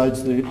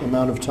besides the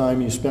amount of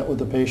time you spent with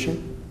the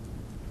patient?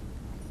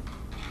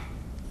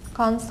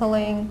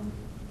 Counseling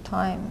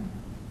time.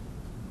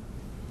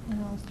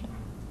 Mostly.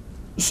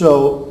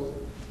 So,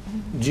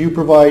 do you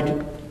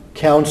provide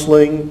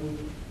counseling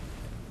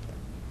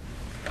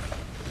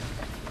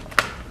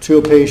to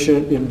a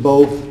patient in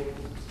both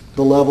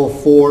the level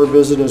 4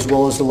 visit as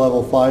well as the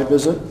level 5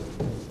 visit?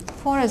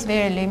 4 is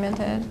very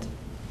limited.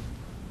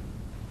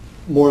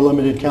 More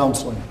limited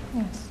counseling?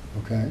 Yes.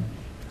 Okay.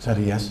 Is that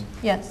a yes?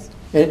 Yes.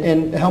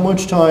 And how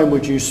much time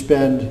would you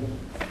spend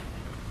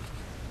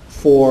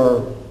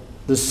for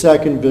the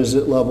second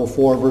visit, level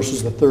 4,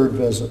 versus the third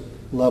visit,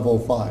 level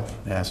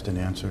 5? Asked and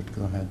answered.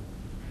 Go ahead.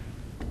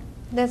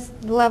 This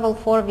level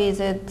 4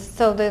 visit,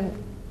 so the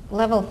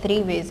level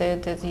 3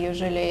 visit is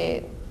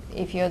usually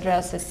if you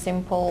address a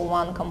simple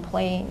one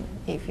complaint.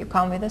 If you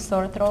come with a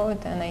sore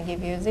throat and I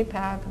give you a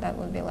Z-Pack, that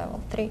would be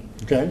level 3.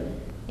 Okay.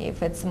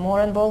 If it's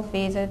more involved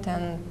visit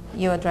and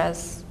you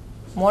address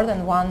more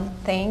than one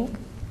thing,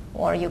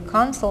 or you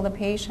counsel the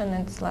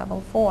patient, it's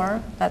level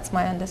 4. That's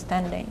my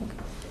understanding.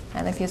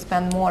 And if you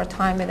spend more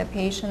time with the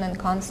patient and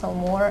counsel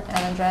more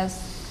and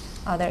address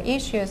other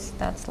issues,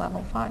 that's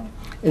level 5.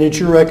 And it's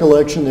your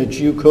recollection that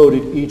you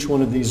coded each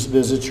one of these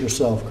visits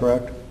yourself,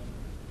 correct?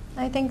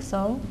 I think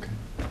so.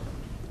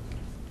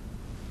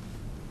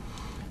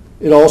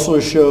 It also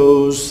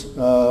shows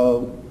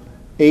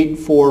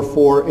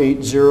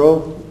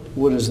 84480.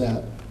 What is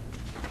that?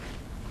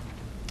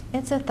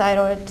 It's a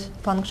thyroid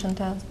function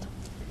test.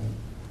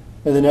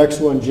 And the next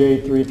one,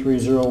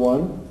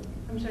 J3301.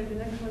 I'm sorry, the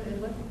next one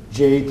is what?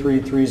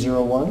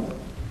 J3301.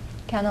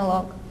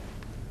 Canalog.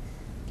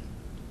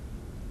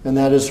 And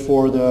that is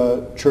for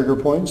the trigger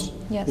points?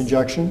 Yes.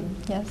 Injection?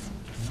 Yes.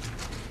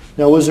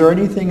 Now, was there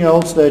anything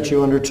else that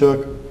you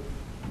undertook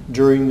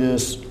during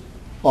this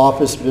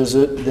office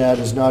visit that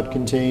is not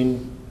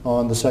contained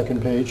on the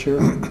second page here?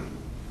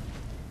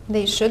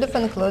 They should have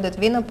included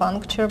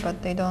venipuncture,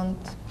 but they don't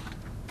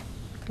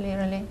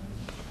clearly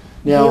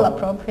Now- feel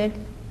appropriate.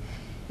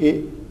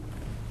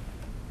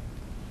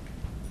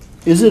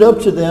 Is it up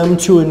to them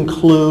to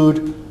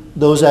include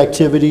those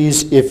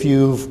activities if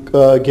you've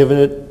given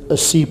it a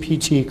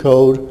CPT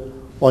code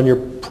on your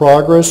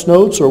progress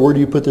notes, or where do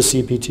you put the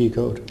CPT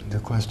code? The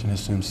question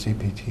assumes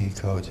CPT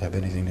codes have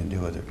anything to do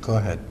with it. Go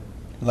ahead.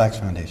 Lax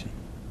foundation.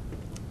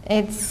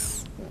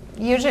 It's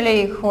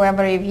usually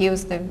whoever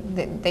reviews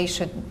they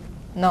should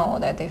know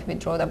that if we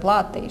draw the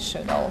blood, they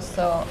should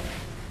also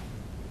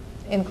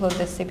include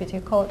the CPT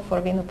code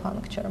for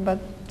venipuncture, but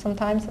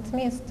sometimes it's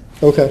missed.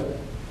 Okay.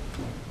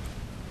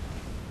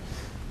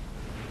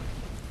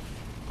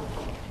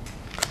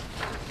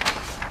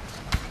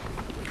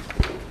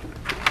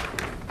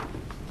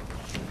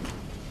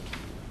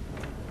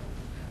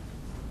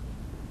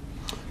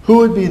 Who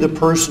would be the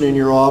person in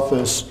your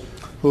office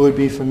who would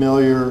be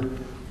familiar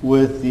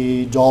with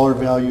the dollar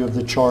value of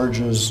the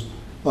charges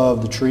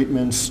of the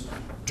treatments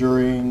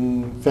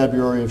during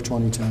February of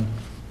 2010?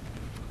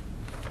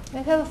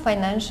 We have a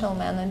financial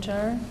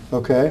manager.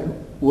 Okay.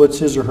 What's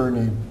his or her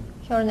name?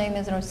 Her name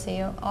is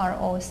Rocio,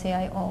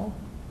 R-O-C-I-O.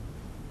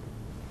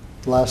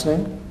 Last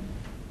name?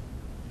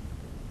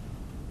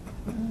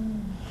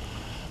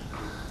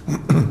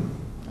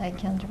 I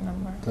can't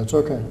remember. That's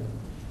okay.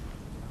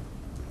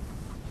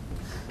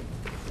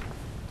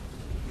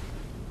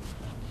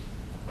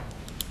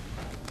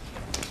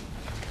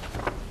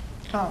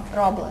 Oh,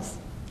 Robles.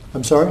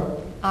 I'm sorry?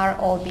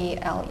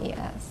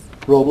 R-O-B-L-E-S.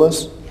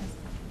 Robles?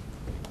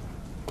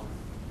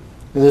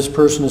 And this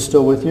person is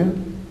still with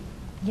you?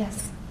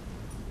 Yes.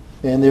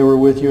 And they were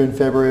with you in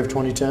February of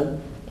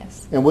 2010?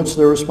 Yes. And what's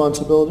their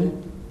responsibility?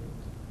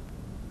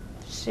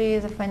 She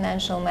is a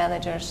financial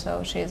manager,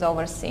 so she is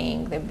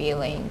overseeing the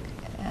billing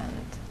and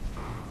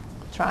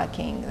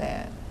tracking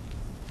the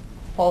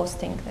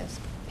posting these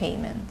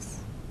payments.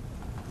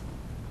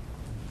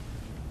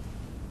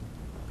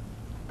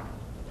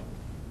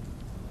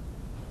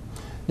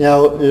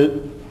 Now,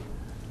 the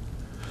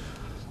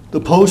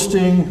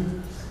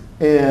posting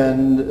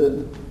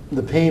and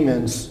the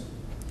payments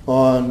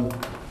on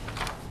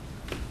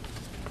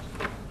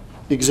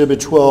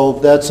Exhibit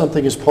 12, that's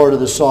something as part of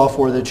the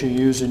software that you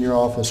use in your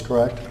office,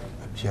 correct?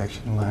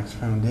 Objection lacks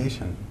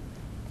foundation.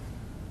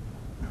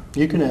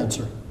 You can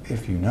answer.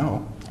 If you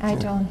know. I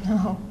don't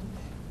know.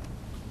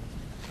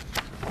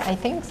 I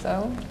think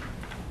so.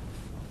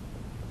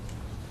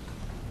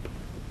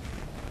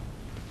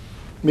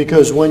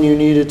 Because when you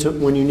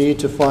need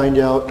to find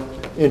out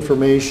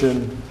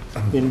information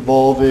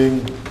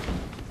involving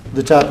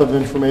the type of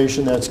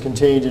information that's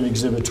contained in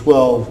Exhibit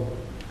 12,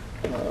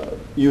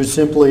 you would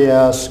simply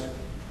ask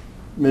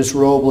Ms.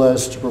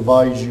 Robles to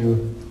provide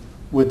you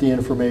with the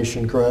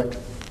information, correct?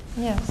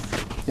 Yes.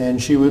 And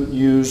she would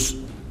use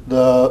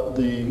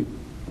the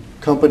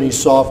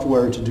company's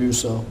software to do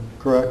so,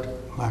 correct?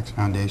 Lacks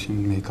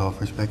foundation, may call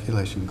for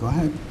speculation. Go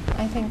ahead.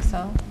 I think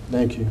so.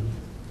 Thank you.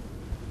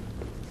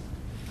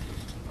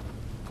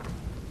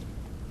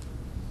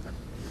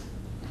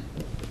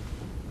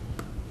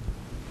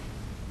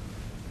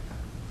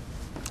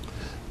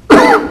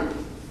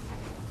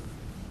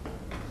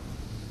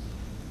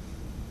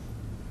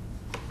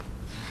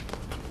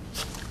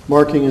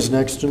 Marking is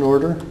next in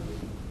order.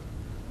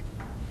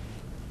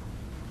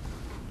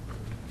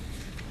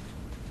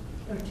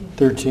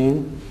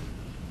 13.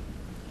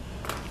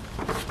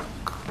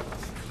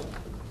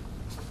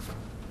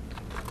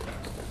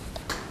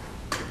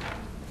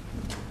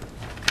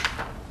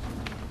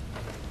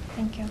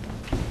 Thank you.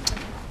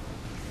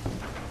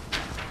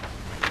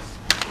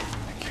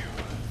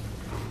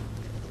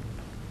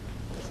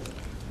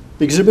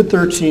 Exhibit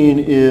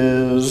 13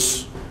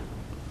 is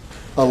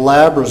a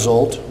lab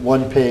result,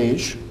 1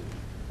 page,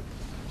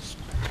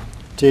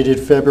 dated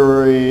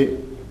February,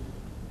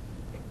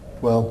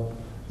 well,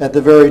 at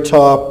the very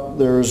top,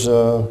 there's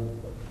an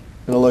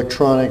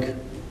electronic,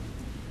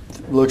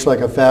 looks like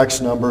a fax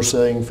number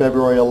saying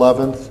February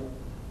 11th,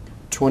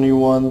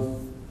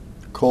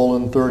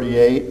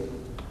 21:38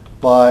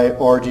 by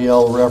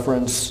RDL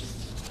Reference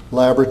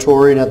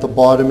Laboratory, and at the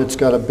bottom it's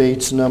got a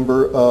Bates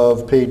number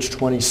of page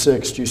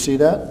 26. Do you see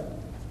that?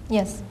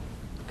 Yes.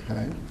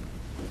 Okay.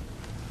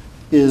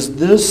 Is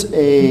this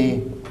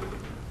a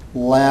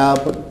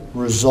lab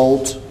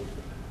result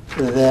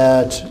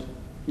that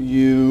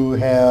you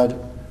had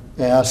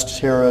asked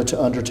Tara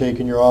to undertake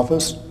in your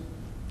office?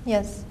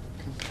 Yes.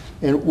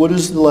 And what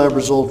is the lab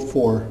result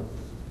for?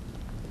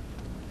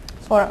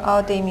 For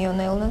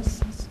autoimmune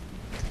illnesses.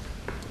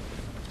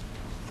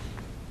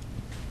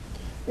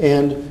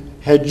 And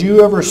had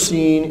you ever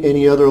seen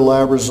any other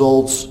lab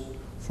results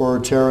for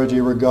Tara de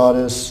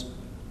Rogatis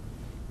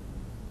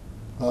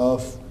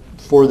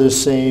for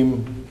this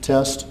same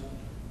test?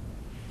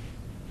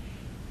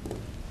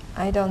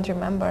 I don't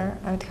remember.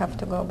 I would have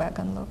to go back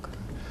and look.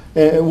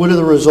 And what do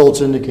the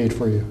results indicate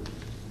for you?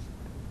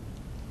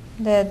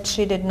 That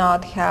she did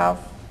not have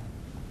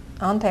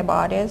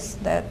antibodies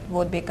that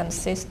would be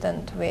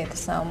consistent with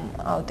some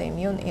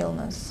autoimmune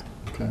illness.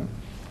 Okay.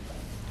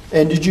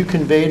 And did you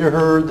convey to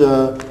her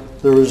the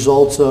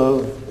results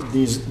of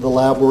the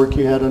lab work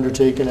you had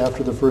undertaken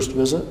after the first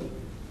visit?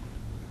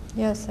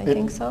 Yes, I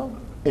think so.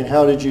 And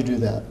how did you do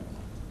that?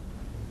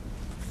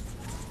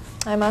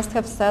 I must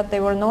have said they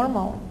were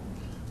normal.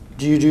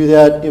 Do you do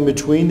that in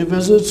between the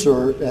visits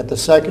or at the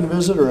second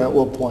visit or at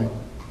what point?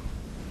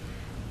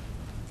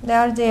 The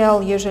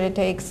RDL usually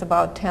takes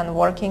about 10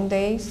 working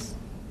days.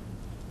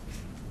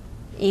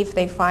 If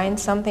they find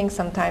something,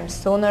 sometimes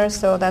sooner,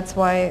 so that's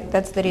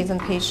the reason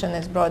patient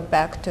is brought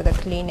back to the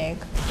clinic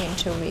in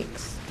 2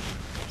 weeks,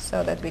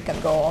 so that we can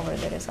go over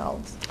the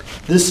results.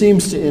 This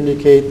seems to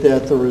indicate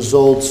that the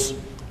results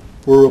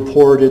were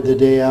reported the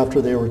day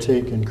after they were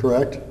taken,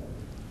 correct?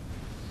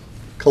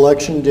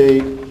 Collection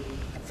date,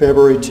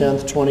 February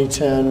 10th,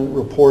 2010,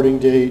 reporting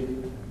date,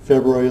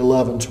 February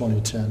 11,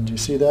 2010. Do you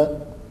see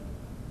that?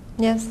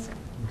 Yes.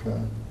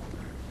 Okay.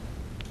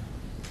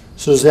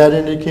 So does that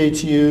indicate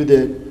to you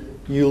that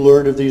you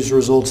learned of these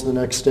results the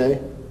next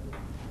day?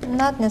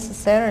 Not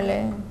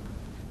necessarily.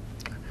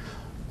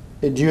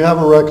 And do you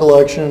have a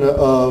recollection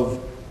of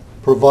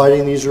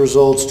providing these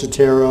results to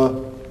Tara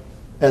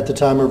at the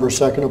time of her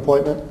second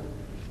appointment?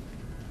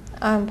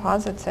 I'm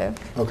positive.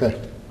 Okay.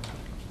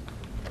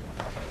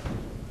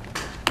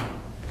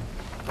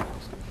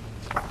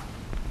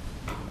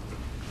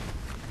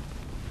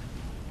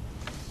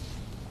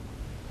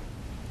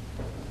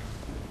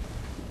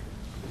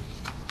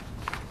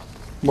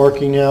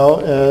 Marking now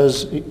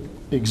as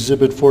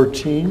Exhibit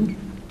 14.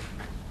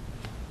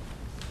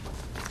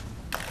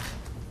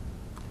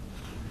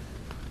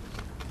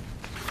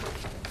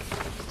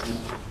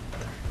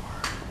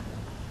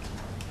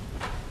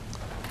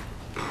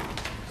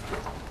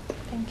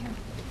 Thank you.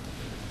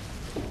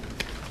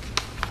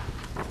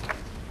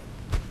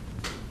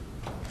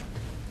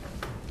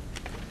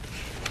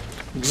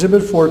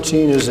 Exhibit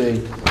 14 is a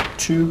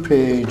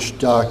 2-page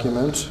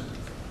document,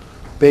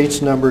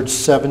 Bates numbered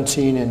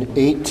 17 and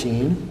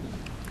 18,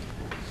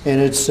 and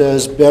it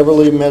says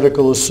Beverly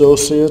Medical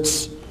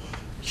Associates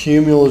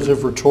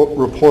cumulative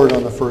report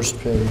on the first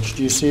page.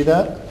 Do you see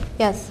that?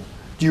 Yes,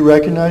 Do you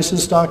recognize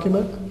this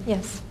document?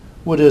 yes.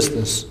 What is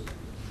this?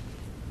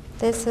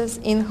 This is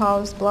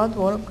in-house blood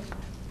work,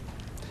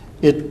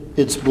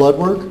 It's blood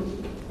work?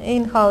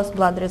 in-house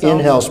blood results.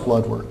 In-house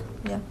blood work.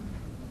 Yeah.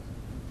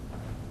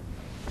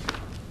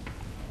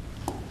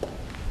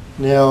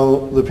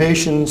 Now, the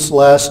patient's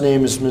last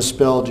name is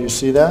misspelled. Do you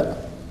see that?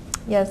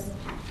 Yes,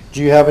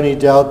 Do you have any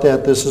doubt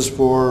that this is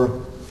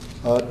for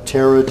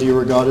Tara de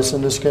Rogatis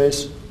in this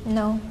case?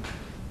 no,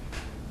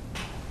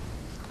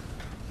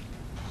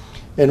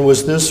 And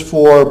was this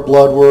for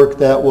blood work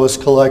that was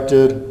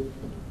collected,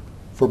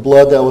 for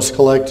blood that was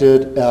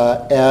collected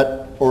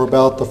at or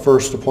about the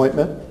first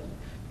appointment?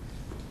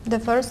 the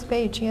first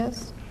page,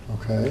 yes.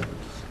 Okay.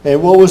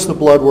 And what was the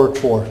blood work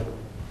for?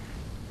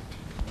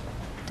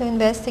 To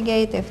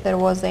investigate if there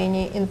was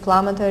any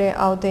inflammatory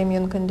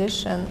autoimmune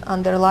condition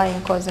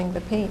underlying causing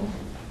the pain,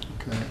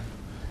 Okay.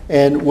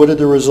 And what did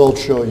the results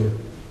show you?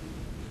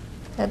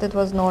 that it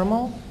was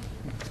normal.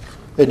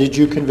 And did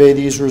you convey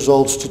these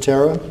results to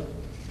Tara?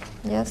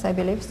 Yes, I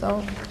believe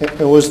so.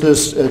 And was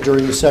this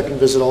during the second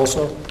visit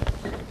also?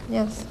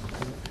 Yes,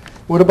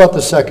 What about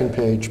the second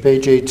page,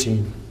 page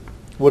 18?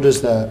 What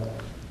is that?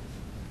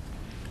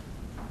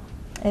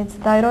 it's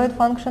thyroid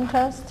function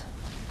test.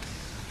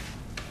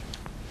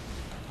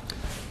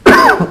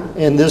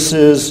 And this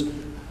is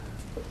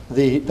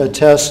a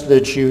test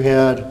that you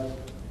had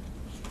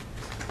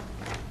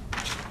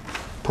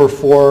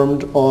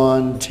performed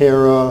on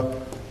Tara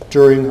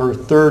during her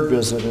third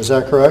visit, is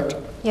that correct?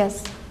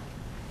 Yes,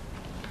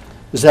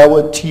 Is that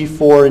what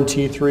T4 and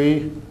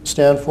T3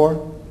 stand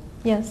for?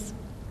 yes.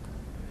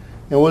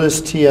 And what is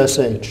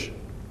TSH?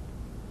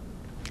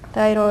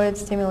 Thyroid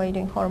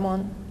stimulating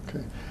hormone.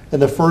 Okay. And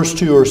the first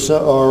two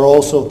are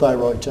also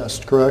thyroid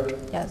tests, correct?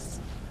 Yes,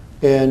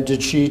 And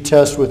did she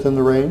test within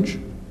the range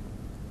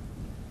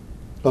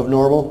of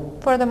normal?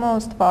 for the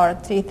most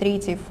part, T3,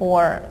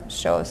 T4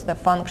 shows the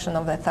function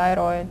of the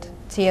thyroid.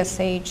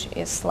 TSH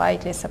is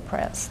slightly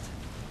suppressed.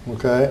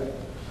 Okay.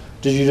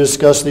 Did you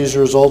discuss these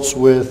results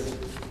with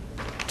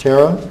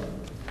Tara?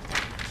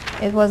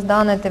 It was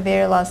done at the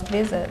very last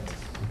visit.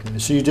 Okay.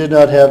 So you did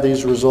not have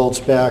these results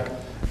back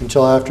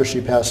until after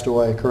she passed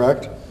away,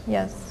 correct?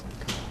 Yes,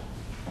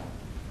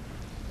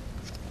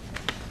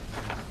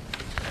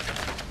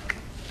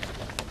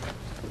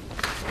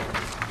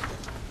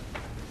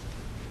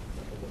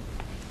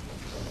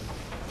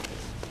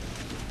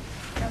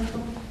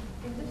 Counsel,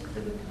 if this is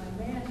a good time,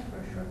 may I ask for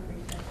a short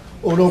recess?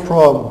 Oh, no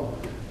problem.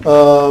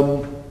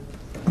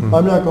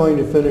 I'm not going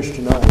to finish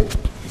tonight,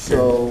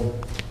 so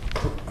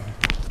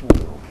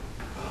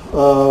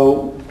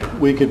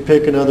we could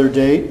pick another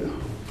date. Should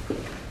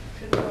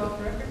we go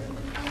off record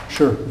with this?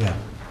 Sure. Yeah.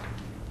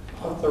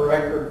 Off the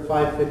record,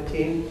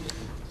 5:15.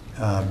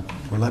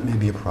 Well, that may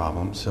be a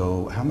problem.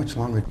 So how much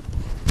longer?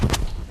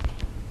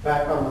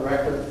 Back on the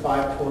record,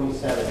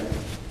 5:27.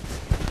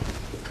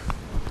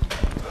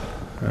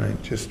 All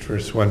right, just for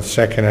 1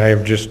 second, I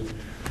have just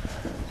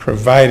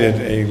provided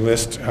a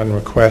list on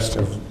request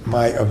of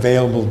my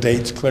available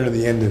dates clear to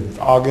the end of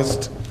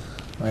August.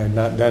 I have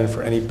not done it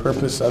for any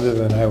purpose other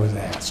than I was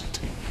asked.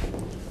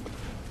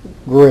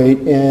 Great,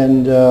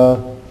 and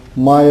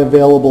my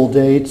available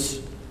dates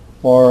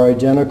are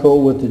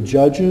identical with the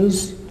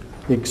judges,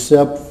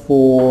 except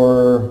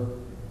for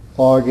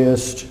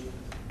August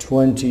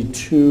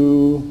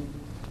 22,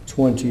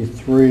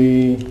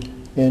 23,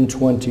 and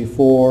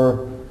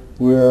 24.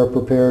 We are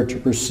prepared to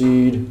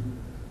proceed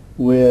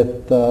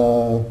with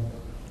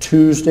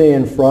Tuesday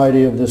and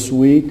Friday of this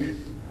week,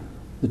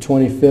 the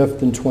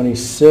 25th and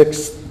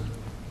 26th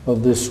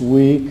of this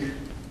week,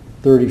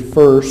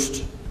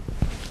 31st,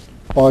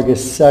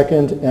 August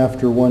 2nd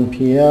after 1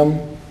 p.m.,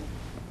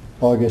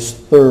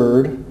 August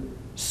 3rd,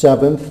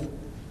 7th,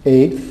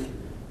 8th,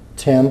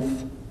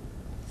 10th,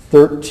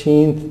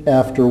 13th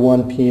after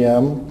 1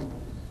 p.m.,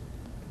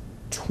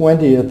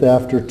 20th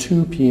after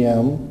 2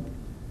 p.m.,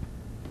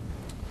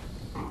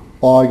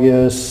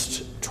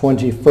 August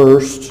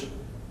 21st,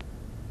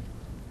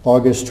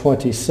 August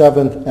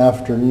 27th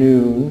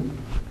afternoon,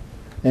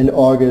 and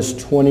August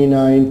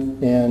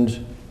 29th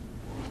and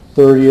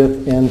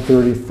 30th and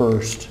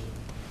 31st.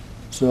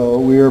 So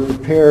we are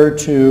prepared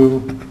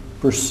to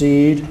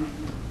proceed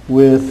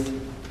with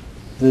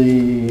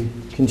the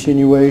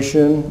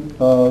continuation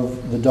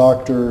of the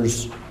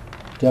doctor's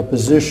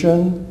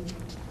deposition.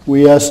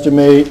 We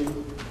estimate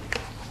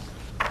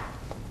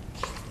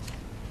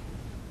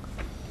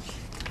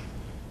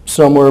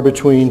somewhere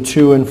between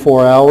 2 and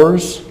 4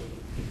 hours,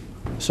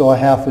 so a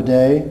half a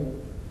day.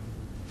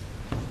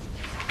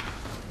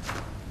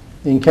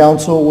 In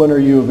council, when are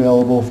you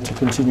available to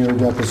continue your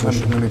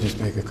deposition? Let me just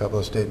make a couple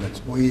of statements.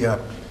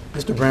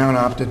 Mr. Brown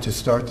opted to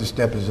start this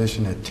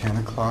deposition at 10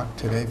 o'clock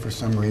today for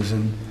some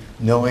reason,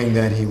 knowing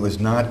that he was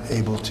not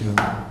able to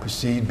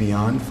proceed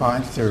beyond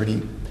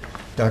 5:30.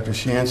 Dr.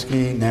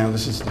 Shainsky, now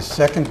this is the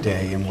second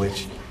day in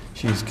which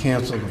she's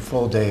canceled a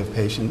full day of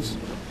patients.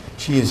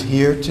 She is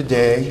here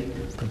today,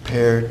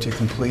 prepared to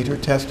complete her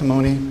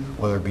testimony,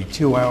 whether it be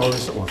 2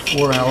 hours or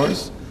 4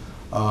 hours.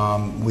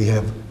 We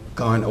have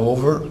gone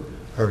over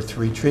her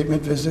 3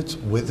 treatment visits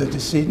with the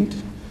decedent,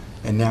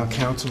 and now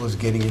counsel is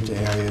getting into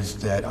areas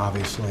that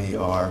obviously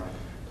are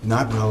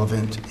not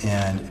relevant,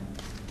 and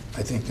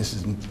I think this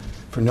is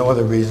for no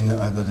other reason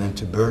other than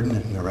to burden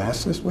and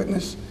harass this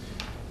witness.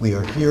 We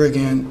are here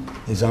again.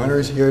 His Honor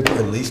is here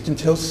at least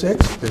until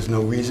 6. There's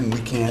no reason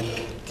we can't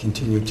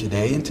continue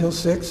today until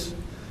 6.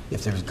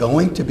 If there's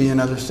going to be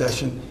another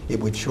session, it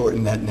would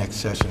shorten that next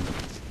session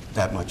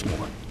that much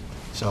more.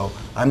 So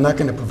I'm not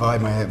going to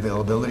provide my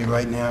availability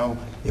right now.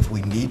 If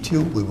we need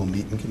to, we will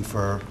meet and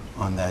confer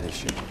on that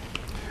issue.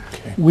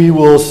 We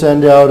will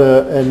send out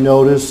a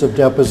notice of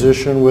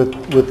deposition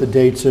with the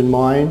dates in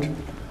mind,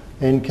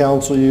 and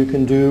counsel, you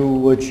can do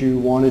what you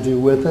want to do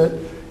with it.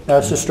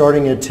 As to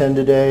starting at 10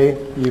 today,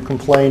 you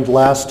complained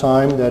last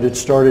time that it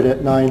started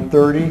at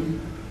 9:30.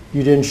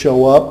 You didn't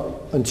show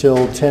up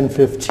until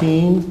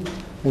 10:15,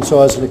 and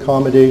so as an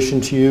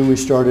accommodation to you, we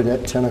started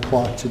at 10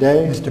 o'clock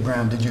today. Mr.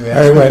 Brown, did you All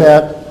ask? right. With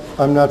that,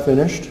 I'm not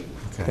finished.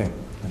 Okay.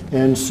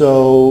 And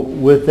so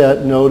with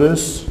that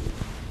notice,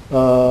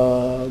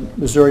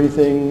 is there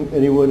anything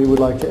anyone would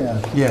like to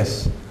add?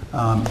 Yes.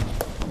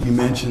 You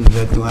mentioned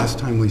that the last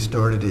time we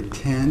started at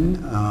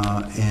 10,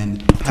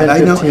 and had I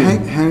known,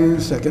 10:15. hang on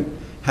a second,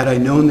 had I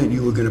known that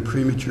you were going to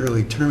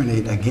prematurely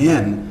terminate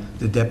again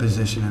the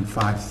deposition at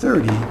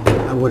 5:30,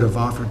 I would have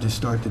offered to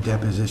start the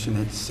deposition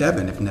at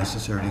 7 if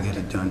necessary to get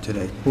it done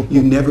today.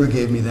 You never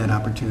gave me that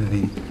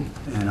opportunity,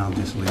 and I'll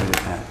just leave it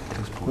at that at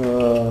this point.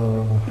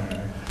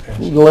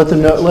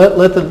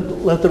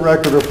 Let the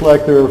record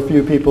reflect there are a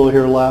few people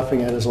here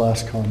laughing at his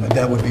last comment.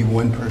 That would be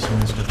one person,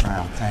 Mr.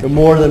 Brown. Thank you.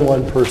 More than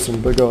one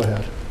person, but go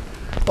ahead.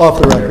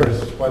 Off the record.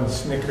 There's one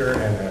snicker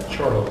and a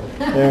chortle.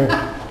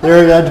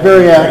 There, that's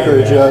very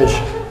accurate, Judge.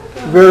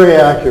 Very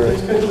accurate.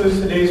 This concludes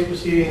today's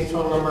proceedings.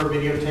 Total number of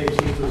videotapes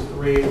used was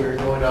 3. We're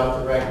going off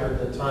the record.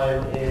 The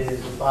time is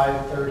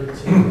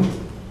 5:32.